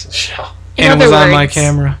 $45. Yeah. In And it was other on my words,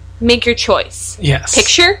 camera. Make your choice. Yes.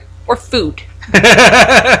 Picture or food?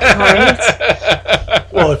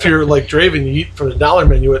 Well, if you're like Draven, you eat from the dollar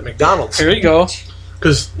menu at McDonald's. There you go.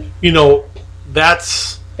 Because,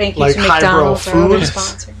 that's Thank you like to highbrow McDonald's, our other food.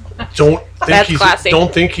 sponsor. That's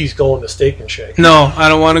Don't think he's going to Steak and Shake. No, I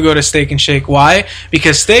don't want to go to Steak and Shake. Why?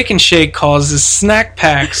 Because Steak and Shake causes snack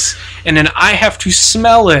packs, and then I have to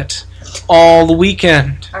smell it all the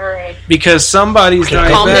weekend. All right. Because somebody's Calm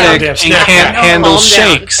down. diabetic and Snack can't pack. handle Calm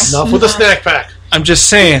down. shakes. Enough with the snack pack. I'm just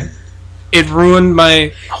saying. It ruined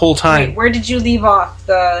my whole time. Wait, where did you leave off?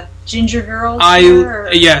 The Ginger Girls? here,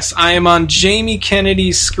 or- Yes, I am on Jamie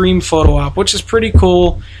Kennedy's Scream photo op, which is pretty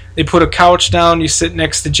cool. They put a couch down, you sit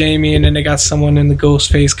next to Jamie, and then they got someone in the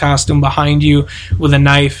Ghostface costume behind you with a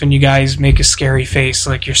knife, and you guys make a scary face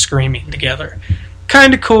like you're screaming together.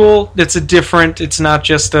 Kind of cool. It's not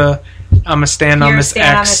just I'm going to stand on this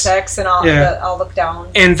stand X. on this X and I'll look down.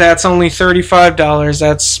 And that's only $35.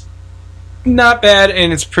 That's not bad,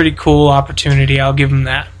 and it's a pretty cool opportunity. I'll give him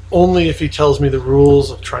that. Only if he tells me the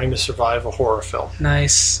rules of trying to survive a horror film.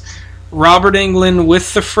 Nice. Robert Englund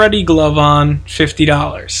with the Freddy glove on,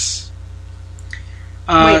 $50.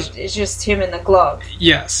 Wait, it's just him in the glove.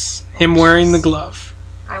 Yes, him wearing the glove.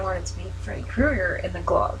 I want it to be Freddy Krueger in the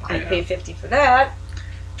glove. I'd pay $50 for that.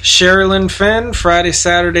 Sherilyn Fenn, Friday,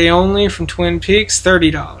 Saturday only from Twin Peaks,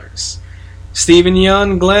 $30. Stephen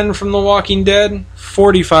Yeun, Glenn from The Walking Dead,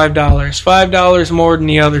 $45. $5 more than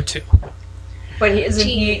the other two. But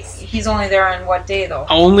he's only there on what day, though?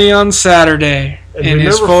 Only on Saturday. And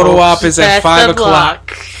his photo op is at 5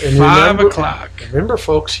 o'clock. And 5 o'clock. Remember,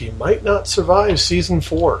 folks, he might not survive season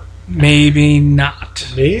 4. Maybe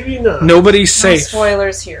not. Maybe not. Nobody's safe. No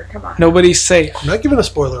spoilers here. Come on. Nobody's safe. I'm not giving a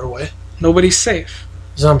spoiler away. Nobody's safe.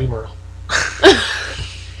 Zombie Merle.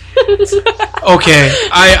 Okay,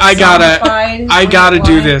 I gotta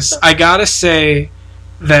do this. I gotta say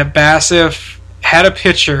that Bassif had a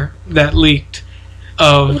picture that leaked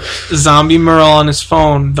of Zombie Merle on his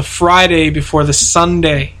phone the Friday before the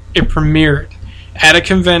Sunday it premiered at a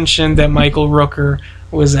convention that Michael Rooker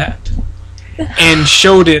was at, and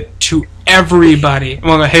showed it to everybody.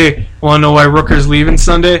 I'm like, hey, want to know why Rooker's leaving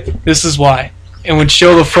Sunday? This is why. And would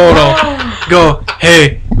show the photo, go,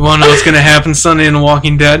 hey, you want to know what's going to happen Sunday in The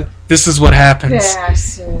Walking Dead? This is what happens.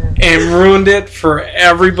 Yes. And ruined it for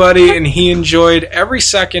everybody, and he enjoyed every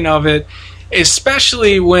second of it,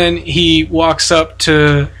 especially when he walks up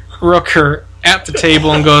to Rooker at the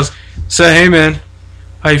table and goes, say, hey, man,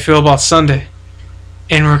 how you feel about Sunday?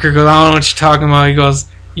 And Rooker goes, I don't know what you're talking about. He goes,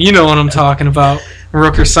 you know what I'm talking about. And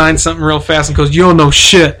Rooker signs something real fast and goes, you don't know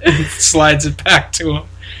shit, and slides it back to him.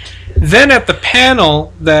 Then at the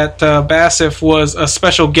panel that Bassif was a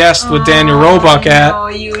special guest with Daniel Roebuck at. Oh,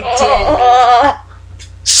 you did.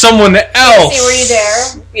 Someone else. See, were you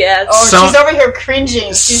there? Yes. Oh, she's over here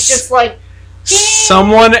cringing. She's just like.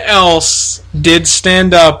 Someone else did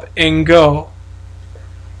stand up and go.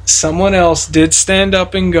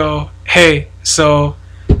 Hey, so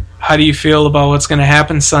how do you feel about what's going to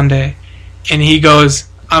happen Sunday? And he goes,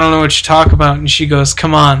 I don't know what you're talking about. And she goes,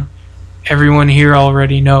 come on. Everyone here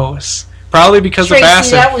already knows. Probably because Tracy, of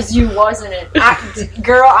Bassif. that was you, wasn't it?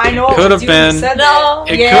 Girl, I know it Could was have you who been. said No.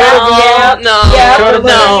 that. It Yeah, could have yeah, No. yeah, Could have look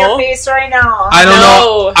been. at your face right now. I don't No.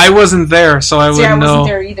 know. I wasn't there, so I See, I wouldn't wasn't know.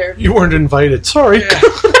 there either. You weren't invited. Sorry.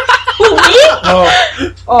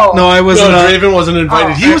 Oh. No, I wasn't. No, Draven wasn't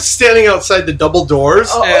invited. Oh. He was standing outside the double doors.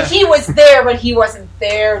 Oh, Yeah. he was there, but he wasn't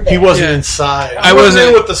there. He wasn't Yeah. inside. I I wasn't wasn't-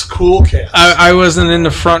 in with this cool cast. I wasn't in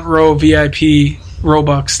the front row VIP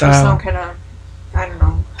Roebuck Some style. kind of, I don't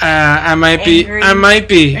know. I might be. Angry? I might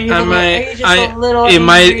be. Are you I a little- might. are you just a little It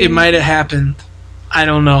might. angry? It might have happened. I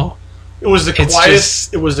don't know. It was the It's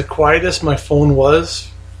quietest. It was the quietest my phone was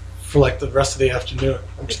for like the rest of the afternoon.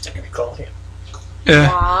 I'm just taking a call here. Yeah.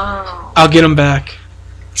 Wow. I'll get him back.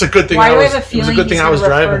 It's a good thing. Why do I was, have a it was feeling a good thing he's I going was to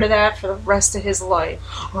refer driving. to that for the rest of his life?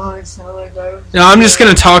 Oh, it's not like that. No, I'm just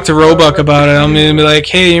gonna talk to Roebuck about it. I'm gonna be like,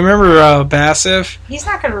 "Hey, you remember Bassif? He's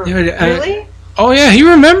not going to Yeah, really. Oh yeah, he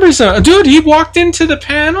remembers him. Dude, he walked into the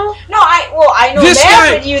panel. No, I know This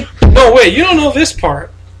that, guy- but you. No, wait, you don't know this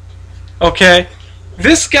part. Okay,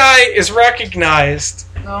 this guy is recognized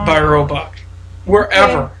by Roebuck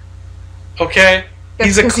wherever. Okay,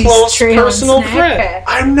 he's a That's 'cause close trailing personal snack friend. pack.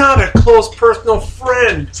 I'm not a close personal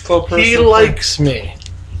friend. He's a close personal He friend. likes me.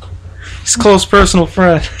 He's a close personal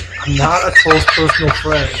friend. I'm not a close personal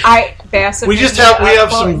friend. Bassett We is just have- not we a have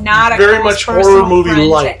close- some not a very close much horror personal movie friend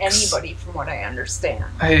likes. to anybody, from what I understand.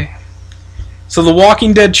 Hey, so the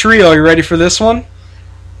Walking Dead trio. You ready for this one?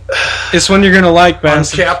 This one you're gonna like,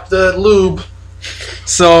 Bassett. Uncap the lube.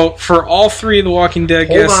 So for all three of the Walking Dead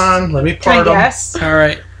Hold guests, on, let me Can I part them. guess? all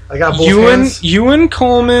right. I got both hands. Ewan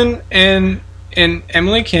Coleman and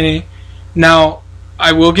Emily Kinney. Now,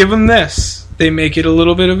 I will give them this. They make it a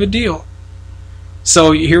little bit of a deal.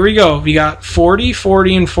 So here we go. We got 40,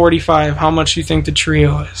 40, and 45. How much do you think the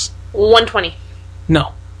trio is? 120.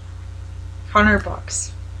 No.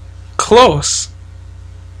 $100. Close.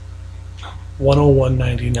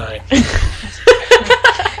 101.99.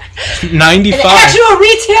 95. Actual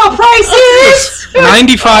retail prices.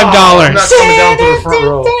 $95. I'm not coming down to the front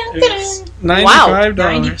row. $95.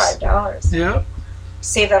 $95. Yep.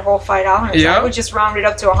 Save that whole $5. Yeah. I would just round it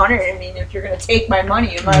up to 100. I mean, if you're going to take my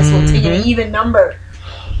money, you might as well take an even number.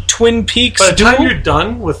 Twin Peaks By the time duel? you're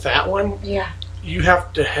done with that one, Yeah. you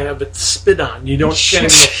have to have it spit on. You can't even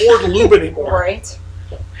afford lube anymore. Right.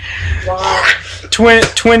 Wow.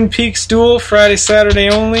 Twin Peaks Duel, Friday, Saturday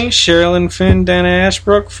only. Sherilyn Finn, Dana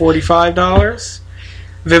Ashbrook, $45.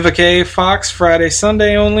 Vivica A. Fox, Friday,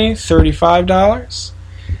 Sunday only, $35.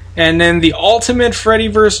 And then the Ultimate Freddy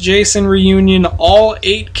vs. Jason reunion, all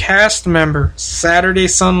 8 cast members, Saturday,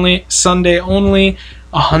 Sunday only,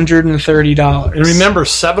 $130. And remember,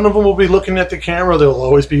 7 of them will be looking at the camera. There will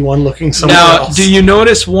always be one looking somewhere Now, else. do you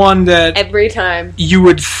notice one that Every time. you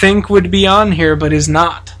would think would be on here but is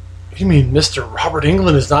not? You mean Mr. Robert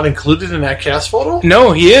Englund is not included in that cast photo?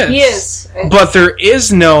 No, he is. He is. But there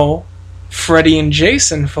is no Freddy and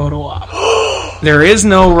Jason photo op. There is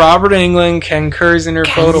no Robert Englund, Ken Kersinger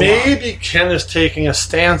photo op. Maybe Ken is taking a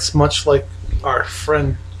stance much like our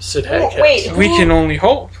friend Sid Haig has. Wait, We can only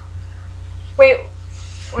hope. Wait.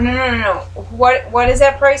 No. What is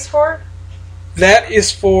that price for? That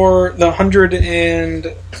is for the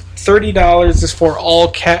 $130 is for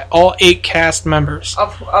all 8 cast members.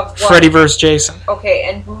 Of what? Freddy vs. Jason. Okay,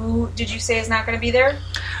 and who did you say is not going to be there?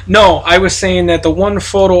 No, I was saying that the one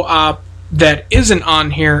photo op that isn't on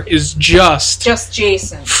here is just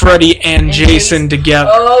Jason. Freddy and Jason together.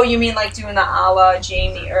 Oh, you mean like doing the a la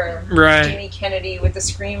Jamie or Right. Jamie Kennedy with the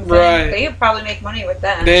Scream thing? Right. They would probably make money with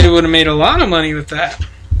that. They would have made a lot of money with that.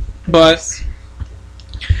 But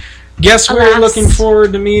guess who we're Alas. looking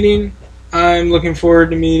forward to meeting? I'm looking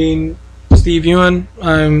forward to meeting Steve Ewan.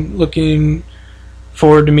 I'm looking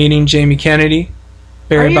forward to meeting Jamie Kennedy.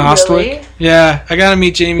 Barry Are you Bostwick. really? Yeah, I gotta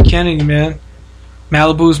meet Jamie Kennedy, man.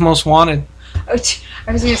 Malibu's Most Wanted. I was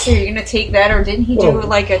going to say, you're going to take that, or didn't he do Whoa.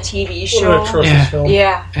 like a TV What an show? atrocious Yeah. film.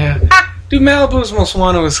 Yeah. Yeah. Dude, Malibu's Most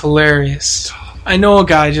Wanted was hilarious. I know a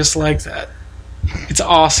guy just like that. It's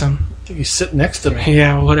awesome. I think he's sitting next to me.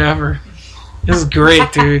 Yeah, whatever. This is great,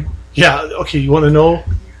 dude. Yeah, okay, you want to know?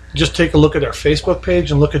 Just take a look at our Facebook page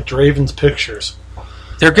and look at Draven's pictures.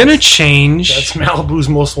 They're gonna change. That's Malibu's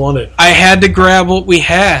Most Wanted. I had to grab what we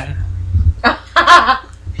had.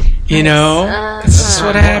 You know? This is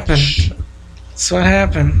what happened. That's what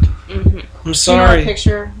happened. I'm Do you know what sorry.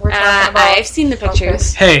 picture we're talking about? I've seen the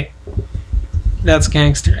pictures. Hey, that's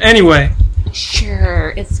gangster. Anyway.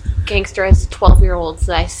 Sure, it's gangster as 12-year-olds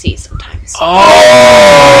that I see sometimes. Oh!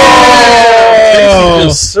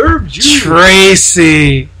 Just served you.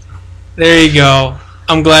 Tracy. There you go.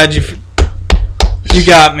 I'm glad you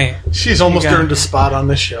got me. She's almost You got earned a spot on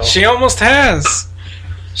this show. She almost has.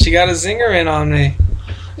 She got a zinger in on me.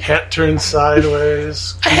 Hat turned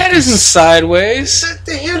sideways. My head isn't sideways.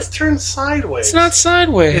 The hat's turned sideways. It's not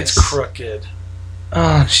sideways. It's crooked.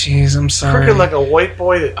 Oh, jeez, I'm sorry. Crooked like a white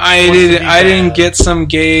boy that I wants to be didn't bad. get some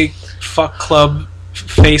gay fuck club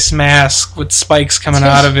face mask with spikes coming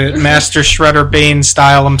out of it, Master Shredder Bane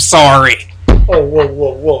style. I'm sorry. Oh,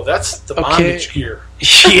 whoa. That's the Okay. bondage gear.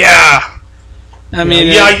 Yeah. I mean,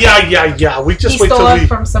 Yeah. We just He wait stole till it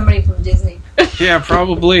from somebody from Disney. yeah,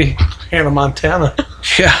 probably. Hannah Montana.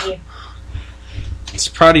 Yeah. It's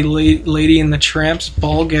probably Lady in the Tramp's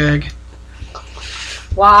ball gag.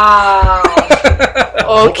 Wow.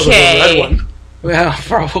 Okay. The red one. Well,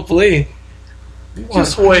 probably.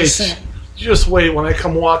 Just What? wait. Just wait when I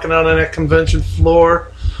come walking out on that convention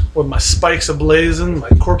floor with my spikes ablazing, my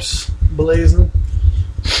corpse blazing.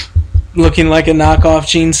 Looking like a knockoff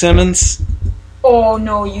Gene Simmons. Oh,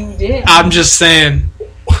 no, you did. I'm just saying.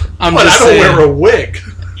 I'm But I just don't saying. wear a wig.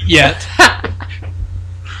 Yet.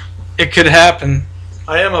 It could happen.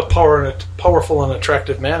 I am a powerful and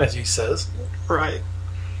attractive man, as he says. Right.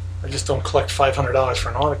 I just don't collect $500 for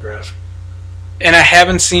an autograph. And I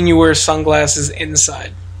haven't seen you wear sunglasses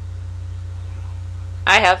inside.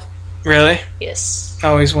 I have. Really? Yes.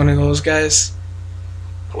 Always one of those guys.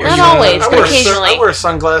 Not always, I but wear, occasionally. I wear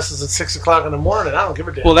sunglasses at 6 o'clock in the morning. I don't give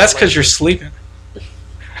a damn. Well, that's because you're sleeping.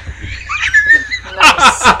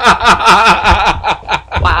 Nice.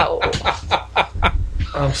 Wow.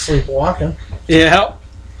 I'm sleepwalking. Yeah.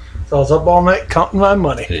 So I was up all night counting my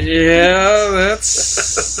money. Yeah,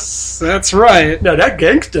 that's right. Now that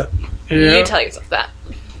gangsta. Yeah. You tell yourself that.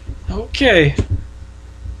 Okay.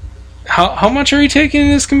 How much are you taking in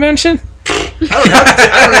this convention? I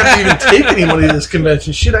don't have to even take any money to this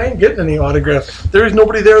convention. Shit, I ain't getting any autographs. There is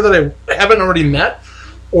nobody there that I haven't already met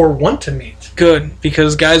or want to meet. Good,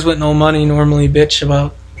 because guys with no money normally bitch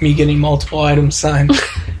about me getting multiple items signed.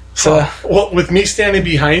 So, Well, with me standing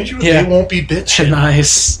behind you, Yeah. they won't be bitching.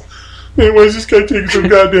 nice. Man, why is this guy taking so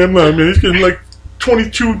goddamn long, man? He's getting like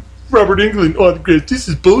 22 Robert Englund autographs. This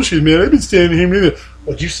is bullshit, man. I've been standing here.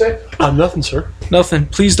 What'd you say? Nothing, sir. Nothing.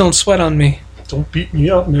 Please don't sweat on me. Don't beat me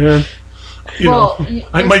up, man. You well, know,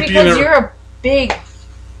 I might be in because a... you're a big...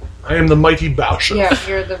 I am the mighty Bowser. Yeah,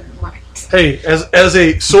 you're the... Hey, as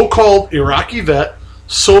a so-called Iraqi vet,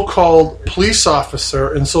 so-called police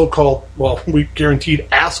officer, and so-called, well, we guaranteed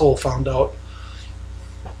asshole found out,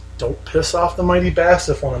 don't piss off the mighty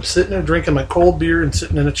Bassif when I'm sitting there drinking my cold beer and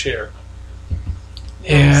sitting in a chair.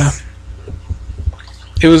 Yeah.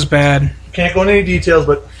 It was bad. Can't go into any details,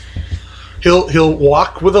 but he'll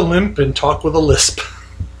walk with a limp and talk with a lisp.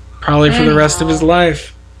 Probably for the rest of his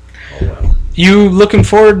life. Oh, well. You looking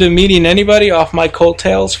forward to meeting anybody off my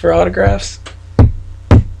coattails for autographs?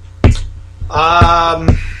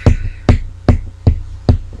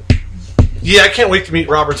 Yeah, I can't wait to meet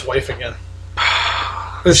Robert's wife again.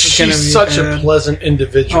 This is gonna be She's such bad. a pleasant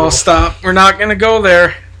individual. Oh, stop. We're not going to go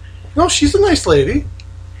there. No, she's a nice lady.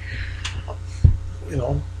 You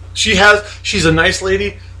know, she's a nice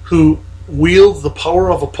lady who wields the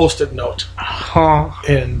power of a Post-it note. Oh,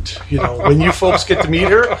 And, you know, when you folks get to meet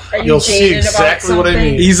her, Are you you'll see jaded about exactly what I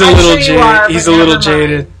something? mean. he's a I'm little sure you jaded. are, He's but a little never mind.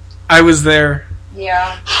 jaded. I was there.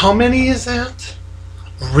 Yeah. How many is that?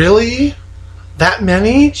 Really? That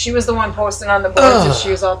many? She was the one posting on the boards that she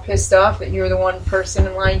was all pissed off that you were the one person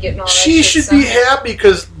in line getting all that She shit should be signed. happy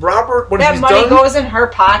because Robert, when That he's money done... goes in her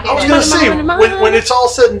pocket. I was and going to say, Money. when it's all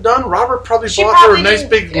said and done, Robert probably she bought her probably a nice didn't-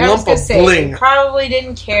 big I was lump gonna of say, bling. She probably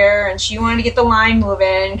didn't care, and she wanted to get the line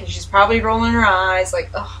moving because she's probably rolling her eyes like,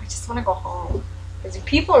 "Oh, I just want to go home." Because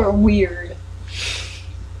people are weird.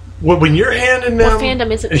 When you're handing them... What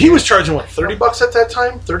fandom is it? And he was charging, what, $30 at that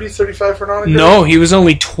time? 30, 35 for an autograph? No, he was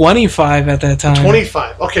only 25 at that time.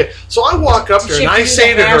 25. Okay, so I walk up Did there she and have I to do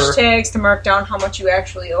say the to her... hashtags to mark down how much you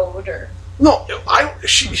actually owed her? No,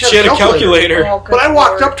 she She had a calculator. Oh, good But I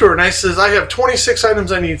walked Lord. up to her and I says, I have 26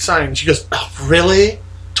 items I need signed. She goes, oh, really?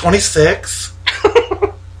 26?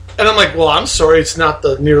 And I'm like, well, I'm sorry, it's not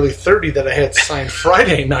the nearly 30 that I had signed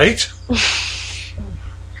Friday night.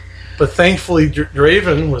 But thankfully,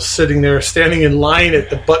 Draven was sitting there standing in line at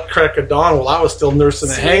the butt crack of dawn while I was still nursing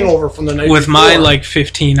a hangover from the night With before. my, like,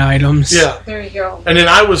 15 items. Yeah. There you go. And then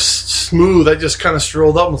I was smooth. I just kind of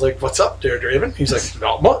strolled up and was like, what's up there, Draven? He's like,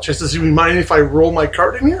 not much. I says, you mind if I roll my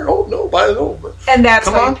cart in here? Oh, no, no. But And that's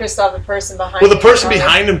Come why on. you pissed off the person behind well, the you. person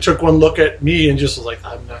behind him took one look at me and just was like,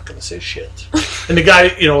 I'm not going to say shit. And the guy,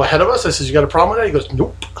 ahead of us, I says, you got a problem with that? He goes,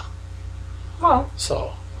 nope. Oh,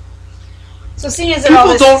 So so seeing as that all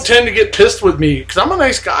people this don't tend to get pissed with me because I'm a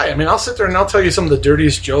nice guy. I mean, I'll sit there and I'll tell you some of the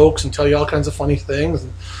dirtiest jokes and tell you all kinds of funny things.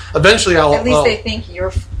 And eventually at least they think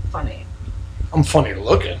you're funny. I'm funny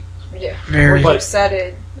looking. Yeah. Very. When you said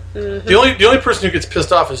it. The only person who gets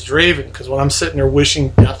pissed off is Draven because when I'm sitting there wishing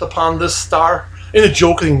death upon this star in a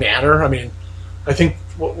joking manner, I mean, I think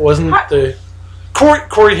wasn't the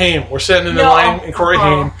Corey Haim. We're sitting in the line in Corey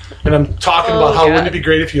Haim, and I'm talking about how wouldn't it be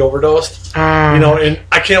great if he overdosed, and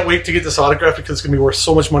I can't wait to get this autograph because it's gonna be worth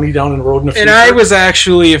so much money down in the road in the future. And I was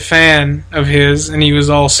actually a fan of his, and he was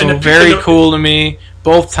also And very cool to me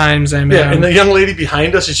both times I met him. and the young lady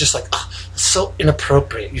behind us is just like, oh, it's so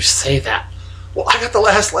inappropriate. You say that. Well, I got the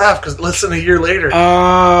last laugh because less than a year later.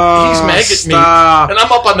 Oh, He's mad at stop. me, and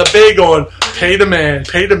I'm up on the bay going, "Pay the man,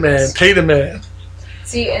 pay the man, pay the man."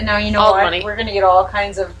 See, and now you know All what? money. We're gonna get all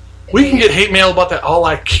kinds of. We can get hate mail about that. All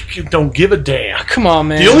I don't give a damn. Come on,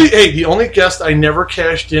 man. The only guest I never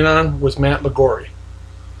cashed in on was Matt McGorry.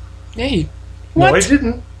 Hey, No, what? I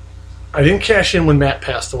didn't. I didn't cash in when Matt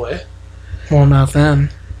passed away. Well, not then.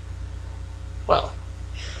 Well,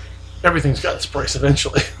 everything's got its price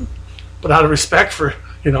eventually. But out of respect for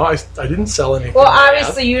I didn't sell anything. Well, I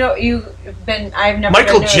obviously, you've been. I've never.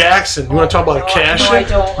 Michael been to- Jackson. You want to talk about a no, cash no, I in?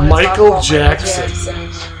 don't wanna Michael talk about Jackson.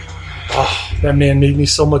 Oh, that man made me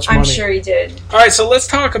so much money. I'm sure he did. All right, so let's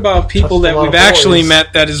talk about people Touched a that lot we've of actually boys'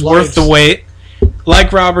 met that is lives. worth the wait.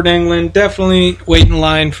 Like Robert Englund, definitely wait in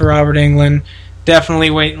line for Robert Englund.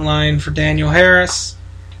 Definitely wait in line for Daniel Harris.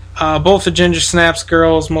 Both the Ginger Snaps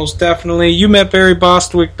girls, most definitely. You met Barry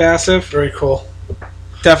Bostwick Bassif. Very cool.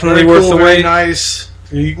 Definitely Very worth cool, the very wait. nice.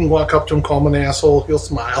 You can walk up to him, call him an asshole. He'll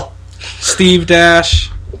smile. Steve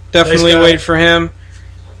Dash, definitely Nice guy. wait for him.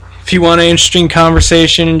 If you want an interesting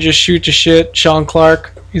conversation and just shoot the shit, Sean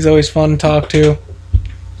Clark. He's always fun to talk to.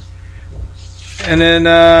 And then,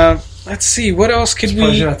 let's see, what else could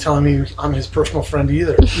Surprised we... you're not telling me I'm his personal friend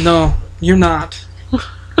either. No, you're not.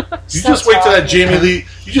 You just wait till that Jamie Lee.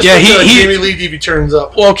 You just Yeah, wait till that he- Jamie Lee DV turns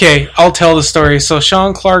up. Well, okay, I'll tell the story. So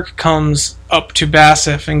Sean Clark comes up to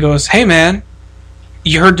Bassif and goes, "Hey, man,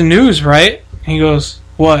 you heard the news, right?" And he goes,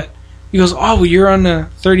 "What?" He goes, "Oh, well, you're on the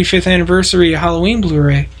 35th anniversary of Halloween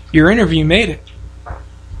Blu-ray. Your interview made it."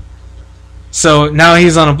 So now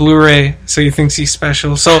he's on a Blu-ray, so he thinks he's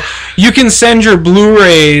special. So you can send your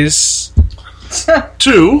Blu-rays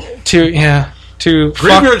Two. to to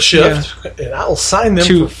Graveyard fuck, shift, and I'll sign them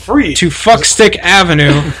To- for free. to Fuckstick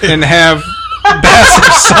Avenue and have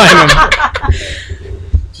Bassett sign them.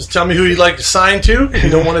 Just tell me who you'd like to sign to. If you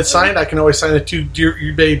don't want it signed, I can always sign it to your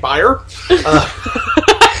eBay buyer.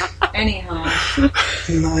 Anyhow,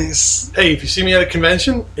 Nice. Hey, if you see me at a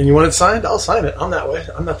convention and you want it signed, I'll sign it. I'm that way.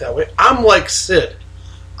 I'm not that way. I'm like Sid.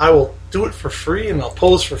 I will do it for free, and I'll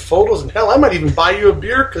pose for photos, and hell, I might even buy you a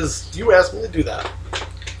beer because you asked me to do that.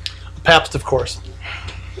 Pabst, of course.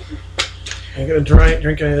 I ain't gonna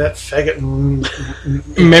drink any of that faggot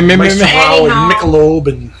Maestro Anyhow. and Michelob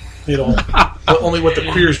and only what the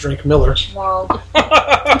queers drink, Miller. well,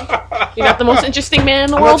 You're not the most interesting man in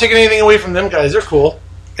the I'm world. not taking anything away from them guys. They're cool.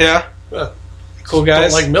 Yeah. Yeah. Cool Don't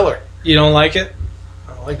guys. like Miller. You don't like it?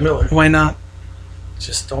 I don't like Miller. Why not?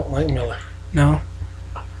 Just don't like Miller. No.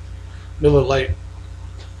 Miller Lite.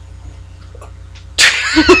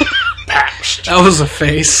 That was a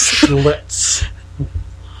face. Let's.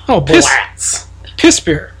 Oh, piss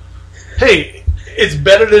beer. Hey, it's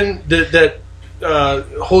better than that.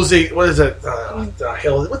 Jose, what is that? The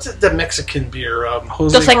hell, what's it? The Mexican beer?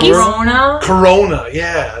 Jose Dos Equis? Corona? Corona. Corona.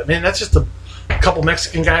 Yeah, man, that's just a couple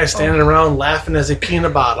Mexican guys standing around laughing as they pee in a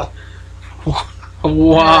bottle.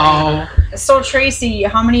 Wow. So Tracy,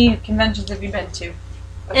 how many conventions have you been to?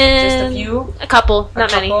 Just a few. A couple,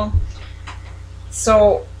 not many. Couple?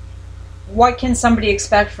 So, what can somebody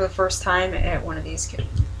expect for the first time at one of these?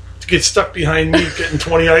 To get stuck behind me, getting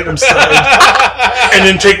 20 items signed, and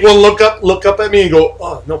then take one look up at me, and go,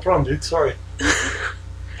 "Oh, no problem, dude. Sorry."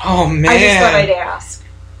 Oh, man. I just thought I'd ask.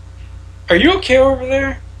 Are you okay over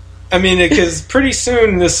there? I mean, because pretty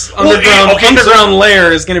soon this Well, underground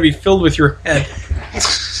layer is going to be filled with your head.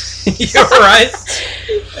 You're right.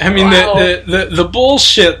 I mean, Wow. the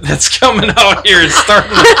bullshit that's coming out here is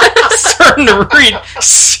starting to reach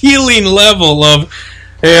ceiling level of,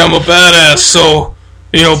 hey, I'm a badass, so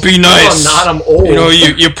be nice. No, I'm not. I'm old.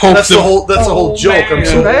 You poke That's the whole joke. I'm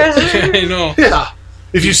so old. I know. Yeah.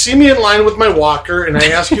 If you see me in line with my walker and I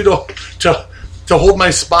ask you to hold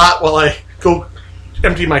my spot while I go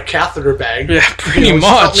empty my catheter bag, Yeah, pretty just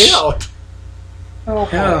help much. me out. Oh,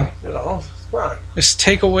 Yeah. Come on. Just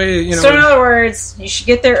take away, So in other words, you should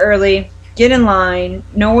get there early, get in line,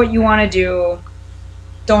 know what you want to do.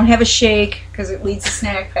 Don't have a shake because it leads to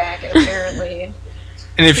snack pack apparently.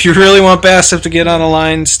 and if you really want Bassett to get on a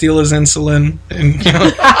line, steal his insulin, and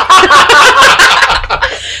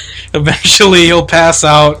eventually he'll pass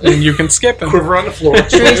out, and you can skip him. Quiver on the floor.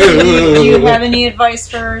 Tracy, do you have any advice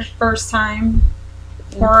for first time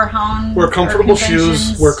horror hound? Wear comfortable or conventions?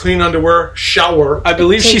 shoes. Wear clean underwear. Shower. I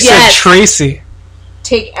believe she Yes. said Tracy.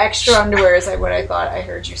 Take extra underwear is what I thought I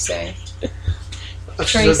heard you say.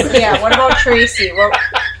 That's Tracy, just- yeah. What about Tracy?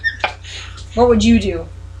 What would you do?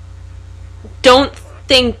 Don't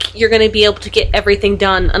think you're going to be able to get everything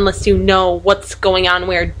done unless you know what's going on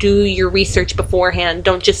where. Do your research beforehand.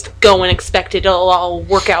 Don't just go and expect it'll all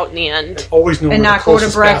work out in the end. Always know And where not the go to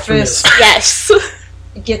closest bathroom breakfast. is. Yes.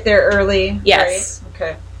 Get there early. Yes. Right?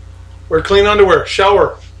 Okay. Wear clean underwear.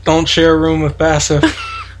 Shower. Don't share a room with Bassett.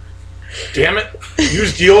 Damn it.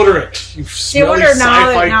 Use deodorant. You See, I smelly wonder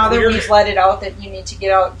sci-fi now that queer. we've let it out that you need to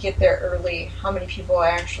get there early. How many people are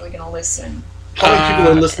actually going to listen? How many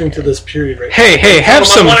people are listening to this period right Hey, now? have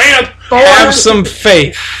Count 'em on some, one hand. have some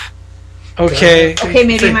faith. Okay. Okay,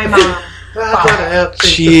 maybe my mom.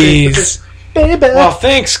 Jeez. Baby. Well,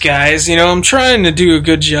 thanks, guys. I'm trying to do a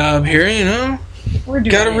good job here. We're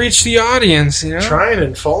doing Got to it. reach the audience. Trying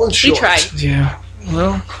and falling We short. tried. Yeah.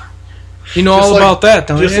 Well, you know Just all like- about that,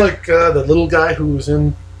 don't Just you? like the little guy who was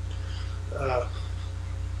in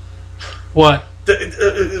What?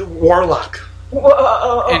 Warlock.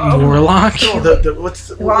 Whoa. In Warlock? No, what's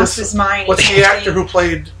Lost his mind. What's the actor who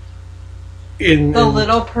played in The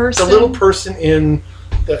little person? the little person in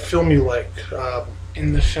that film you like?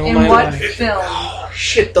 In the film In I what like. film? Oh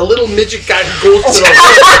shit! The little midget guy who goes to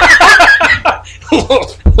the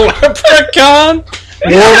Leprechaun?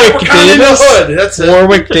 Warwick Leprechaun in the Davis? hood. That's it.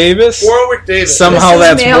 Warwick Davis? Warwick Davis. Somehow This is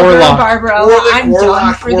that's Mail Girl Warlock. Barbara Ella. Warlick, I'm done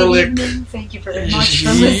Warlock, for Warlick. the evening. Thank you very much for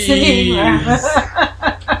Jeez. listening.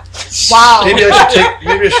 Wow. Maybe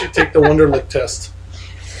I should take the Wonderlic test.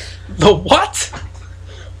 The what?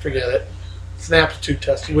 Forget it. It's an aptitude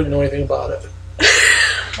test. You wouldn't know anything about it.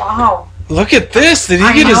 Wow. Look at this. Did he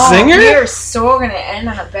I get a know. zinger? We are so going to end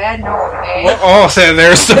on a bad note, eh? Oh,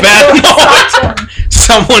 there's the bad note. Awesome.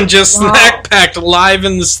 Someone just Wow. snack packed live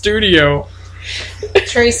in the studio.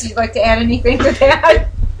 Tracy, you'd like to add anything to that?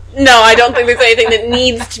 No, I don't think there's anything that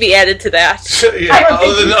needs to be added to that. Yeah, I don't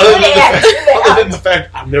think you could add to that. other than the fact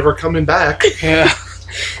I'm never coming back. Yeah.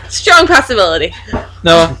 Strong possibility.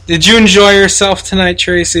 No. Did you enjoy yourself tonight,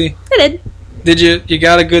 Tracy? I did. Did you? You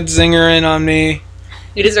got a good zinger in on me.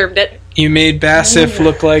 You deserved it. You made Bassif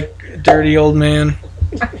look like a dirty old man.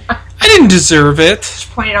 I didn't deserve it. She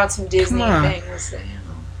pointed out some Disney Come on. things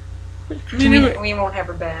that, we won't have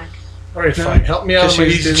her back. All right, fine. Help me out of my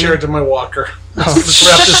She's easy Disney? chair to my walker. Oh, Let's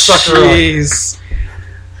wrap this sucker up. jeez.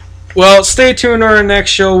 Well, stay tuned to our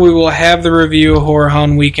next show. We will have the review of Horror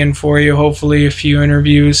Hound Weekend for you. Hopefully, a few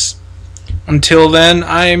interviews. Until then,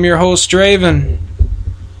 I am your host, Draven.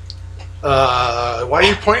 Why are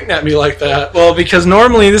you pointing at me like that? Well, because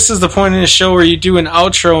normally this is the point in the show where you do an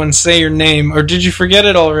outro and say your name. Or did you forget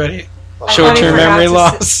it already? Short-term memory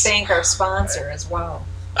loss. Thank our sponsor as well.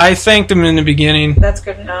 I thanked him in the beginning. That's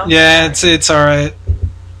good enough. Yeah, it's all right.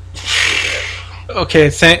 Okay,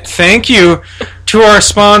 thank you to our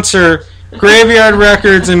sponsor, Graveyard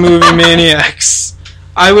Records and Movie Maniacs.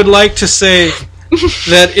 I would like to say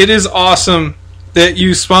that it is awesome that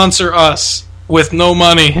you sponsor us with no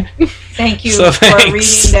money. Thank you So for thanks.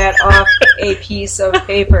 reading that off a piece of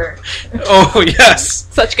paper. Oh yes,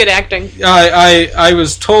 Such good acting. I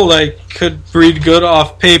was told I could read good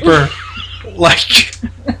off paper,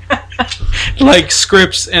 like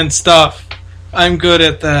scripts and stuff. I'm good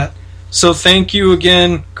at that. So thank you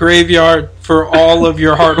again, Graveyard, for all of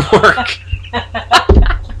your hard work.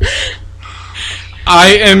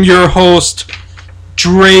 I am your host,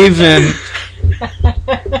 Draven.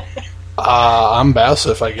 I'm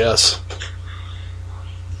Bassif, I guess.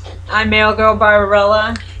 I'm Mail Girl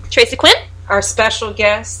Barbarella. Tracy Quinn? Our special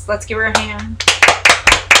guest. Let's give her a hand.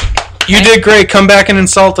 You did great. Come back and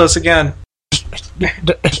insult us again.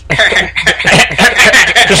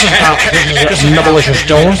 This is Nebulicious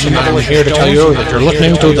Jones, and I'm here to tell you that you're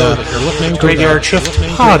listening to the Graveyard Shift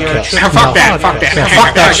podcast. Fuck that. Fuck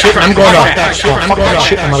that shit. I'm going off that shit. Fuck that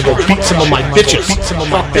shit. I'm gonna go beat some of my bitches.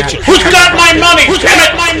 Who's got my money? Damn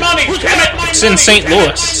it, my money. Damn it, my It's in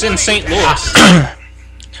St. Louis.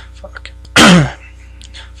 Fuck.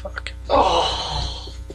 Fuck. Oh.